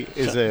Balicki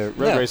is a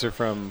road Yeah. racer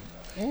from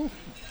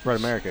Road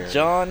America. area.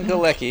 John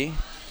Galecki.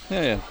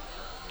 Yeah.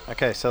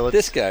 Okay, so let's.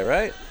 This guy,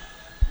 right?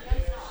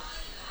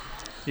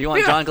 You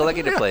want John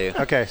Galecki to play you?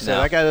 Okay, so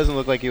No. that guy doesn't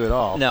look like you at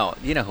all. No,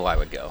 you know who I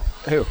would go.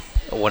 Who?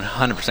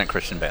 100%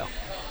 Christian Bale.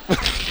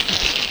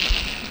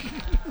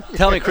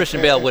 Tell me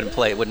Christian Bale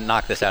wouldn't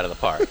knock this out of the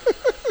park.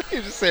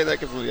 You just say that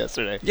because of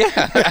yesterday. Yeah.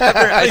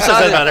 I says saw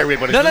that that. about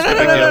everybody.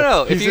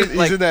 No. If He's, you,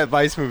 he's in that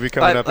Vice movie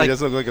coming up. like- He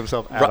doesn't look like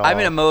himself at all. I'm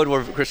in a mode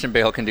where Christian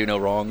Bale can do no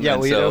wrong. Yeah,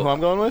 and well, you so, know who I'm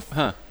going with?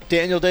 Huh.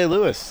 Daniel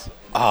Day-Lewis.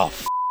 Oh,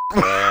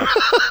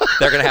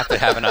 they're gonna have to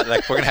have we're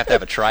gonna have to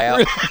have a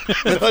tryout.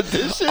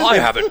 Audition. I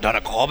haven't done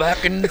a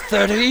callback in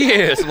 30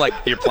 years. I'm like,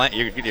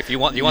 if you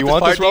want You this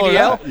want part this role or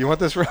DDL? not? You want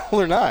this role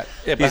or not?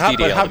 Yeah, He's but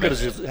DDL how to good me. is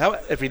his?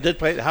 If he did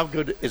play, how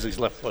good is his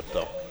left foot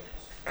though?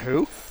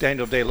 Who?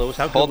 Daniel Day-Lewis.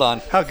 How good? Hold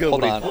on. How good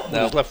Hold would, on. he, would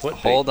No. his left foot be?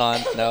 Hold on.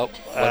 No.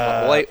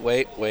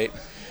 Wait.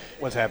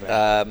 What's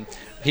happening?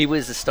 He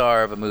was the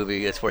star of a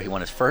movie. That's where he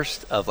won his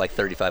first of like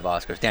 35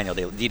 Oscars. Daniel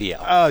Day, DDL.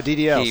 Oh,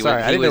 DDL. He Sorry, was-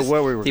 I didn't was- know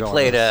where we were he going.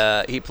 Played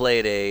with he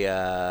played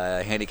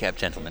a handicapped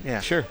gentleman. Yeah,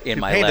 Sure. In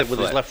He my painted left with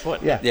foot. his left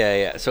foot. Yeah.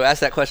 Yeah. So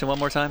ask that question one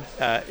more time.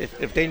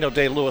 If Daniel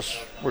Day-Lewis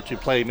were to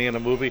play me in a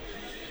movie,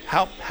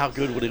 how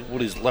good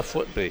would his left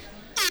foot be?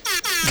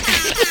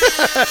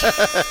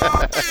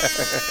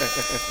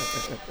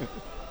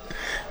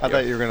 I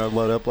thought you were going to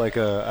load up like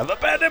a. I've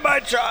abandoned my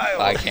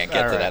child. I can't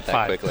get All to right, that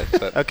fine. quickly.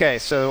 But Okay,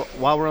 so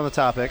while we're on the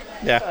topic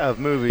Yeah. of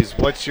movies,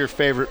 what's your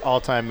favorite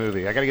all-time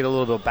movie? I got to get a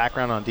little bit of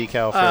background on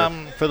Decal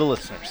for the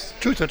listeners.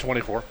 Truth in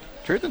 24.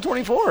 Truth in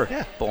 24.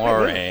 Yeah.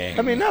 boring.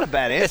 I mean, not a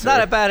bad answer. it's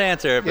not a bad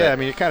answer. But Yeah, I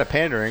mean, you're kind of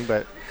pandering,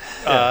 but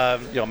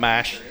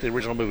MASH, the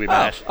original movie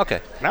MASH.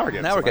 okay. now we're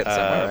getting Now we're somewhere. getting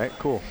somewhere. All right,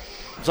 cool.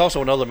 There's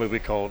also another movie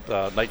called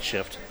Night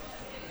Shift.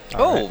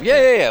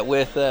 Yeah.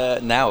 With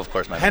now, of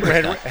course, my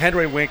memory's gone.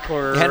 Henry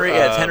Winkler.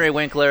 It's Henry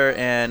Winkler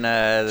and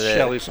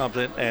Shelley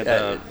something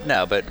and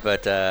no, but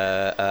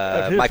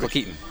Michael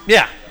Keaton.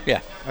 yeah.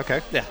 Yeah.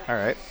 Okay. Yeah. All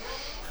right.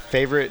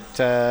 Favorite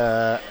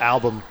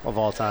album of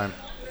all time?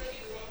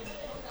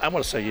 I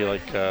want to say you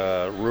like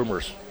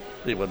Rumors,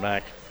 Fleetwood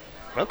Mac,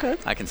 Okay.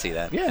 I can see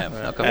that. Yeah.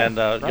 Okay. and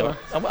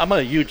I'm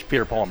a huge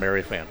Peter Paul and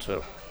Mary fan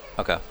too.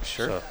 Okay.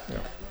 Sure. So,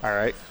 All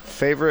right.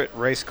 Favorite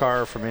race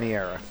car from any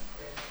era?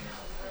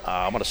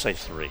 I'm going to say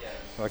 3.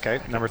 Okay.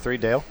 Number 3,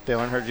 Dale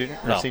Earnhardt Jr.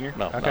 or No, Senior.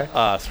 no, Okay.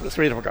 no.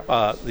 3 different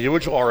cars. The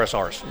original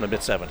RSRs in the mid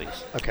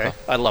 '70s. Okay.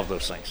 I love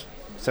those things.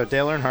 So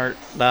Dale Earnhart.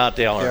 Not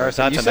Dale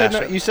Earnhardt. You That's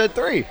said, a you said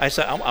 3. I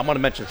said I'm going to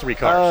mention 3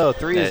 cars. Oh,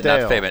 3 is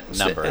Dale. Not favorite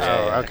number.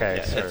 Oh,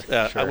 okay.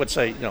 Yeah, Sure. I would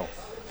say the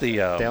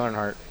Dale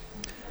Earnhardt.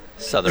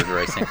 Southern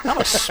Racing. I'm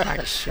gonna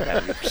smack the shit out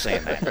of you for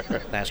saying that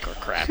NASCAR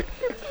crap.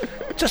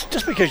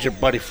 Just because your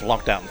buddy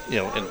flunked out,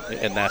 in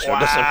NASCAR.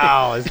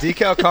 Wow. Is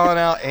Decal calling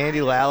out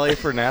Andy Lally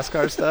for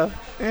NASCAR stuff?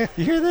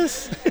 You hear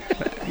this?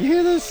 You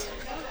hear this?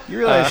 You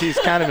realize he's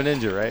kind of a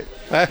ninja, right?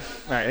 All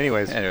right.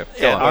 Anyways. Anyway,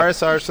 Yeah, go on.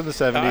 RSRs from the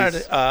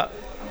 70s.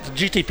 The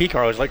GTP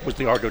car I was like was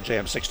the Argo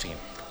JM16.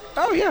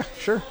 Oh, yeah.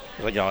 Sure.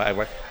 Like,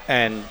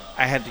 and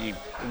I had the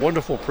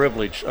wonderful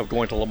privilege of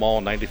going to Le Mans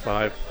in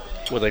 '95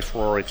 with a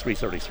Ferrari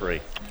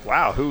 333.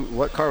 Wow.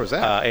 What car was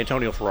that?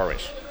 Antonio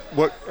Ferraris.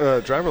 What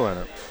driver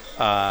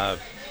lineup?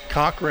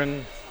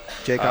 Cochran.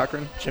 Jay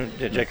Cochran?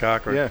 Jay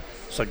Cochran. Yeah.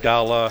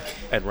 Sagala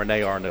and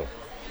Rene Arnoux.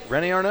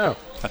 Rene Arnoux.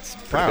 That's a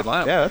pretty good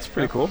lineup. Yeah, that's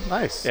pretty cool.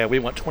 Nice. Yeah, we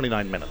went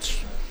 29 minutes.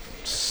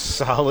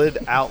 Solid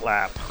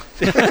outlap.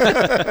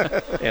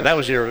 And that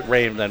was your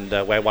Ray, and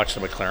I watched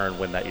the McLaren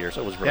win that year,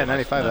 so it was really Yeah,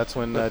 nice. 95. That's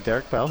when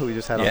Derek Bell, who we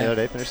just had on Yeah. the other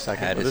day, finished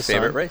second. Had with his son.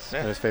 favorite race.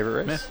 Had his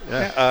favorite race.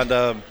 Yeah.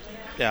 And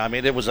I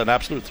mean, it was an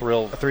absolute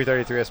thrill. A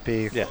 333 SP.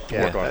 Yeah, to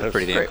Yeah, work on it. That's It was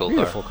pretty damn great. cool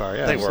Beautiful car. car.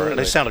 Yeah, They were, and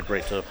absolutely. they sounded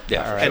great too.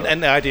 Yeah. All right.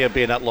 And the idea of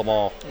being at Le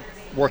Mans,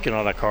 working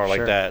on a car like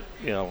Sure. that,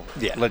 Yeah.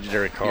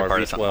 legendary car, You're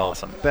part of something V12.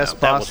 awesome. Best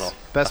that was boss. all.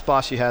 Best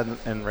boss you had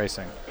in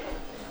racing.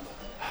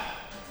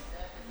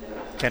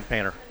 Ken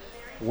Painter,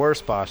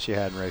 Worst boss you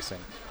had in racing.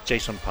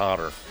 Jason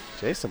Potter.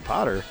 Jason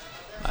Potter.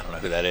 I don't know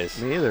who that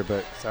is. Me either,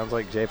 but sounds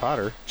like Jay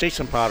Potter.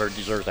 Jason Potter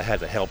deserves to have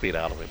the hell beat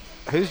out of him.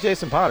 Who's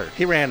Jason Potter?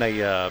 He ran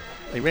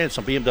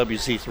some BMW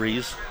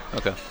Z3s.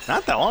 Okay.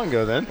 Not that long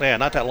ago, then. Yeah,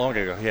 not that long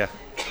ago. Yeah.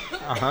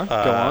 Uh-huh.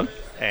 Go on.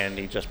 And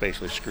he just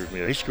basically screwed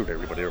me. He screwed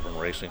everybody over in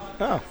racing.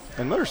 Oh,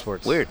 in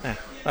motorsports. Weird. You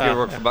ever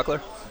work for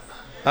Buckler?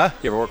 Huh?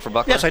 You ever work for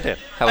Buckler? Yes, I did.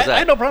 How was that? I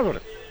had no problem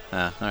with it.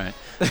 All right.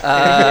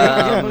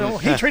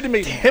 He treated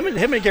me. Him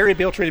and Gary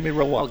Beale treated me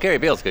real well. Well, Gary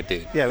Beale's a good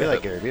dude. Yeah, we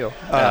like Gary Beale.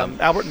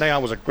 Albert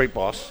Nail was a great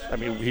boss. I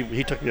mean,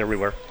 he took me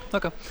everywhere.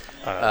 Okay.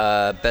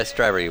 Best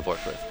driver you've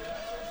worked with?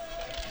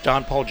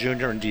 Don Paul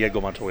Jr. and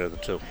Diego Montoya, the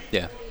two.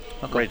 Yeah.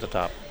 Right at the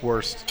top.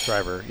 Worst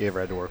driver you ever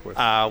had to work with.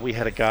 We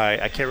had a guy.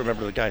 I can't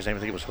remember the guy's name. I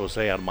think it was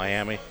Jose out of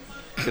Miami.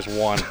 Just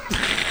one.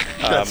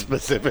 That's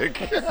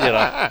specific.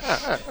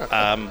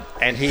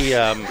 And he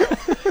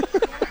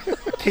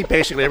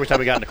basically every time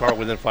we got in the car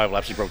within 5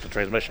 laps, he broke the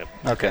transmission.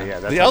 Okay, yeah.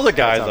 The other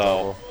guy that sounds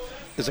though awful.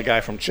 is a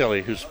guy from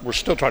Chile we're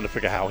still trying to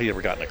figure out how he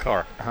ever got in the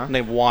car.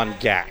 Named Juan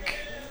Gack.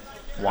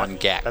 One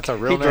Gack. That's a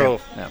real He name.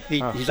 drove.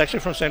 Yeah. He's actually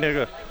from San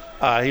Diego.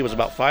 He was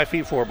about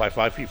 5'4" by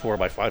 5'4"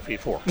 by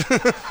 5'4".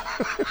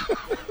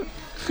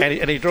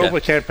 and he drove Yeah.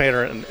 with Ken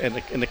Painter in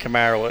the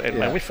Camaro, and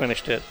Yeah. we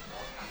finished it.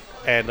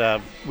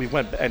 And we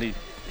went, and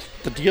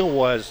the deal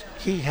was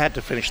he had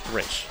to finish the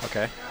race.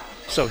 Okay.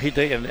 So he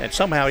did, and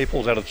somehow he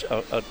pulls out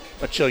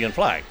a Chilean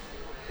flag.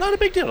 Not a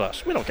big deal to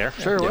us. We don't care.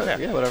 Sure,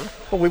 yeah, whatever.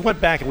 But we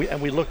went back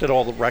and we looked at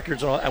all the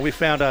records and we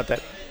found out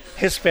that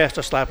his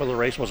fastest lap of the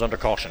race was under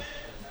caution.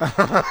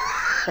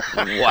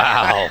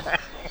 Wow.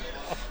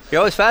 You're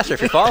always faster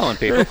if you're following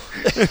people.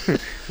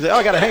 Oh,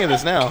 I got a hang of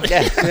this now.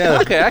 Yeah.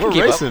 Okay, I can We're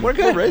keep racing. up. We're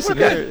good. We're racing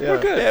We're here. good. Yeah.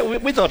 We're good. Yeah,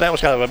 we thought that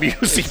was kind of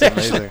amusing.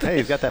 Amazing. Hey,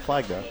 he's got that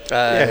flag though.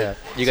 Yeah.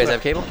 You guys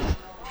have cable?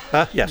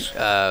 Yes.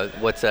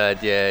 What's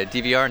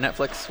DVR,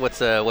 Netflix? What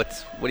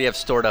do you have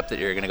stored up that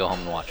you're gonna go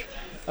home and watch?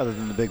 Other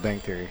than the Big Bang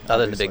Theory.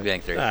 Other than the Big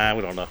obviously. Bang Theory.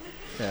 We don't know.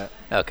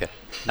 Yeah. Okay.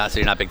 So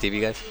you're not big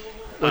TV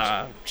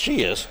guys?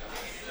 She is.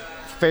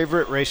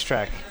 Favorite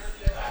racetrack?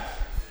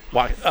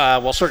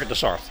 Well, Circuit du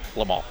Sarthe,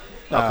 Le Mans.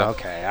 Oh,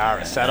 okay. All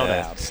right. Settle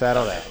down.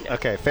 Settle down.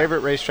 Okay. Favorite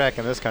racetrack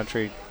in this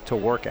country to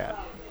work at?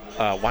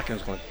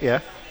 Watkins Glen. Yeah.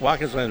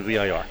 Watkins Glen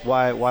VIR.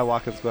 Why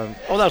Watkins Glen?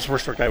 Oh, that was the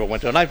first track I ever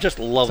went to, and I just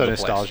love So the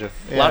nostalgia.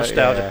 place. A lot of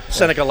nostalgia. Yeah.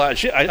 Seneca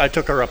Lodge. I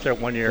took her up there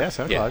one year. Yeah,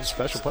 Seneca Lodge,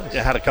 special place. I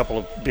had a couple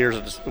of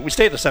beers. We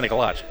stayed at the Seneca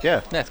Lodge.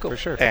 Yeah. That's cool. For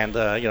sure. And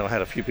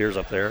had a few beers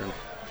up there.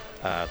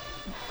 And,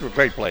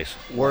 great place.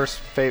 Least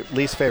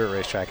favorite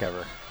racetrack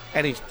ever?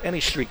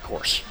 Any street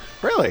course.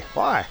 Really?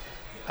 Why?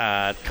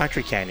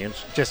 Country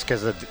Canyons. Just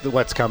because of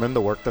what's coming,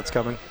 the work that's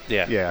coming.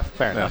 Yeah. Yeah,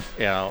 fair enough.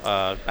 You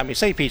know, I mean,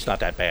 St. Pete's not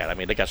that bad. I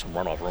mean, they got some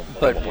runoff room.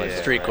 But places.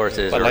 street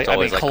courses But are like, I mean,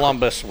 always like.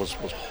 Columbus was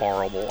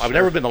horrible. I've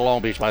never been to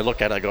Long Beach. When I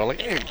look at it, I go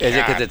like, Is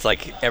it because it's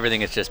like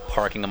everything is just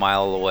parking a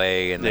mile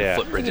away and then Yeah.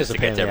 footbridges Just to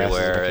a pain get in the ass as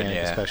a everywhere? And mechanic,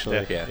 yeah.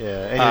 especially.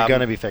 Yeah. And you're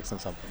gonna be fixing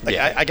something. Like,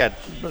 Yeah. I got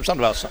something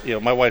about, you know,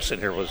 my wife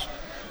sitting here was,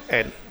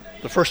 and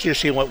the first year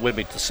she went with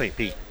me to St.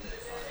 Pete,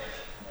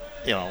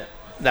 you know,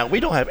 now we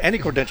don't have any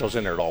credentials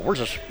in there at all. We're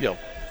just, you know,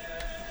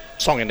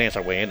 song and dance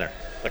our way in there,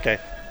 okay?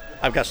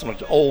 I've got some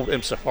old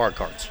IMSA hard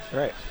cards.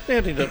 Right.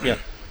 Yeah,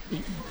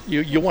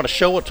 you want to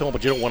show it to them,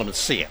 but you don't want them to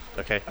see it,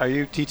 okay? Are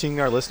you teaching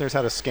our listeners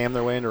how to scam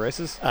their way into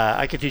races?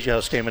 I can teach you how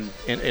to scam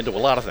into a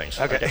lot of things.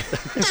 Okay.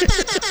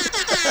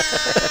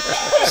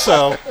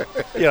 So,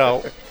 you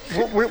know,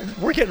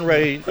 we're getting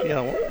ready. You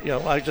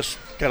know, I just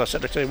kind of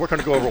said, we're going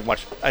to go over and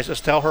watch. I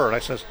just tell her, and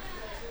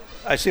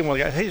I see one of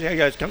the guys. Hey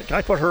guys, can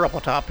I put her up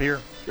on top here?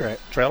 Right.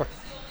 Trailer.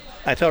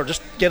 I tell her,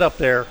 just get up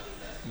there,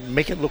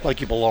 make it look like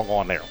you belong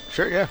on there.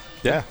 Sure. Yeah.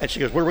 Yeah. And she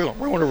goes, where are we going?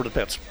 We're going over to the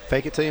pits.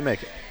 Fake it till you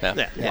make it.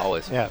 Yeah,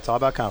 always. Yeah. It's all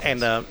about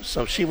confidence. And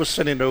so she was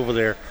sitting over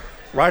there,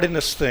 riding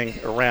this thing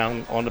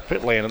around on the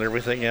pit lane and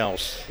everything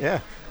else. yeah.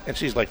 And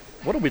she's like,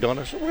 what are we doing?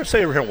 I said, we're going to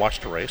stay over here and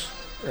watch the race.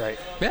 Right.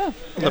 Yeah.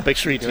 On the big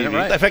screen Doing TV. it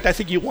right. In fact, I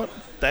think you won.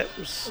 That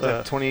was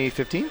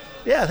 2015.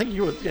 yeah. I think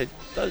you were. Yeah,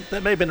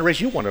 that may have been the race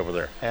you won over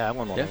there. Yeah, I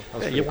won one. Yeah. That was Yeah,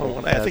 pretty you won cool.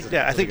 one. I think.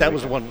 Yeah, I was a think good that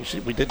was the weekend.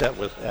 one we did that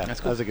with. Yeah,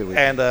 that was a good week.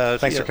 And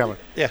Thanks yeah, for coming.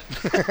 Yeah.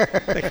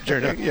 Thank you,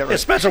 Jerry. Yeah, right.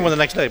 Spencer won the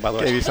next day, by the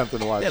way. Gave you something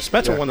to watch. Yeah,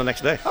 Spencer won the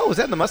next day. Oh, was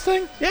that in the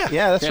Mustang? Yeah.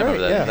 Yeah, that's Yeah, right.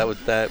 remember Yeah.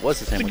 that was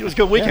the same It one. was a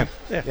good weekend.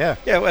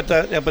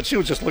 Yeah. But she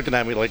was just looking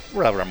at me like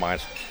we're out of our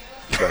minds,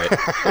 Right.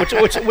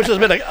 which has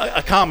been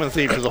a common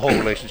theme through the whole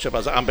relationship.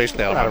 I'm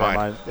basically out of my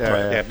mind.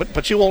 Yeah.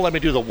 But she won't let me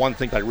do the one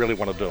thing I really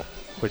want to do: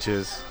 Which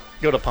is.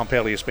 go to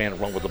Pompallier Span and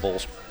run with the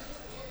bulls.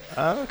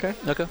 Okay.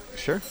 Okay.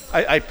 Sure.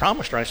 I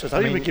promised her. I said,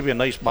 I'll even give you a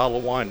nice bottle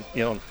of wine.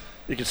 You know,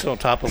 you can sit on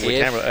top of the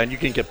If- camera and you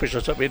can get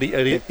pictures of any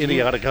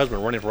idiotic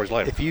husband running for his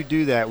life. If you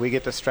do that, we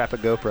get to strap a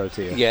GoPro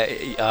to you. Yeah,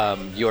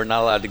 you are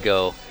not allowed to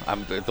go.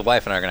 The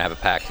wife and I are going to have a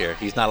pact here.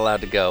 He's not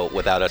allowed to go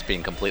without us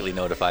being completely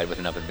notified with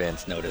enough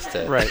advance notice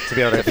to Right, to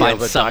be able to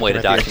find some way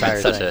to document the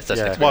document entire such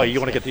thing. an Yeah. Why, you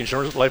want to get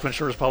the life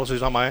insurance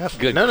policies on my ass?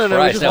 Good No, we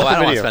Christ, just no, want I the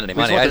don't want to video. spend any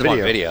We just money. I want just the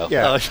want video.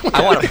 video. Yeah.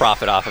 I want to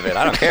profit off of it.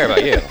 I don't care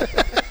about you.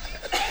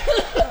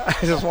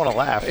 I just want to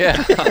laugh. Yeah.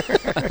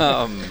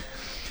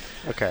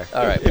 Okay.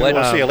 All right. If you What,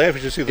 want to see a laugh,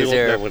 you just see the is old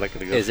there, guy we're not going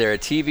to go. is there a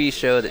TV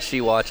show that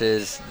she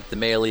watches that the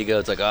male ego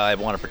is like, oh, I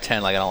want to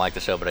pretend like I don't like the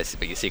show, but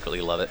you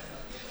secretly love it?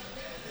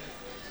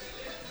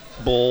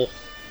 Bull.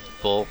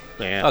 Bull.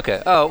 Yeah.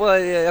 Okay. Oh well.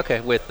 Yeah.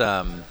 Okay. With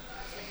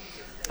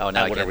Oh,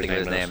 now I can't whatever think of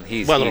his name.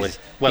 is. Weatherly.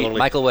 Weatherly.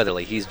 Michael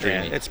Weatherly. He's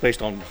dreamy. Yeah, it's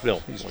based on Phil.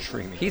 He's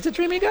dreamy. He's a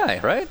dreamy guy,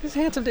 right? He's a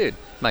handsome dude.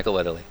 Michael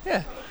Weatherly.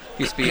 Yeah.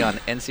 Used to be on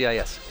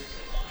NCIS.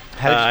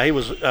 He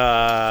was.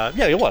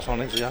 Yeah, he was on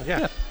NCIS.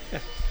 Yeah.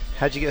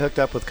 How'd you get hooked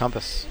up with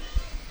Compass?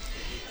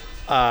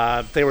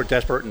 They were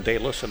desperate and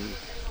dateless, and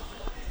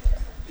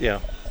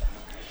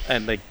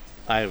and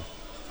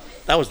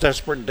that was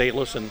desperate and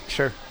dateless, and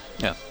Sure.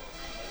 Yeah.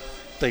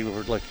 they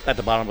were like at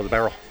the bottom of the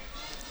barrel.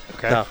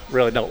 Okay. No,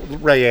 really, no.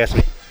 Ray asked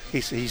me. He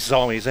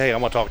saw me. He said, "Hey, I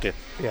want to talk to you."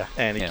 Yeah.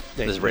 And Yeah, he,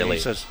 this is Ray he Lee.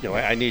 says,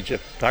 I need you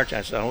to talk to you.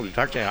 I said, I don't need to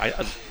talk to you.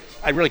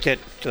 I really can't,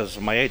 because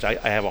of my age, I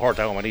have a hard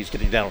time on my knees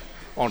getting down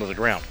onto the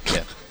ground.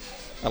 Yeah.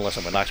 Unless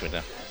someone knocks me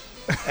down.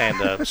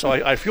 And so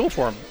I fueled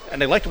for him,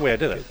 and they liked the way I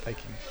did it. Thank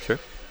you. Sure.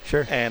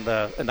 Sure. And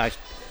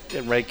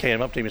Ray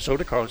came up to me and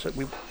said, Carl, said,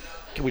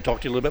 can we talk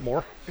to you a little bit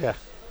more? Yeah.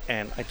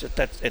 And it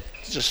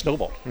just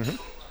snowballed. Mm-hmm.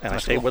 And I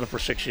stayed with him for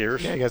 6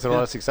 years. Yeah, you guys had a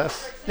lot of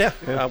success. Yeah.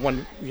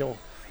 When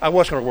I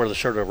was going to wear the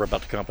shirt over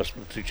about the Compass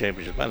with the 2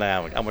 championships, but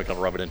now I'm going to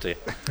rub it into you.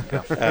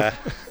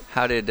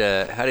 How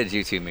did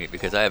you two meet?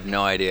 Because I have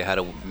no idea how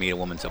to meet a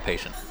woman so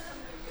patient.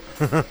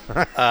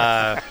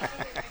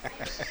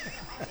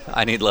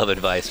 I need love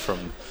advice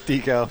from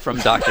Deco.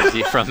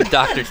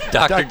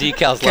 Dr.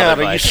 Decal's love God,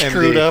 you advice.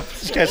 screwed MD. up.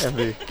 This guy's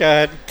MD.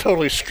 God,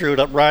 totally screwed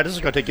up. Ryan, this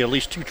is going to take you at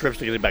least 2 trips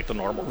to get it back to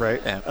normal.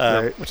 Right. Yeah.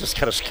 Right. Which is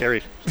kind of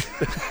scary.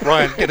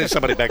 Ryan, getting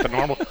somebody back to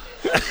normal.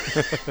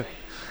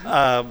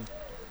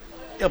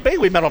 Bailey,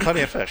 we met on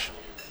Plenty of Fish.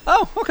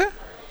 Oh, okay.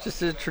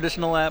 Just a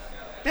traditional app.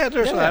 Yeah,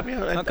 there's Yeah, that. yeah.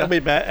 Yeah. And, Okay.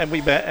 and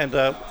we met,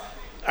 and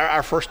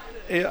our first,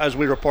 as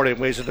we reported in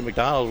Ways into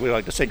McDonald's, we were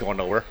like, this ain't going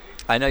nowhere.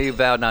 I know you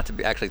vowed not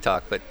to actually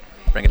talk, but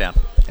bring it down.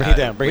 Bring it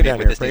down, bring it down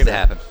This here, needs bring to it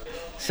down. happen.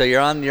 So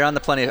you're on the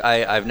Plenty.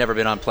 I've never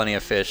been on Plenty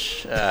of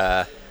Fish,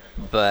 but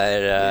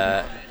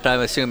I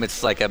assume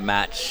it's like a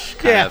match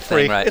kind of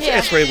free. thing, right?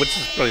 It's free, which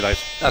is really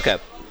nice. Okay.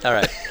 All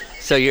right.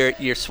 So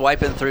you're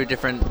swiping through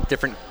different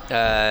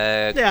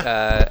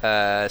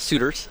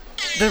suitors,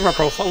 Different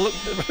profile.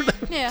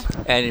 Yeah.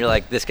 and you're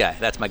like, this guy,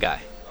 that's my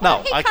guy.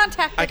 No, He I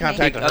contacted me.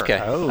 contacted her. Okay.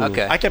 Oh.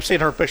 Okay. I kept seeing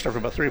her picture for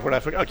about 3 or 4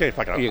 days. Okay,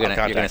 fuck it. You're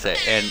gonna say,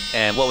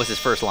 and what was his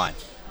first line?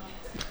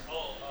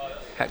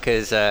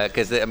 Because I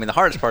mean the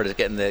hardest part is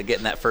getting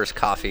that first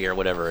coffee or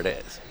whatever it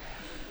is.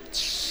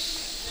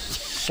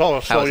 Saw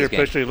was your his game?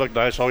 picture, you look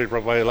nice. Saw your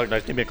profile, you look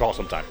nice. Give me a call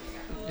sometime.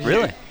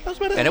 Really? That's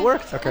what And it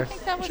worked. Okay. I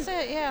think that was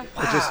it, yeah.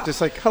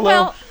 Just like hello.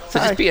 Well, So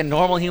just be a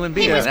normal human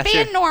being. he was That's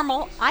being your-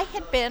 normal. I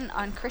had been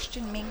on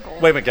Christian Mingle.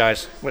 Wait a minute,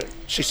 guys. Wait,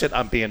 she said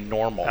I'm being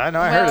normal. I know.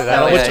 I heard it.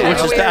 Well, I which- don't- which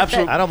is the weird,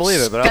 absolute- but I don't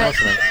believe it, but I'm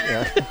But- listening.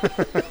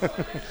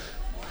 Yeah.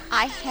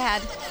 I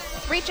had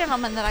 3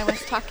 gentlemen that I was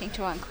talking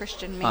to on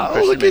Christian Mingle. Oh,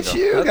 Oh, look Christian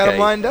at Mingle. you. Got Okay. them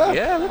lined up.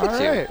 Yeah, look at All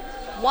you. right.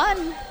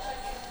 One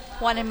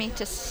wanted me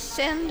to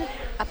send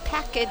a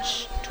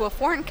package to a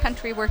foreign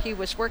country where he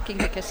was working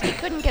because he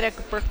couldn't get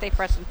a birthday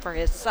present for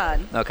his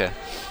son. Okay.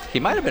 He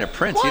might have been a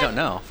prince. You don't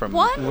know. From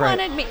One Right.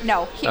 wanted me.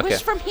 No, he Okay.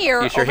 was from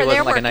here. You sure he over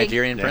there wasn't like a working.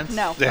 Nigerian prince?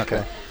 No.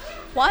 Okay.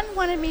 One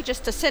wanted me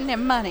just to send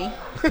him money,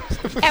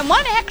 and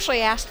one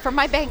actually asked for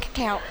my bank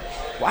account.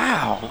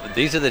 Wow.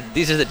 These are the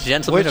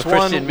gentlemen Which of Christian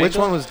one? Which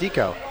Mingle? one was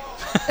Deco?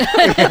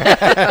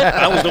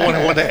 I was the one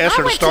who wanted to ask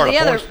her I to went to start the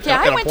a other. porn, Yeah, in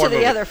I a went to porn the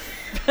movie. other.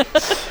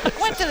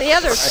 I went to the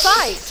other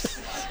site.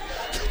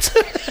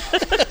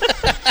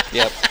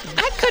 Yep.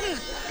 I couldn't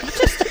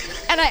just,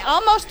 and I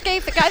almost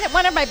gave the guy that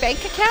wanted my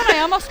bank account. I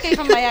almost gave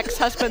him my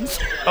ex-husband's.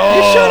 Oh,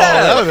 you should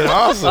have. That would have been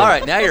awesome. All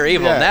right, now you're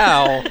evil.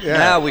 Yeah.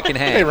 Now we can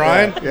hang. Hey,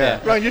 Ryan. Yeah.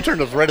 Ryan, you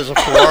turned as red as a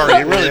Ferrari.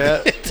 You really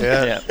Yeah. did.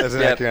 Yeah. Yeah. As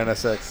an Yep. Acura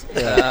NSX.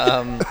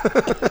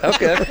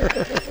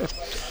 Okay.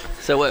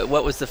 So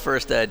what was the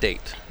first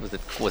date? Was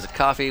it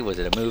coffee? Was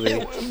it a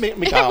movie?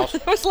 McDonald's.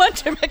 It was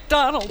lunch at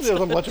McDonald's. It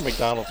was a bunch of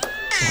McDonald's.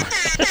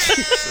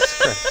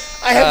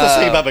 I have to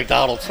say about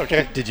McDonald's,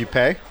 okay? Did you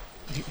pay?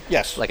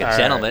 Yes. Like a All right,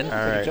 gentleman. All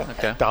right.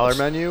 Okay. Dollar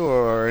menu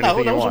or No,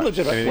 anything that you was want?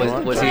 legitimate. Anything you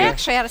want? Was I he?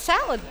 actually had a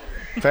salad.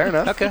 Fair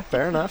enough. Okay.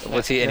 Fair enough.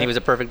 Was he? And he was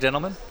a perfect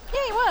gentleman. Yeah,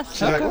 he was.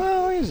 She's like,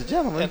 Well, he's a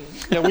gentleman.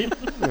 yeah, we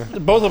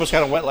both of us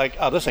kind of went like,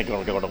 oh, this ain't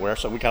going to go nowhere.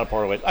 So we kind of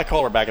parted ways. I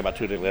called her back about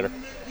 2 days later,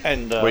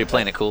 and Were you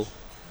playing it cool?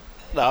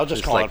 No, I'll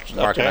just Just call like her.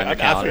 mark it on your I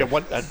calendar.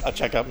 figured I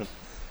check up, and,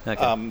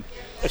 Okay. and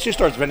she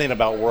starts venting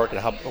about work and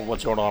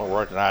what's going on at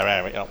work,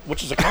 and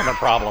which is a common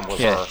problem with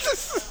Yeah.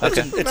 her.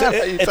 Okay.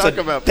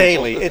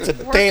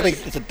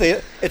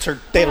 It's her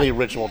daily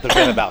ritual to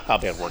vent about how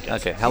bad work is.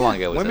 Okay. How long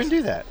ago was Women this?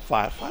 do that.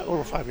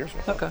 Over 5 years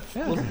ago. Okay.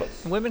 A little bit.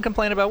 Women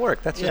complain about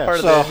work. That's just Yeah. part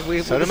of So- the. so do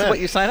this is men. what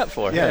you sign up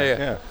for.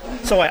 Yeah.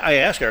 So I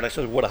asked her, and I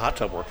said, "Would a hot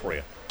tub work for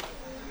you?"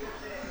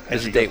 And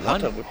This she is date goes, "Hot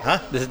one? tub would-" Huh?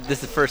 This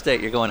is the first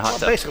date. You're going hot Well,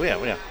 tub. basically,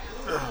 yeah.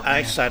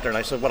 I sat there and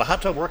I said, "Would a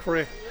hot tub work for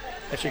you?"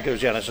 And she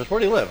goes, "Yeah." And I said, "Where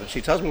do you live?" And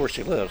she tells me where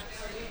she lives,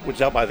 which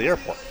is out by the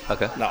airport.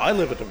 Okay. Now I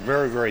live at the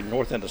very, very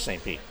north end of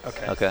St. Pete.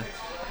 Okay.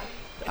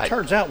 It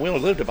turns out we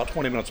only lived about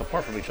 20 minutes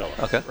apart from each other.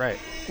 Okay. Right.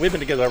 We've been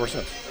together ever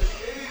since.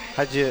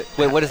 How'd you?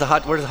 Wait, where does the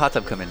hot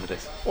tub come into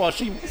this? Well,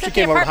 she at the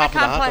came over and hopped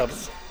in the apartment hot tub,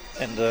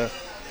 complex. and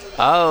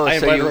Oh, I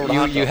so invited her over to the you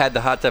hot you tub. had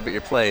the hot tub at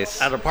your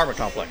place. at an apartment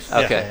complex.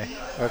 Okay.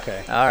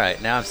 Okay. All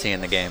right. Now I'm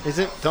seeing the game.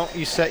 Don't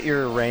you set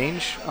your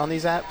range on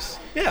these apps?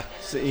 Yeah.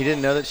 So you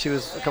didn't know that she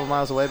was a couple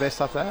miles away based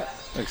off that?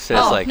 It says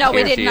Oh, like no, we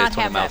here did she not is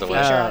 20 have miles that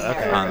away. feature Oh, on there.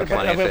 okay. On the But,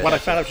 Plenty of when I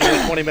Fish. found out she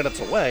was 20 minutes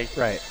away,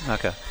 Right.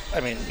 Okay. I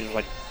mean, it was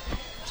like,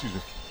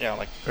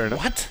 like, Fair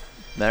enough. what?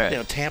 All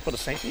right. Tampa to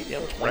St. Pete,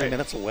 20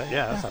 minutes away.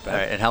 Yeah, that's not All bad.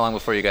 right. And how long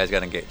before you guys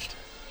got engaged?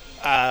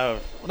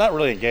 Not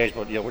really engaged,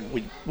 but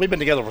we've been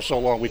together for so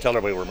long. We tell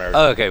everybody we're married.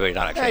 Oh, okay. But you're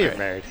not actually Yeah, you're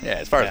married. Yeah,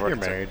 as far as Yeah, we're you're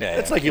concerned. married. Yeah,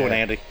 It's yeah. like you and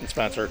Andy and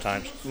Spencer at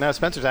times. No,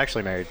 Spencer's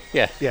actually married.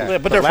 Yeah. Yeah,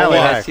 But they're for Lally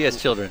a and while. I- He has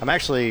children. I'm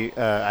actually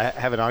I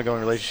have an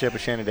ongoing relationship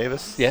with Shannon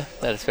Davis. Yeah,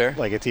 that is fair.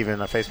 Like it's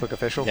even a Facebook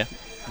official. Yeah.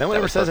 No one That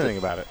ever was says perfect. anything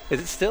about it. Is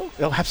it still?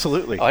 Oh,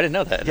 absolutely. Oh, I didn't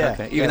know that. Yeah.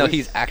 Okay. Yeah, Even though we-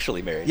 he's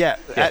actually married. Yeah,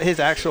 Yeah. at his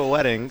actual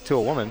wedding to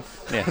a woman,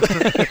 Yeah.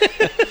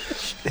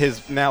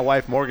 his now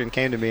wife Morgan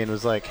came to me and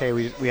was like, "Hey,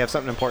 we have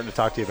something important to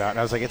talk to you about." And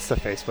I was like, "It's the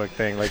Facebook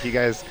thing. Like, you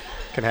guys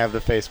can have the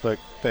Facebook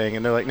thing."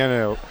 And they're like,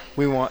 "No.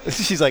 We want."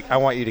 She's like, "I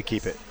want you to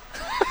keep it."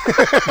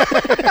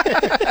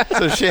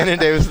 So Shannon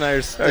Davis and I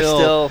are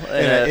still in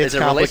a, it's is it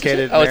a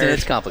complicated. relationship? Oh, marriage.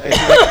 it's complicated.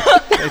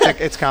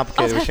 It's complicated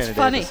Oh, with that's Shannon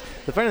funny. Davis.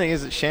 The funny thing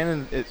is that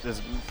Shannon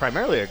is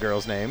primarily a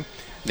girl's name,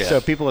 Yeah. so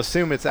people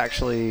assume it's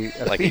actually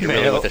a Like you're female.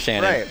 familiar with the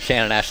Shannon, Right.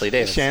 Shannon Ashley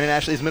Davis. Shannon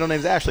Ashley's middle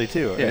name's Ashley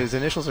too. Yeah. And his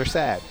initials are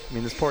sad. I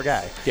mean, this poor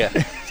guy. Yeah,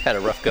 he's had a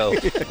rough go.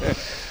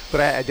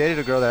 But I dated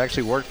a girl that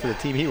actually worked for the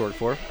team he worked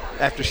for.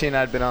 After she and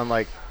I had been on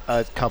like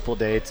a couple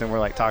dates and we're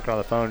like talking on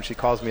the phone, she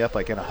calls me up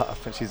like in a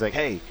huff and she's like,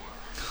 "Hey,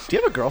 do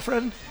you have a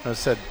girlfriend?" And I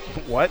said,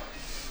 "What?"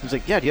 She's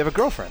like, "Yeah, do you have a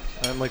girlfriend?"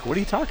 And I'm like, "What are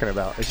you talking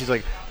about?" And she's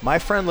like, "My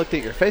friend looked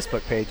at your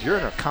Facebook page. You're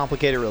in a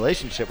complicated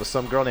relationship with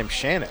some girl named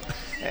Shannon."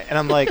 And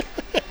I'm like,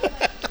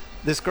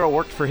 this girl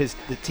worked for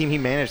the team he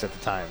managed at the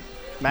time,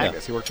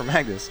 Magnus. Yeah. He worked for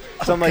Magnus.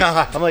 So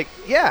God. I'm like,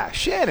 "Yeah,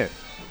 Shannon,"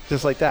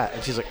 just like that.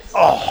 And she's like,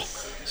 "Oh,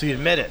 so you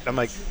admit it?" And I'm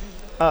like,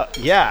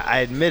 "Yeah, I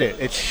admit it.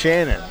 It's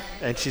Shannon."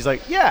 And she's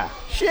like, "Yeah,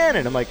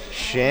 Shannon." I'm like,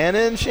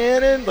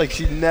 Shannon? Like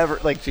she never,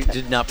 like She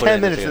did not put 10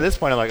 it minutes together. to this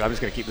point, I'm like, I'm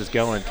just going to keep this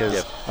going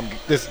because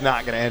this is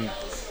not going to end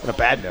on a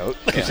bad note.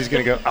 And she's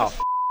going to go, "Oh,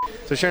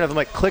 So sure enough, I'm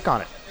like, "Click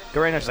on it. Go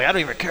right now." She's like, "I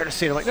don't even care to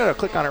see it." I'm like, No,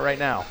 click on it right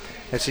now.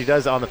 And she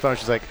does it on the phone.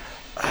 She's like,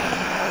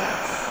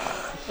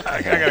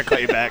 I got to call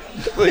you back.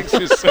 Like,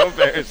 she's so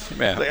embarrassed.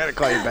 Yeah. Like, I got to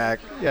call you back.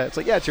 Yeah, it's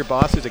like, yeah, it's your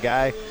boss who's a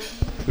guy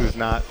who's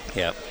not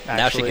Yep. Now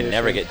she Actually, can it's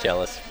never good. get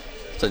jealous.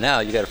 So now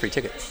you got a free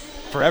ticket.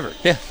 forever.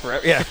 Yeah.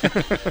 Forever. Yeah.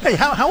 Hey,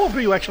 how old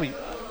were you actually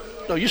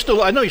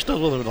No, I know you still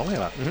live in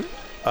Atlanta.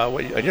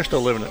 Mm-hmm. And you're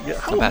still living.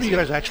 How long are you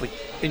guys actually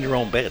in your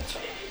own beds?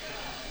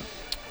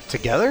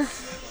 Together?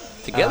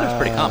 Together is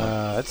pretty common.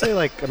 I'd say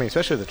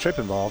especially with the trip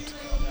involved.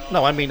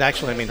 No, I mean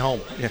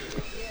home. Yeah.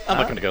 I'm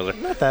not going to go there.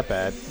 Not that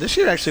bad. This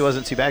year actually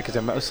wasn't too bad because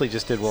I mostly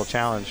just did World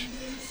Challenge.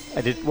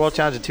 I did World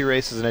Challenge in 2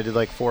 races, and I did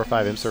like 4 or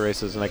 5 IMSA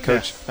races, and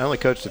I only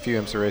coached a few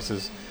IMSA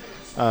races.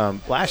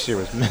 Last year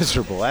was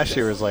miserable. Last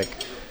year was like,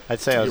 I'd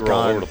say I was You were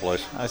gone. all over the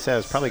place. I'd say I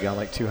was probably gone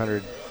like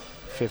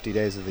 250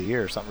 days of the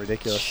year or something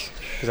ridiculous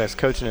because I was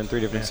coaching in 3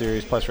 different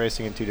series plus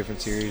racing in 2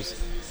 different series.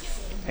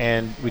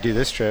 And we do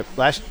this trip.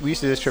 We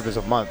used to do this trip as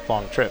a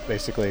month-long trip,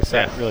 basically. So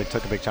it really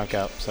took a big chunk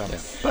out. So,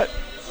 but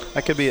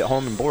I could be at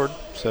home and bored.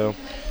 So,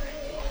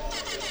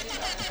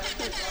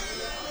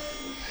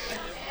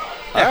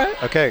 All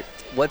right. Okay.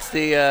 What's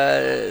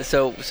the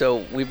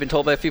so we've been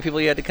told by a few people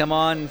you had to come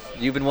on.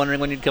 You've been wondering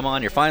when you'd come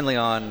on. You're finally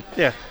on.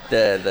 Yeah.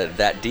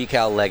 That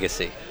decal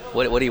legacy.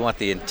 What do you want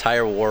the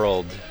entire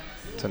world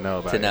To know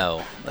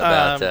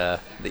about the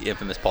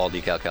infamous Paul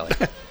Decal Kelly?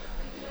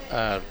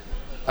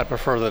 I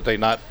prefer that they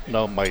not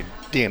know my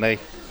DNA.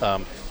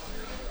 I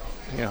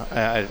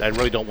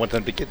really don't want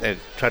them to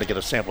try to get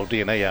a sample of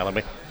DNA out of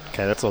me.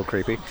 Okay, that's a little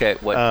creepy. Okay,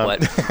 what?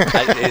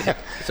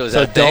 So is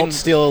So that a thing? don't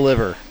steal a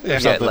liver. Yeah, or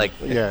something. like-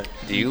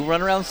 Do you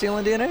run around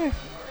stealing DNA?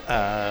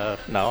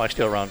 No, I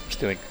still around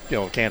stealing,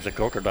 cans of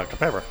Coke or Dr.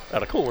 Pepper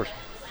out of coolers.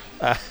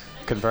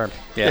 Confirmed.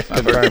 Yeah,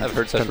 I've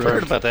heard such Heard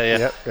rumors. about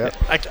that, yeah. Yep.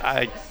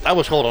 I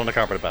was cold on the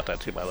carpet about that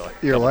too, by the way.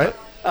 You're what?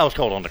 I was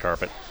cold on the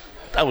carpet.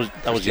 I was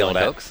Stealing yelled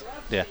at. Cokes?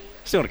 Yeah,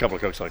 stealing a couple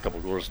of Cokes and a couple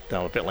of coolers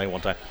down the pit lane one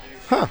time.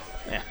 Huh.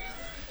 Yeah.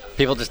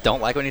 People just don't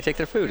like when you take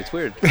their food. It's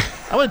weird.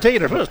 I wasn't taking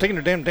their food. I was taking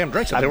their damn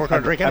drinks. They weren't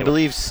going to drink I anyway.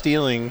 believe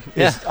stealing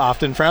Yeah. is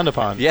often frowned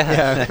upon.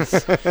 Yeah.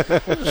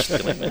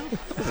 Stealing, man.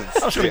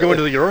 I was going to go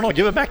into the urinal and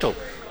give it back to them.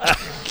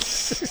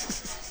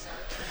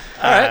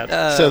 All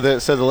right. So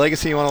the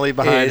legacy you want to leave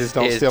behind is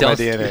don't steal my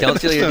DNA. Don't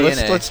steal your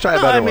DNA. Let's try a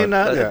No, better I mean,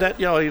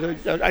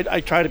 one. I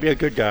try to be a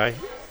good guy,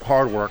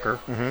 hard worker,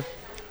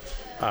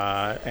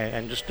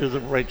 and just do the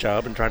right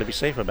job and try to be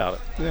safe about it.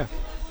 Yeah.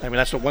 I mean,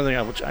 that's the one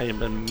thing which I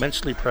am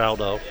immensely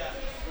proud of,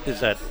 is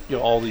that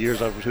all the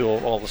years I've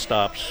doing all the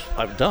stops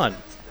I've done,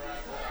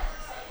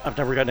 I've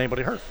never gotten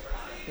anybody hurt.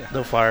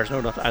 No fires, no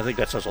nothing. I think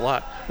that says a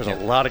lot. There's a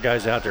lot of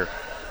guys out there,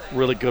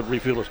 really good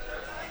refuelers.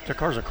 Their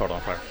cars are caught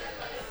on fire.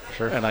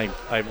 Sure. And I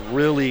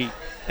really,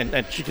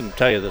 and she can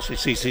tell you this,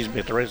 she sees me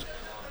at the race,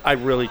 I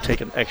really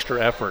take an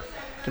extra effort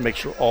to make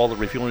sure all the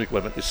refueling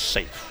equipment is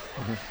safe.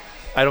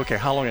 I don't care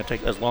how long it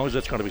takes, as long as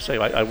it's going to be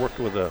safe. I worked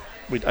with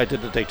I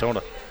did the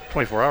Daytona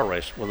 24-hour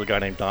race with a guy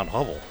named Don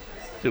Hovell,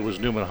 who was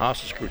Newman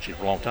Haas's crew chief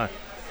for a long time.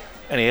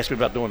 And he asked me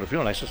about doing the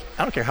fuel, and I says,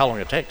 I don't care how long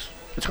it takes.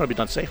 It's going to be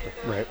done safely.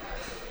 Right.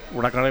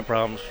 We're not going to have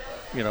problems.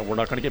 We're not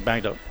going to get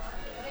banged up.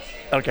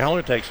 I don't care how long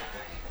it takes.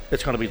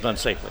 It's going to be done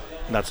safely.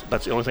 And that's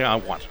the only thing I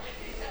want.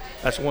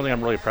 That's the one thing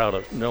I'm really proud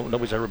of.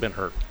 Nobody's ever been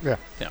hurt. Yeah.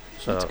 Yeah.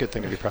 So That's a good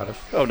thing to be proud of.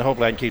 Oh, and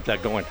hopefully I can keep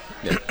that going.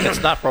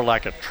 It's not for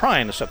lack of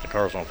trying to set the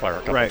cars on fire a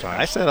couple of I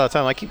times. say it all the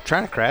time. I keep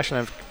trying to crash and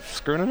I'm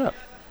screwing it up.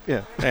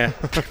 Yeah. Yeah.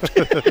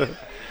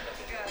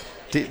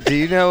 Do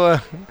you know?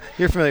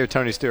 You're familiar with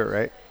Tony Stewart,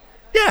 right?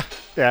 Yeah.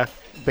 Yeah.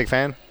 Big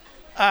fan.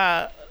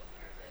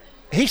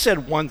 He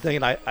said one thing,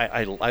 and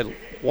I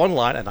one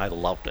line, and I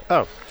loved it.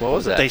 Oh, what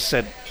was that? They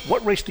said,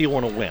 "What race do you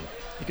want to win?"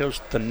 He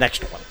goes, "The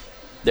next one."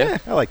 Yeah.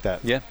 I like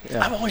that. Yeah.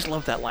 I've always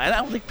loved that line.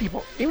 I don't think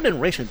people, even in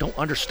racing, don't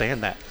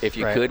understand that. If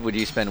you Right. could, would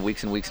you spend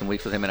weeks and weeks and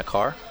weeks with him in a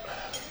car?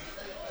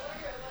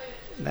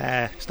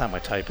 Nah, it's not my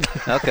type.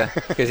 Okay.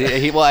 Because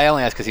I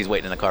only ask because he's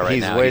waiting in the car right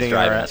He's now. waiting he's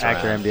driving our us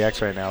Acura around.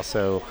 MDX right now,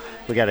 so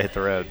we got to hit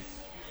the road.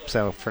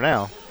 So for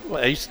now,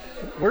 Well,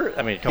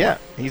 come yeah, on.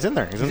 he's in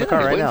there. He's in the Yeah, car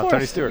he's right waiting now. for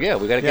Tony us. Stewart. Yeah,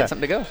 we got to get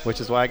something to go.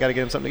 Which is why I got to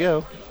get him something to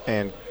go.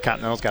 And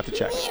Continental's got the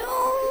check.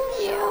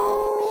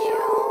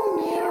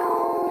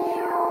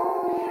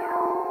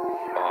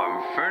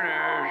 I'm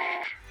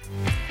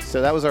finished.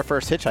 So that was our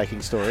first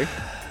hitchhiking story.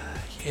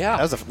 Yeah.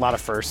 That was a lot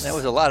of firsts. There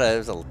was a lot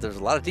of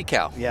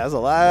decal. Yeah, that was a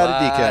lot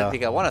of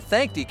decal. I want to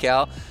thank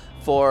Decal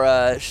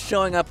for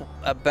showing up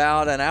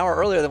about an hour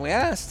earlier than we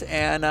asked,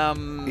 and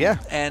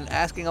and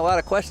asking a lot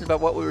of questions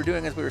about what we were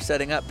doing as we were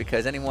setting up.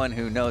 Because anyone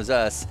who knows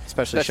us,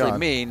 Especially Sean.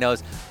 me,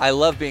 knows I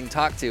love being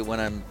talked to when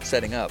I'm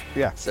setting up.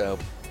 Yeah. So,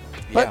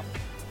 But yeah.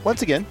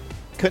 once again,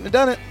 couldn't have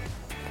done it.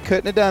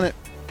 Couldn't have done it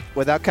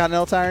without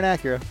Continental Tire and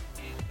Acura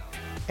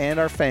and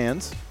our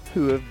fans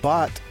who have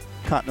bought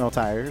Continental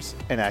Tires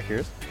and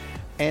Acuras.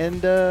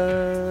 And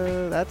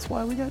that's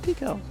why we got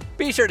decal.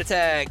 Be sure to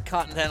tag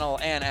Continental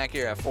and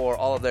Acura for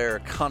all of their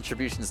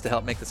contributions to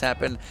help make this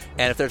happen.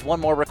 And if there's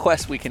one more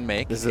request we can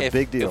make, This is a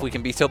big deal. If we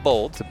can be so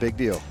bold, It's a big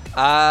deal.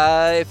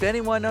 if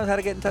anyone knows how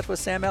to get in touch with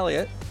Sam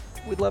Elliott,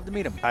 we'd love to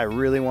meet him. I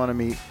really want to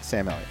meet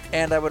Sam Elliott.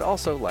 And I would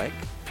also like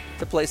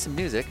to play some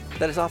music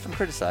that is often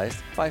criticized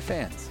by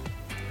fans.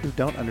 Who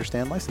don't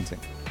understand licensing.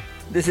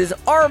 This is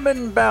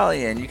Armin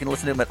Ballion. You can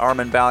listen to him at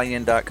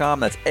arminballion.com.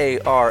 That's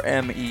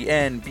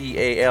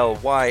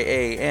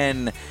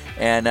ARMENBALYAN.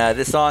 And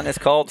this song is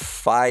called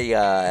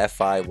Faya,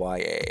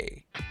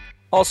 F-I-Y-A.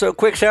 Also,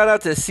 quick shout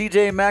out to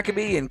CJ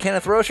Maccabee and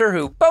Kenneth Rocher,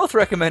 who both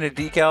recommended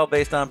decal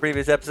based on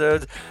previous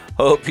episodes.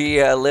 Hope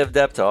he lived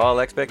up to all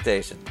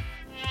expectations.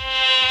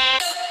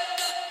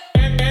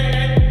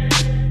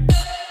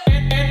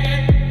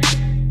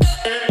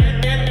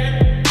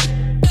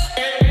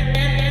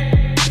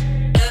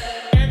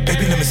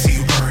 Baby, let me see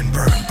you burn,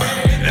 burn,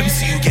 burn. Let me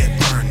see you get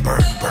burn,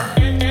 burn, burn.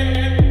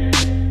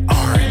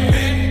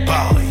 Armin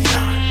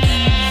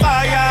Balian.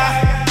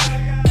 Fire.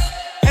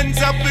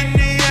 Hands up in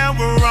the air,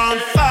 we're on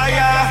fire.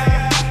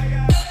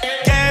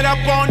 Get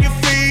up on your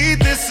feet,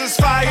 this is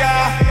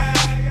fire.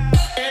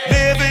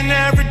 Living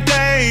every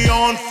day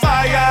on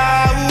fire.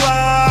 Ooh,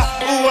 ah,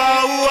 ooh,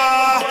 ah, ooh,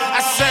 ah.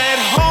 I said,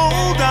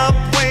 hold up,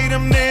 wait a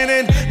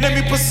minute. Let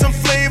me put some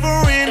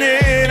flavor in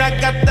it. I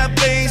got that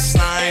bass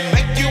line,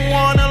 make you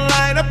wanna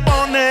light up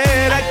on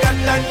it. I got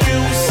that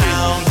new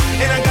sound,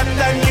 and I got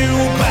that new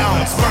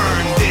bounce.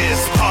 Burn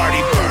this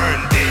party, burn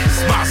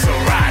this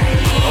Maserati.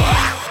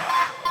 Ah.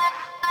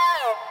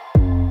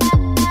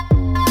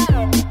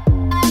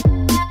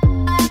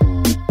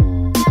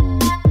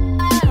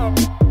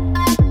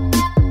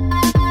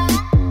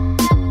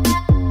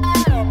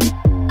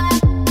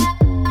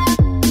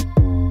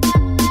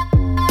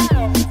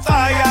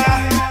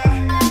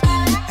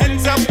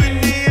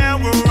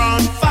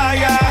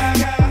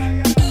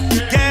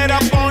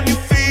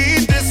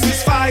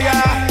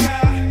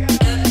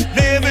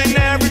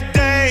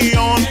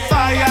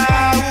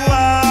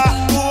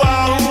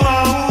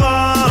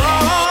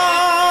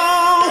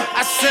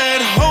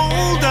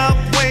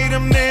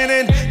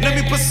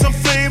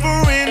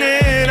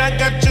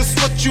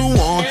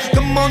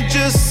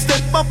 Just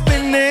step up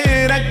in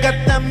it. I got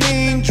that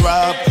mean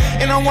drop,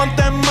 and I want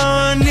that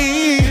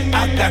money.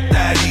 I got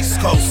that East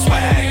Coast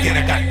swag, and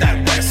I got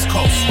that West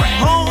Coast swag.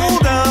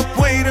 Hold up,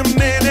 wait a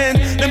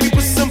minute. Let me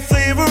put some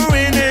flavor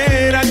in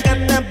it. I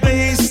got that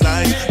bass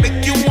line,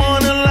 make you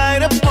wanna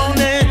light up on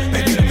it.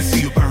 Baby, let me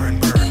see you burn,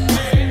 burn,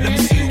 burn. Let me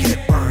see you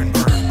get burn,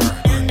 burn,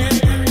 burn, burn, burn,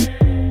 burn.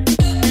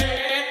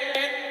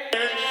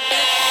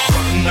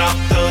 Burn up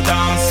the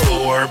dance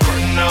floor,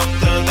 burn up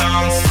the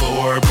dance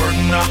floor,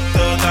 burn up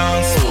the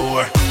dance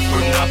floor.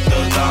 Burn up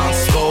the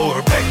dance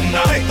floor, burn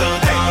up the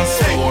dance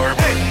floor,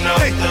 burn up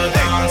the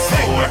dance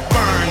floor.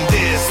 Burn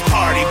this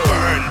party,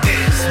 burn.